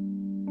front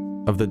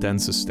of the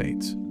dense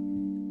estate,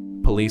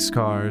 police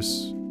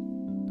cars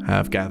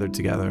have gathered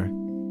together.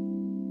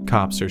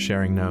 Cops are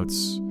sharing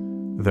notes.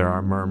 There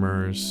are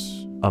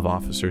murmurs of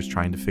officers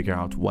trying to figure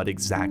out what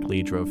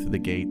exactly drove through the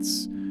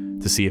gates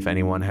to see if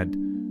anyone had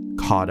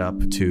caught up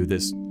to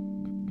this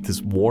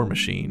war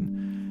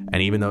machine.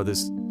 And even though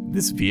this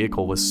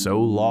vehicle was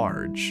so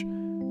large,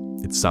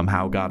 it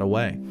somehow got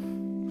away.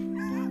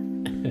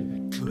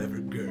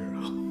 Clever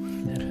girl.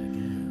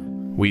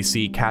 We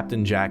see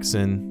Captain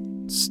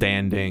Jackson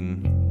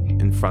standing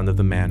in front of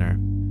the manor.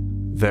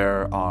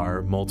 There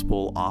are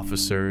multiple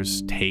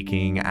officers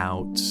taking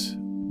out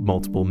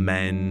multiple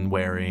men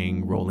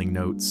wearing rolling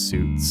note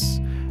suits,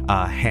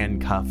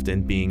 handcuffed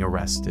and being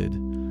arrested.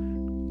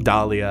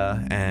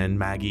 Dahlia and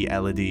Maggie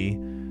Elodie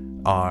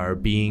are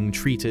being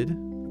treated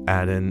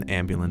at an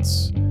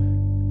ambulance.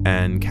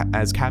 And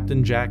as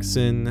Captain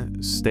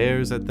Jackson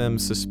stares at them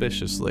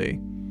suspiciously,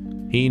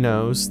 he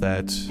knows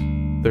that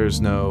there's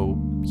no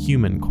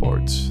human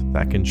court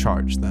that can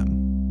charge them.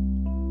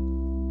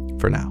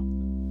 For now.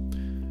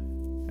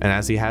 And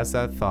as he has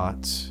that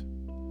thought,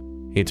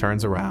 he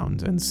turns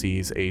around and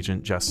sees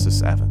Agent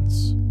Justice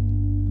Evans.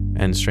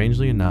 And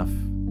strangely enough,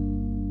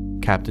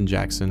 Captain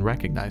Jackson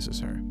recognizes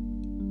her.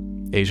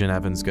 Agent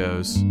Evans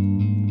goes,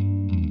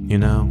 "You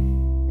know,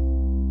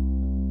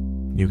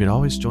 you could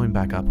always join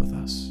back up with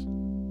us."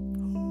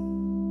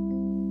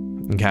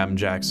 And Captain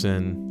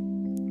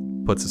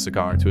Jackson puts a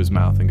cigar to his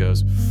mouth and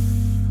goes,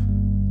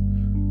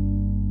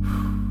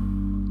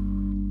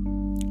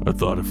 I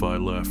thought if I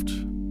left,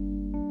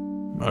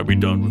 I'd be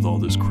done with all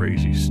this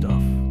crazy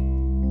stuff.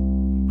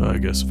 But I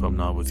guess if I'm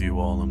not with you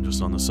all, I'm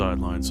just on the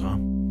sidelines, huh?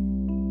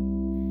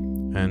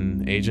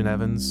 And Agent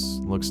Evans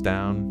looks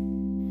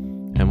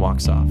down and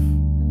walks off.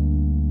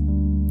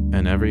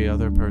 And every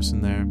other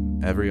person there,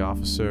 every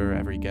officer,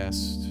 every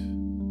guest,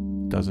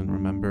 doesn't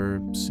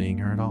remember seeing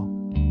her at all.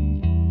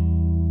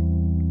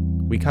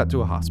 We cut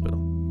to a hospital.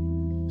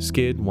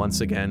 Skid once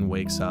again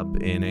wakes up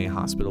in a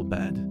hospital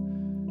bed.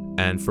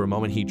 And for a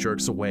moment he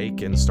jerks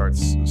awake and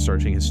starts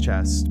searching his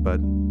chest,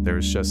 but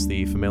there's just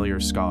the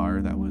familiar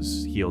scar that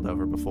was healed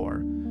over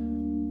before.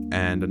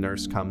 And a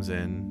nurse comes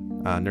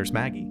in, Nurse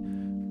Maggie.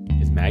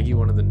 Is Maggie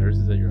one of the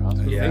nurses at your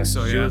hospital? I think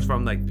so, She yeah. was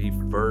from like the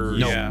first.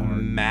 No,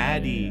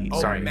 Maddie. Oh,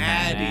 Sorry,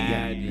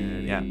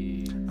 Maddie.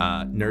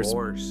 Yeah. Nurse.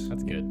 Horse.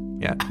 That's good.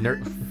 Yeah.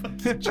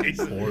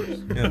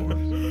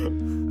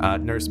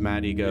 Nurse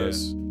Maddie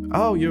goes,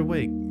 "Oh, you're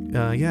awake.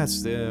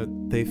 Yes,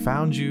 they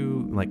found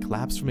you like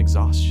collapsed from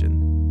exhaustion.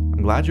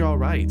 I'm glad you're all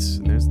right.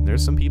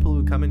 There's some people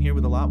who come in here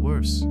with a lot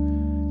worse."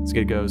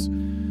 Skid goes,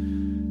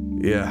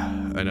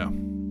 "Yeah, I know.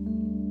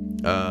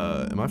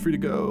 Am I free to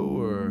go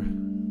or?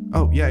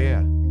 Oh,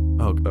 yeah.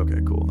 Oh, okay,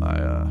 cool.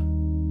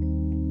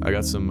 I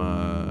got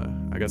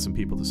some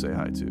people to say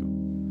hi to.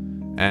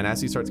 And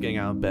as he starts getting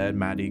out of bed,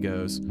 Maddie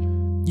goes,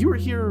 "You were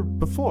here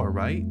before,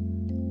 right?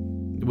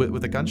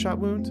 With a gunshot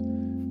wound?"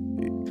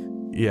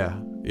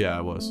 Yeah,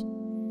 I was.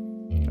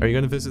 Are you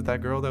gonna visit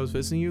that girl that was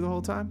visiting you the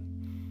whole time?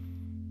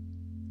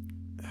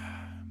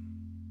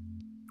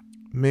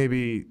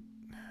 Maybe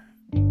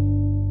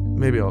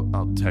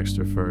I'll text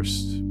her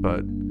first,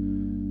 but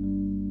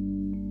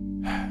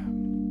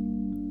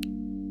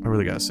I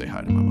really gotta say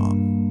hi to my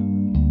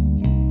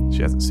mom.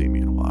 She hasn't seen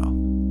me in a while.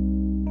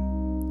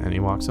 And he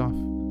walks off.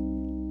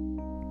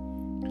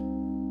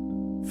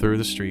 Through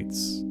the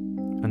streets,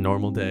 a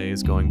normal day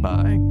is going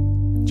by.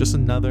 Just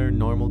another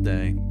normal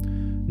day.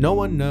 No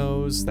one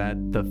knows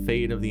that the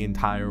fate of the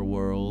entire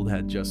world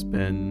had just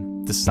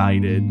been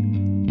decided,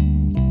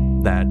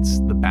 that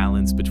the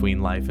balance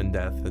between life and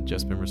death had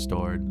just been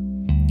restored.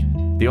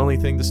 The only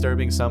thing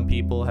disturbing some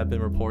people have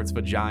been reports of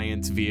a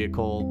giant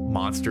vehicle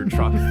monster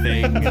truck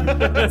thing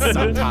that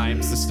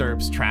sometimes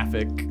disturbs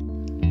traffic.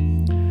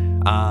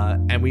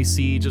 And we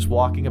see, just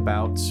walking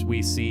about,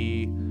 we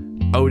see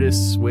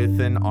Otis with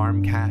an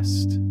arm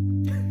cast.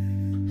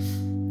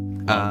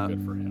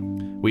 Good for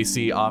him. We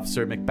see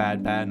Officer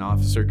McBadbad and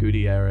Officer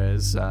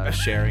Gutierrez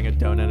sharing a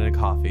donut and a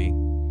coffee.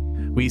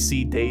 We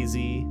see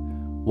Daisy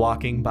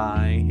walking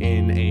by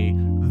in a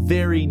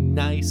very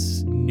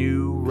nice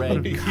new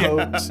red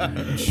coat,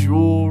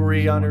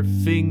 jewelry on her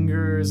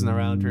fingers and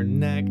around her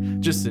neck,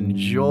 just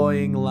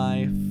enjoying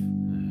life.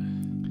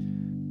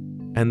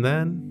 And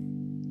then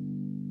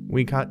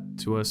we cut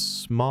to a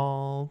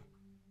small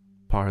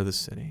part of the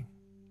city.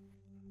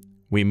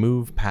 We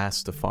move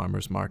past the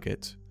farmer's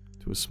market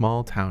to a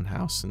small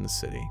townhouse in the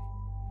city.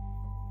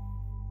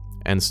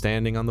 And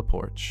standing on the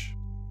porch,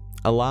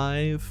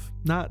 alive,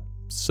 not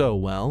so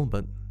well,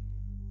 but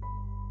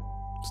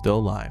still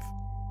alive,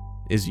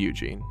 is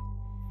Eugene,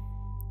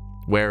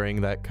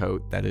 wearing that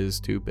coat that is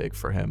too big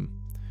for him,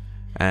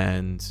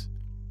 and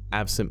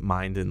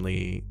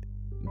absent-mindedly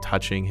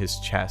touching his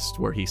chest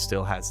where he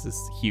still has this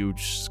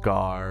huge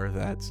scar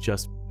that's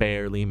just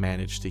barely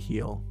managed to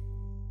heal.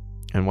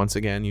 And once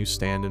again, you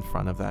stand in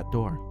front of that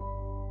door.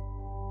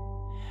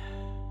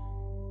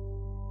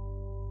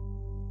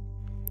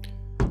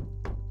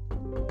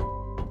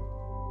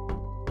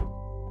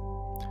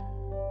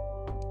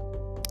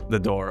 The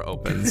door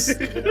opens.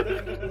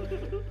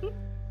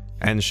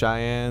 And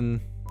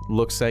Cheyenne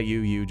looks at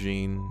you,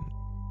 Eugene,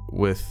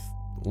 with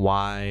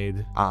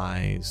wide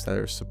eyes that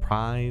are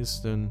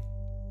surprised and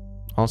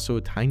also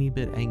a tiny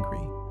bit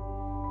angry,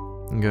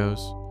 and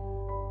goes,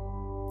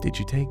 "Did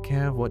you take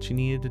care of what you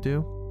needed to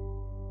do?"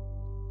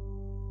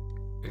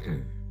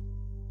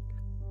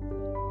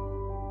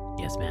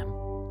 Yes, ma'am.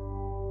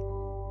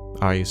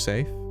 Are you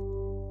safe?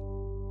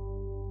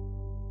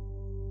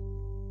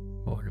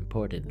 More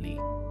importantly,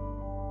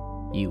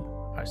 you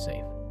are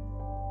safe.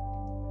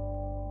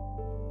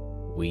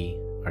 We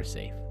are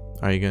safe.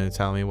 Are you going to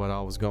tell me what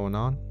all was going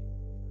on?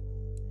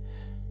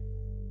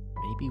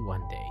 Maybe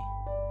one day.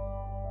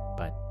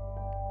 But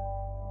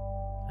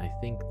I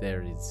think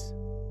there is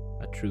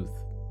a truth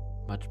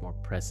much more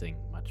pressing,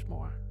 much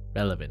more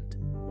relevant,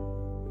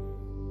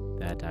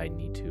 that I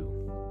need to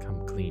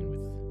come clean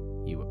with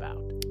you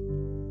about.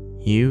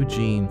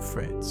 Eugene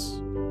Fritz,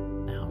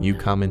 Now, you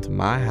come into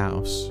my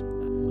house,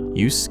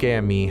 you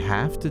scare me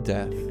half to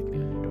death,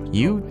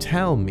 you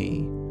tell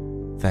me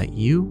that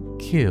you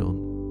killed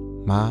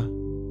my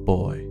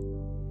boy.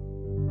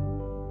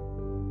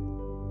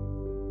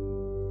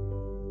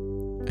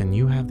 And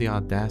you have the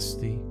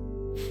audacity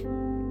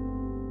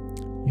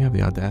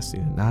to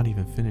not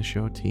even finish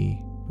your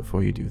tea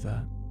before you do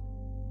that.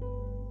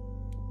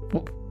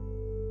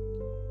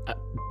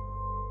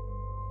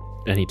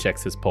 And he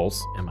checks his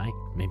pulse.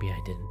 Maybe I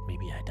didn't.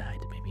 Maybe I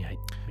died. Maybe I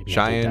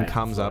Cheyenne did die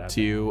comes before up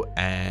to you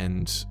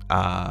and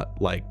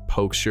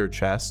pokes your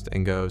chest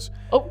and goes,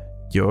 Oh.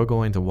 "You're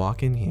going to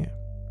walk in here,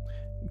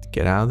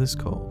 get out of this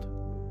cold,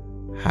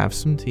 have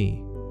some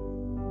tea,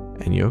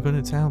 and you're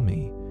going to tell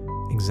me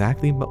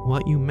exactly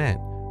what you meant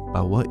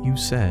by what you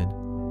said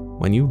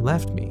when you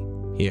left me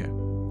here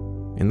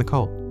in the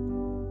cold."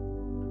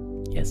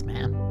 Yes,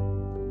 ma'am.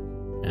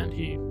 And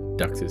he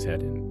ducks his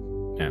head in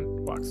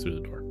and walks through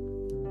the door.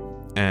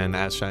 And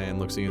as Cheyenne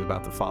looks at you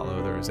about to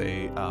follow, there's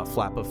a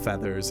flap of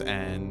feathers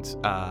and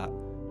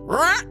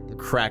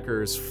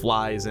Crackers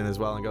flies in as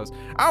well and goes,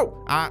 "Oh,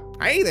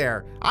 hey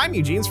there, I'm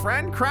Eugene's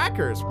friend,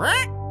 Crackers.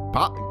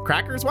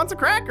 Crackers wants a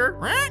cracker,"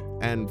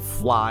 and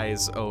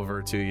flies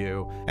over to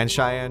you. And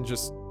Cheyenne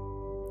just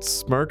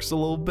smirks a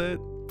little bit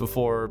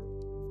before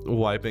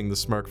wiping the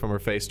smirk from her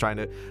face, trying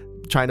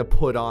to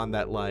put on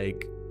that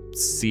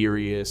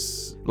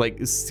serious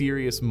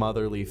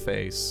motherly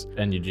face.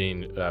 And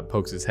Eugene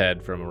pokes his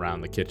head from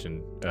around the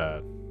kitchen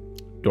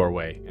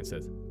doorway and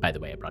says, "By the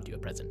way, I brought you a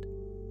present."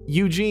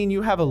 "Eugene,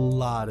 you have a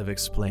lot of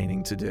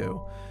explaining to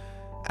do,"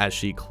 as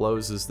she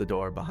closes the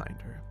door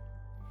behind her.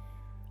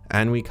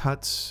 And we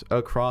cut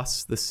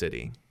across the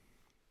city.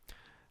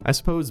 I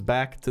suppose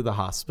back to the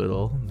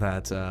hospital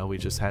that we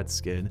just had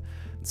Skid.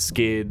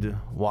 Skid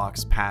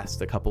walks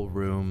past a couple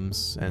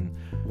rooms and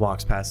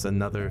walks past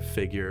another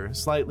figure,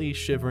 slightly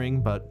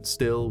shivering, but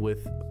still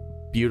with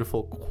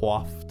beautiful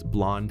coiffed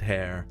blonde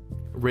hair.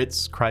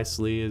 Ritz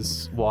Chrysley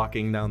is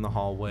walking down the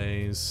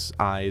hallways,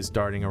 eyes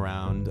darting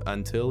around,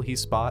 until he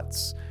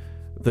spots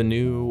the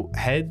new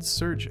head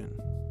surgeon,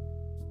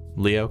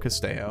 Leo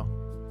Castello,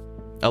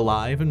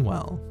 alive and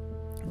well.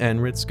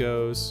 And Ritz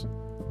goes,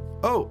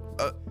 "Oh,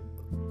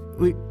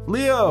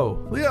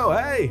 Leo,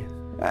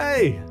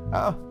 hey,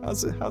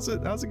 how's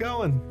it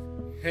going?"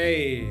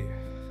 Hey,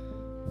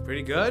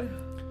 pretty good?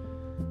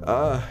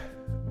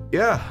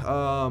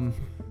 Yeah,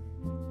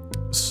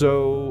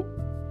 so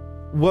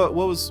what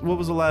was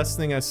the last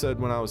thing I said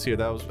when I was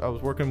here? I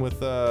was working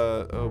with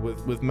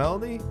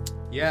Melody?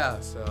 Yeah,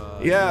 so...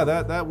 Yeah,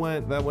 that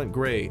went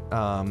great.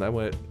 That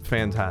went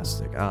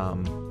fantastic.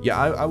 Yeah,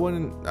 I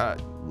wouldn't, I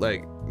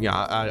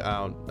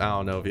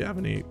don't know if you have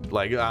any,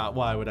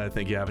 why would I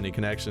think you have any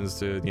connections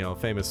to,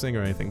 famous singer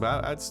or anything,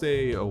 but I'd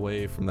stay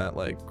away from that,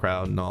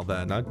 crowd and all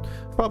that. And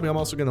I'm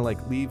also gonna,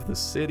 leave the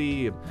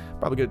city. I'm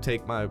probably gonna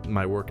take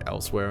my work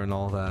elsewhere and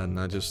all that. And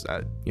I just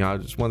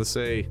want to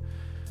say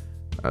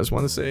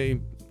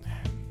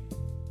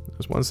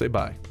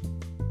bye.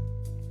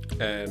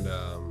 And,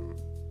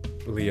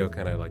 Leo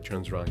kind of,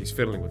 turns around. He's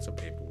fiddling with some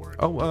paperwork.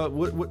 Oh,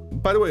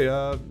 what? By the way,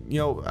 how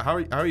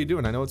are you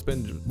doing? I know it's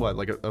been what,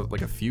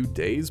 a few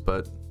days,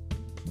 but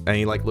and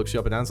he looks you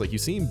up and down. It's you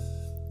seem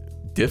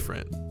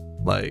different,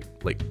 like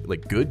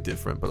good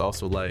different, but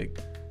also I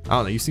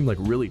don't know. You seem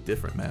really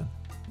different, man.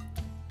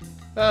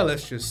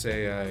 Let's just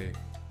say I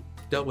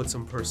dealt with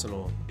some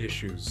personal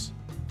issues,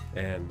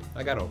 and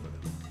I got over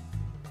them.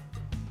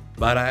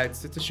 But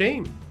it's a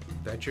shame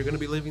that you're gonna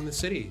be leaving the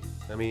city.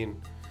 I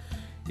mean,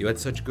 you had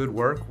such good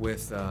work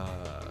with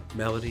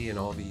Melody and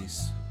all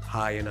these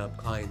high and up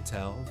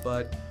clientele,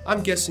 but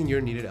I'm guessing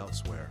you're needed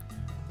elsewhere.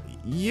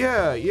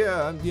 Yeah,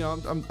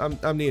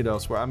 I'm needed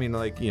elsewhere. I mean,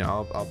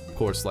 I'll of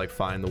course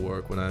find the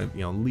work when I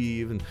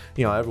leave, and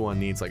everyone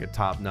needs a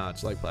top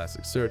notch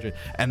plastic surgeon.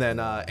 And then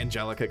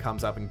Angelica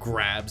comes up and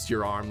grabs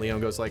your arm, Leo,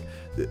 and goes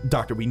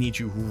 "Doctor, we need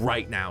you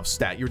right now,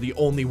 Stat. You're the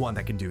only one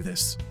that can do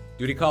this."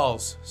 Duty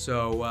calls.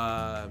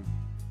 So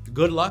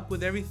good luck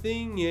with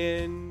everything,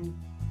 and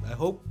I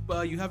hope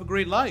you have a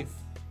great life.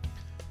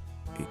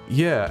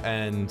 Yeah,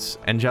 and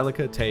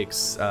Angelica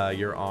takes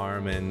your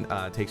arm and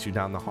takes you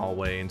down the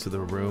hallway into the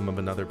room of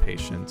another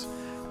patient.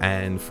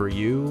 And for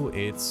you,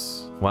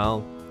 it's,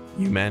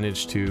 you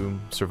managed to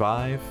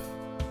survive.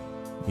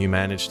 You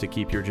managed to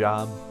keep your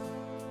job.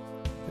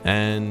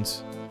 And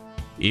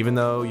even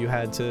though you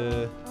had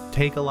to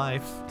take a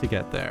life to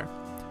get there,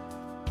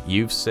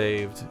 you've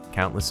saved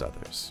countless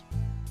others.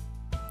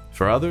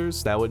 For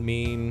others, that would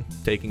mean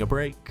taking a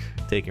break,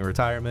 taking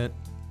retirement.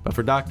 But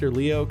for Dr.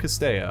 Leo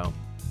Castello,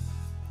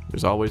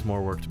 there's always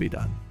more work to be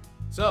done.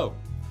 So,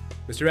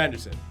 Mr.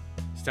 Anderson,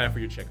 it's time for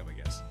your checkup, I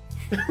guess.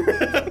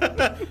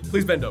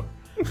 Please bend over.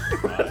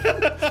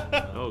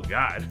 Oh,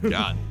 God.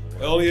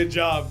 Only a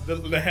job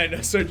the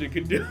head surgeon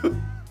can do.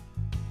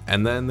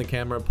 And then the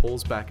camera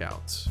pulls back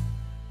out,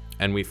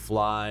 and we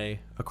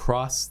fly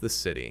across the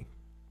city,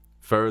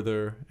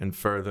 further and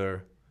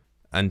further,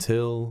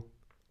 until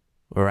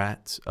we're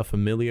at a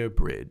familiar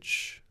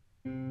bridge.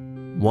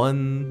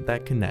 One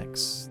that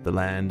connects the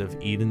land of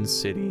Eden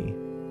City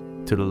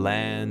to the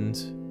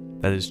land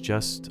that is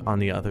just on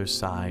the other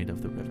side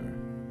of the river.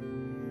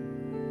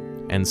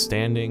 And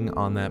standing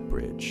on that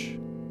bridge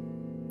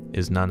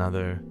is none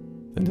other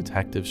than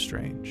Detective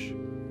Strange.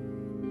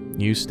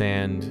 You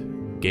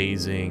stand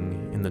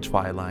gazing in the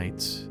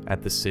twilight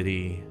at the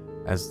city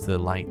as the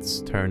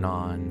lights turn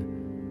on,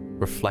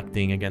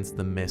 reflecting against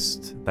the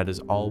mist that is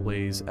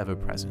always ever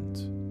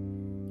present.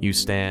 You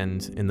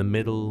stand in the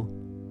middle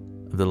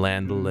of the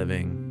land of the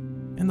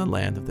living and the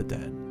land of the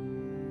dead.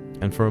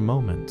 And for a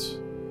moment,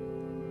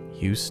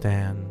 you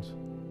stand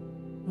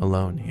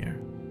alone here.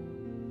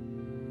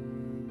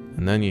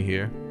 And then you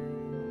hear,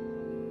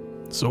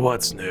 "So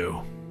what's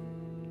new?"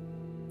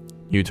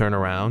 You turn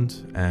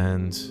around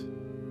and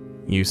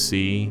you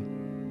see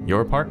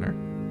your partner,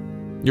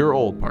 your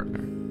old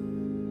partner.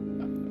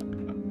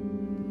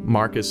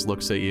 Marcus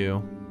looks at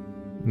you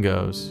and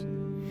goes,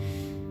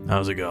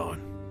 "How's it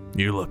going?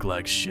 You look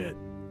like shit."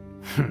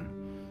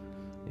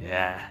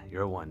 Yeah,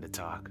 you're one to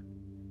talk.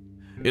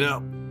 You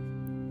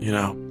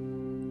know,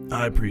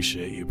 I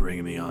appreciate you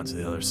bringing me onto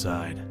the other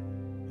side.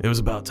 It was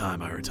about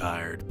time I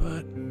retired,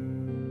 but,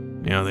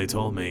 they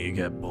told me you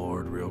get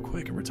bored real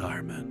quick in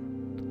retirement.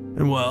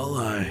 And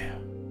I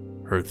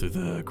heard through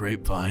the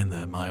grapevine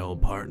that my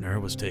old partner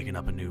was taking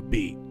up a new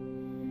beat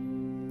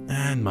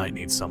and might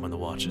need someone to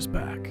watch his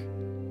back.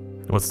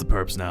 What's the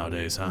perps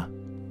nowadays, huh?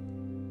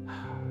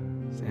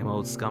 Same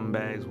old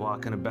scumbags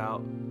walking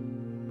about.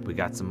 We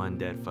got some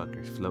undead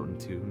fuckers floating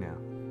too now.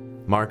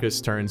 Marcus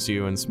turns to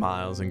you and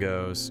smiles and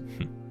goes,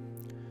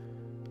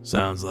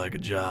 "Sounds like a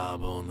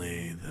job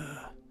only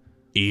the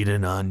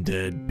Eden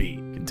Undead Beat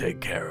can take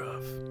care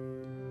of."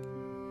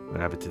 What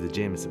happened to the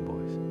Jameson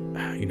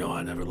boys? You know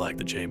I never liked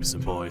the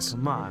Jameson boys.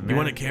 Come on, man. You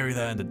want to carry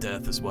that into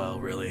death as well,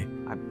 really?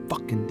 I'm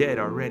fucking dead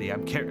already.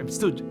 I'm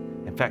still.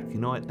 In fact, you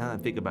know what? Now that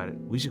I think about it,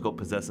 we should go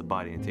possess a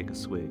body and take a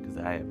swig because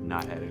I have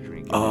not had a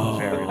drink in a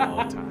very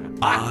long time.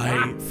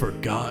 I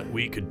forgot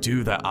we could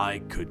do that. I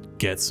could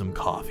get some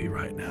coffee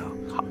right now.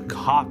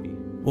 Coffee?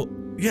 Well,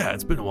 yeah,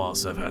 it's been a while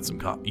since I've had some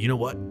coffee. You know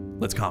what?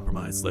 Let's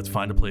compromise. Let's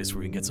find a place where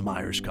we can get some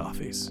Irish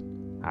coffees.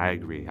 I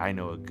agree. I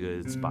know a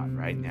good spot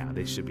right now.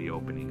 They should be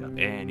opening up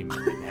any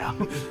minute now.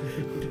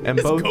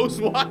 And both Ghost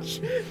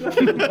Watch.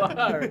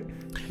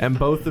 and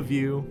both of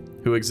you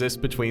who exist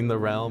between the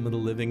realm of the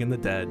living and the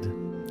dead,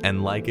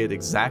 and like it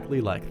exactly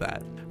like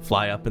that,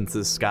 fly up into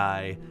the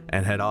sky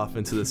and head off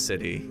into the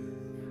city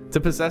to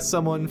possess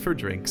someone for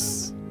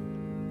drinks.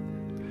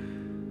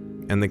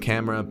 And the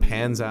camera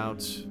pans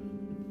out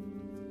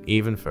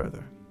even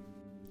further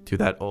to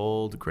that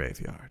old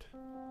graveyard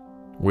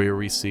where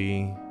we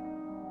see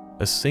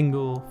a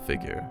single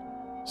figure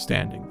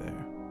standing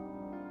there.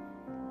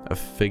 A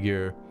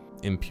figure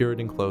in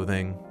Puritan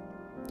clothing,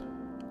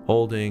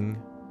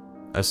 holding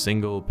a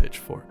single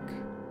pitchfork.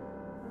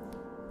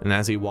 And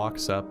as he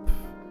walks up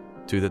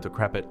to the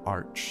decrepit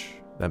arch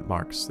that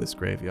marks this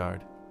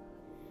graveyard,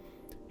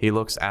 he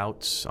looks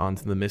out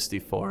onto the misty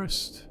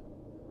forest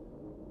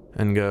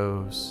and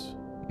goes,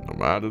 No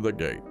matter the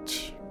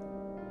gate,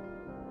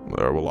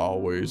 there will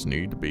always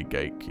need to be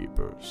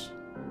gatekeepers.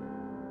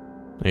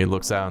 and he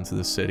looks out into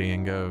the city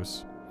and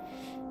goes,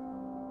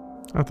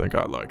 I think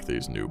I like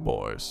these new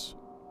boys.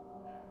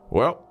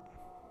 well,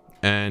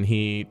 and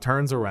he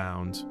turns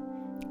around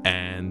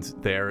and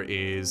there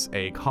is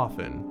a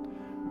coffin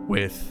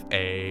with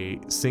a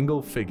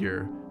single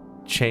figure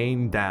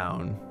chained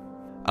down,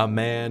 a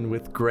man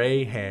with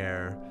gray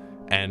hair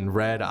and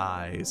red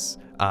eyes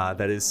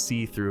that is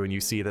see-through, and you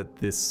see that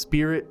the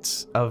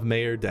spirit of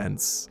Mayor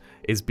Dents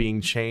is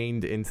being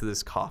chained into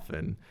this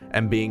coffin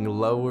and being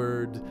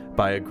lowered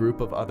by a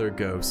group of other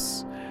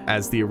ghosts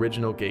as the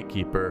original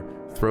gatekeeper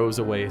throws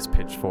away his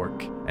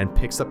pitchfork and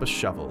picks up a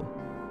shovel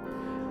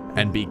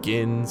and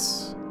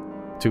begins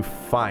to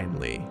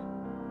finally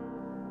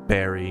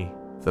bury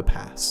the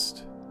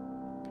past.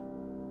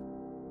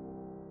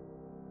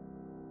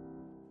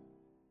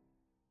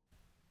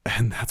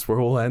 And that's where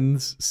we'll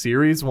end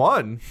series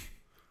 1.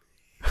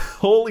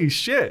 Holy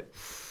shit.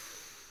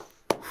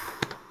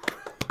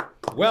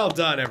 Well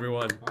done,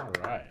 everyone. All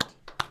right.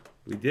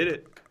 We did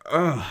it.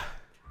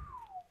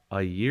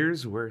 A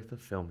year's worth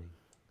of filming.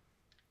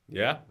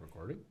 Yeah.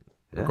 Recording?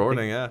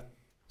 Recording, yeah.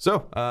 So,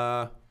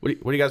 what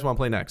do you guys want to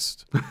play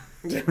next? I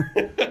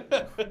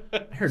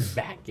heard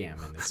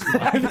backgammon this one.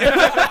 I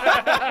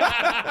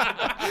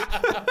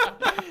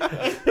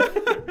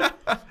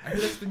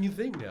heard that's the new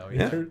thing now.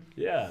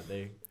 Yeah,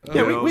 they.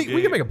 Yeah, we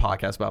can make a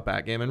podcast about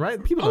backgammon,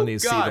 right? People don't need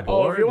to see the Oh,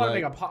 board. if you want to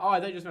like- make a I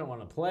thought you just meant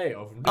want to play.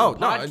 Oh, no,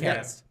 podcast.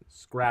 yeah.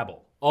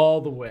 Scrabble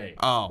all the way.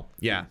 Oh,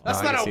 yeah.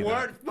 That's No, I not can a see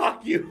word.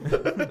 Fuck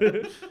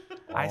you.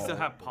 I still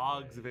have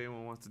Pogs if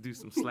anyone wants to do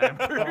some slammers.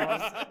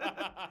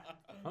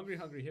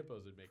 Hungry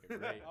Hippos would make a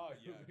great. Oh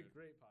yeah.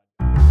 great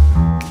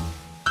podcast.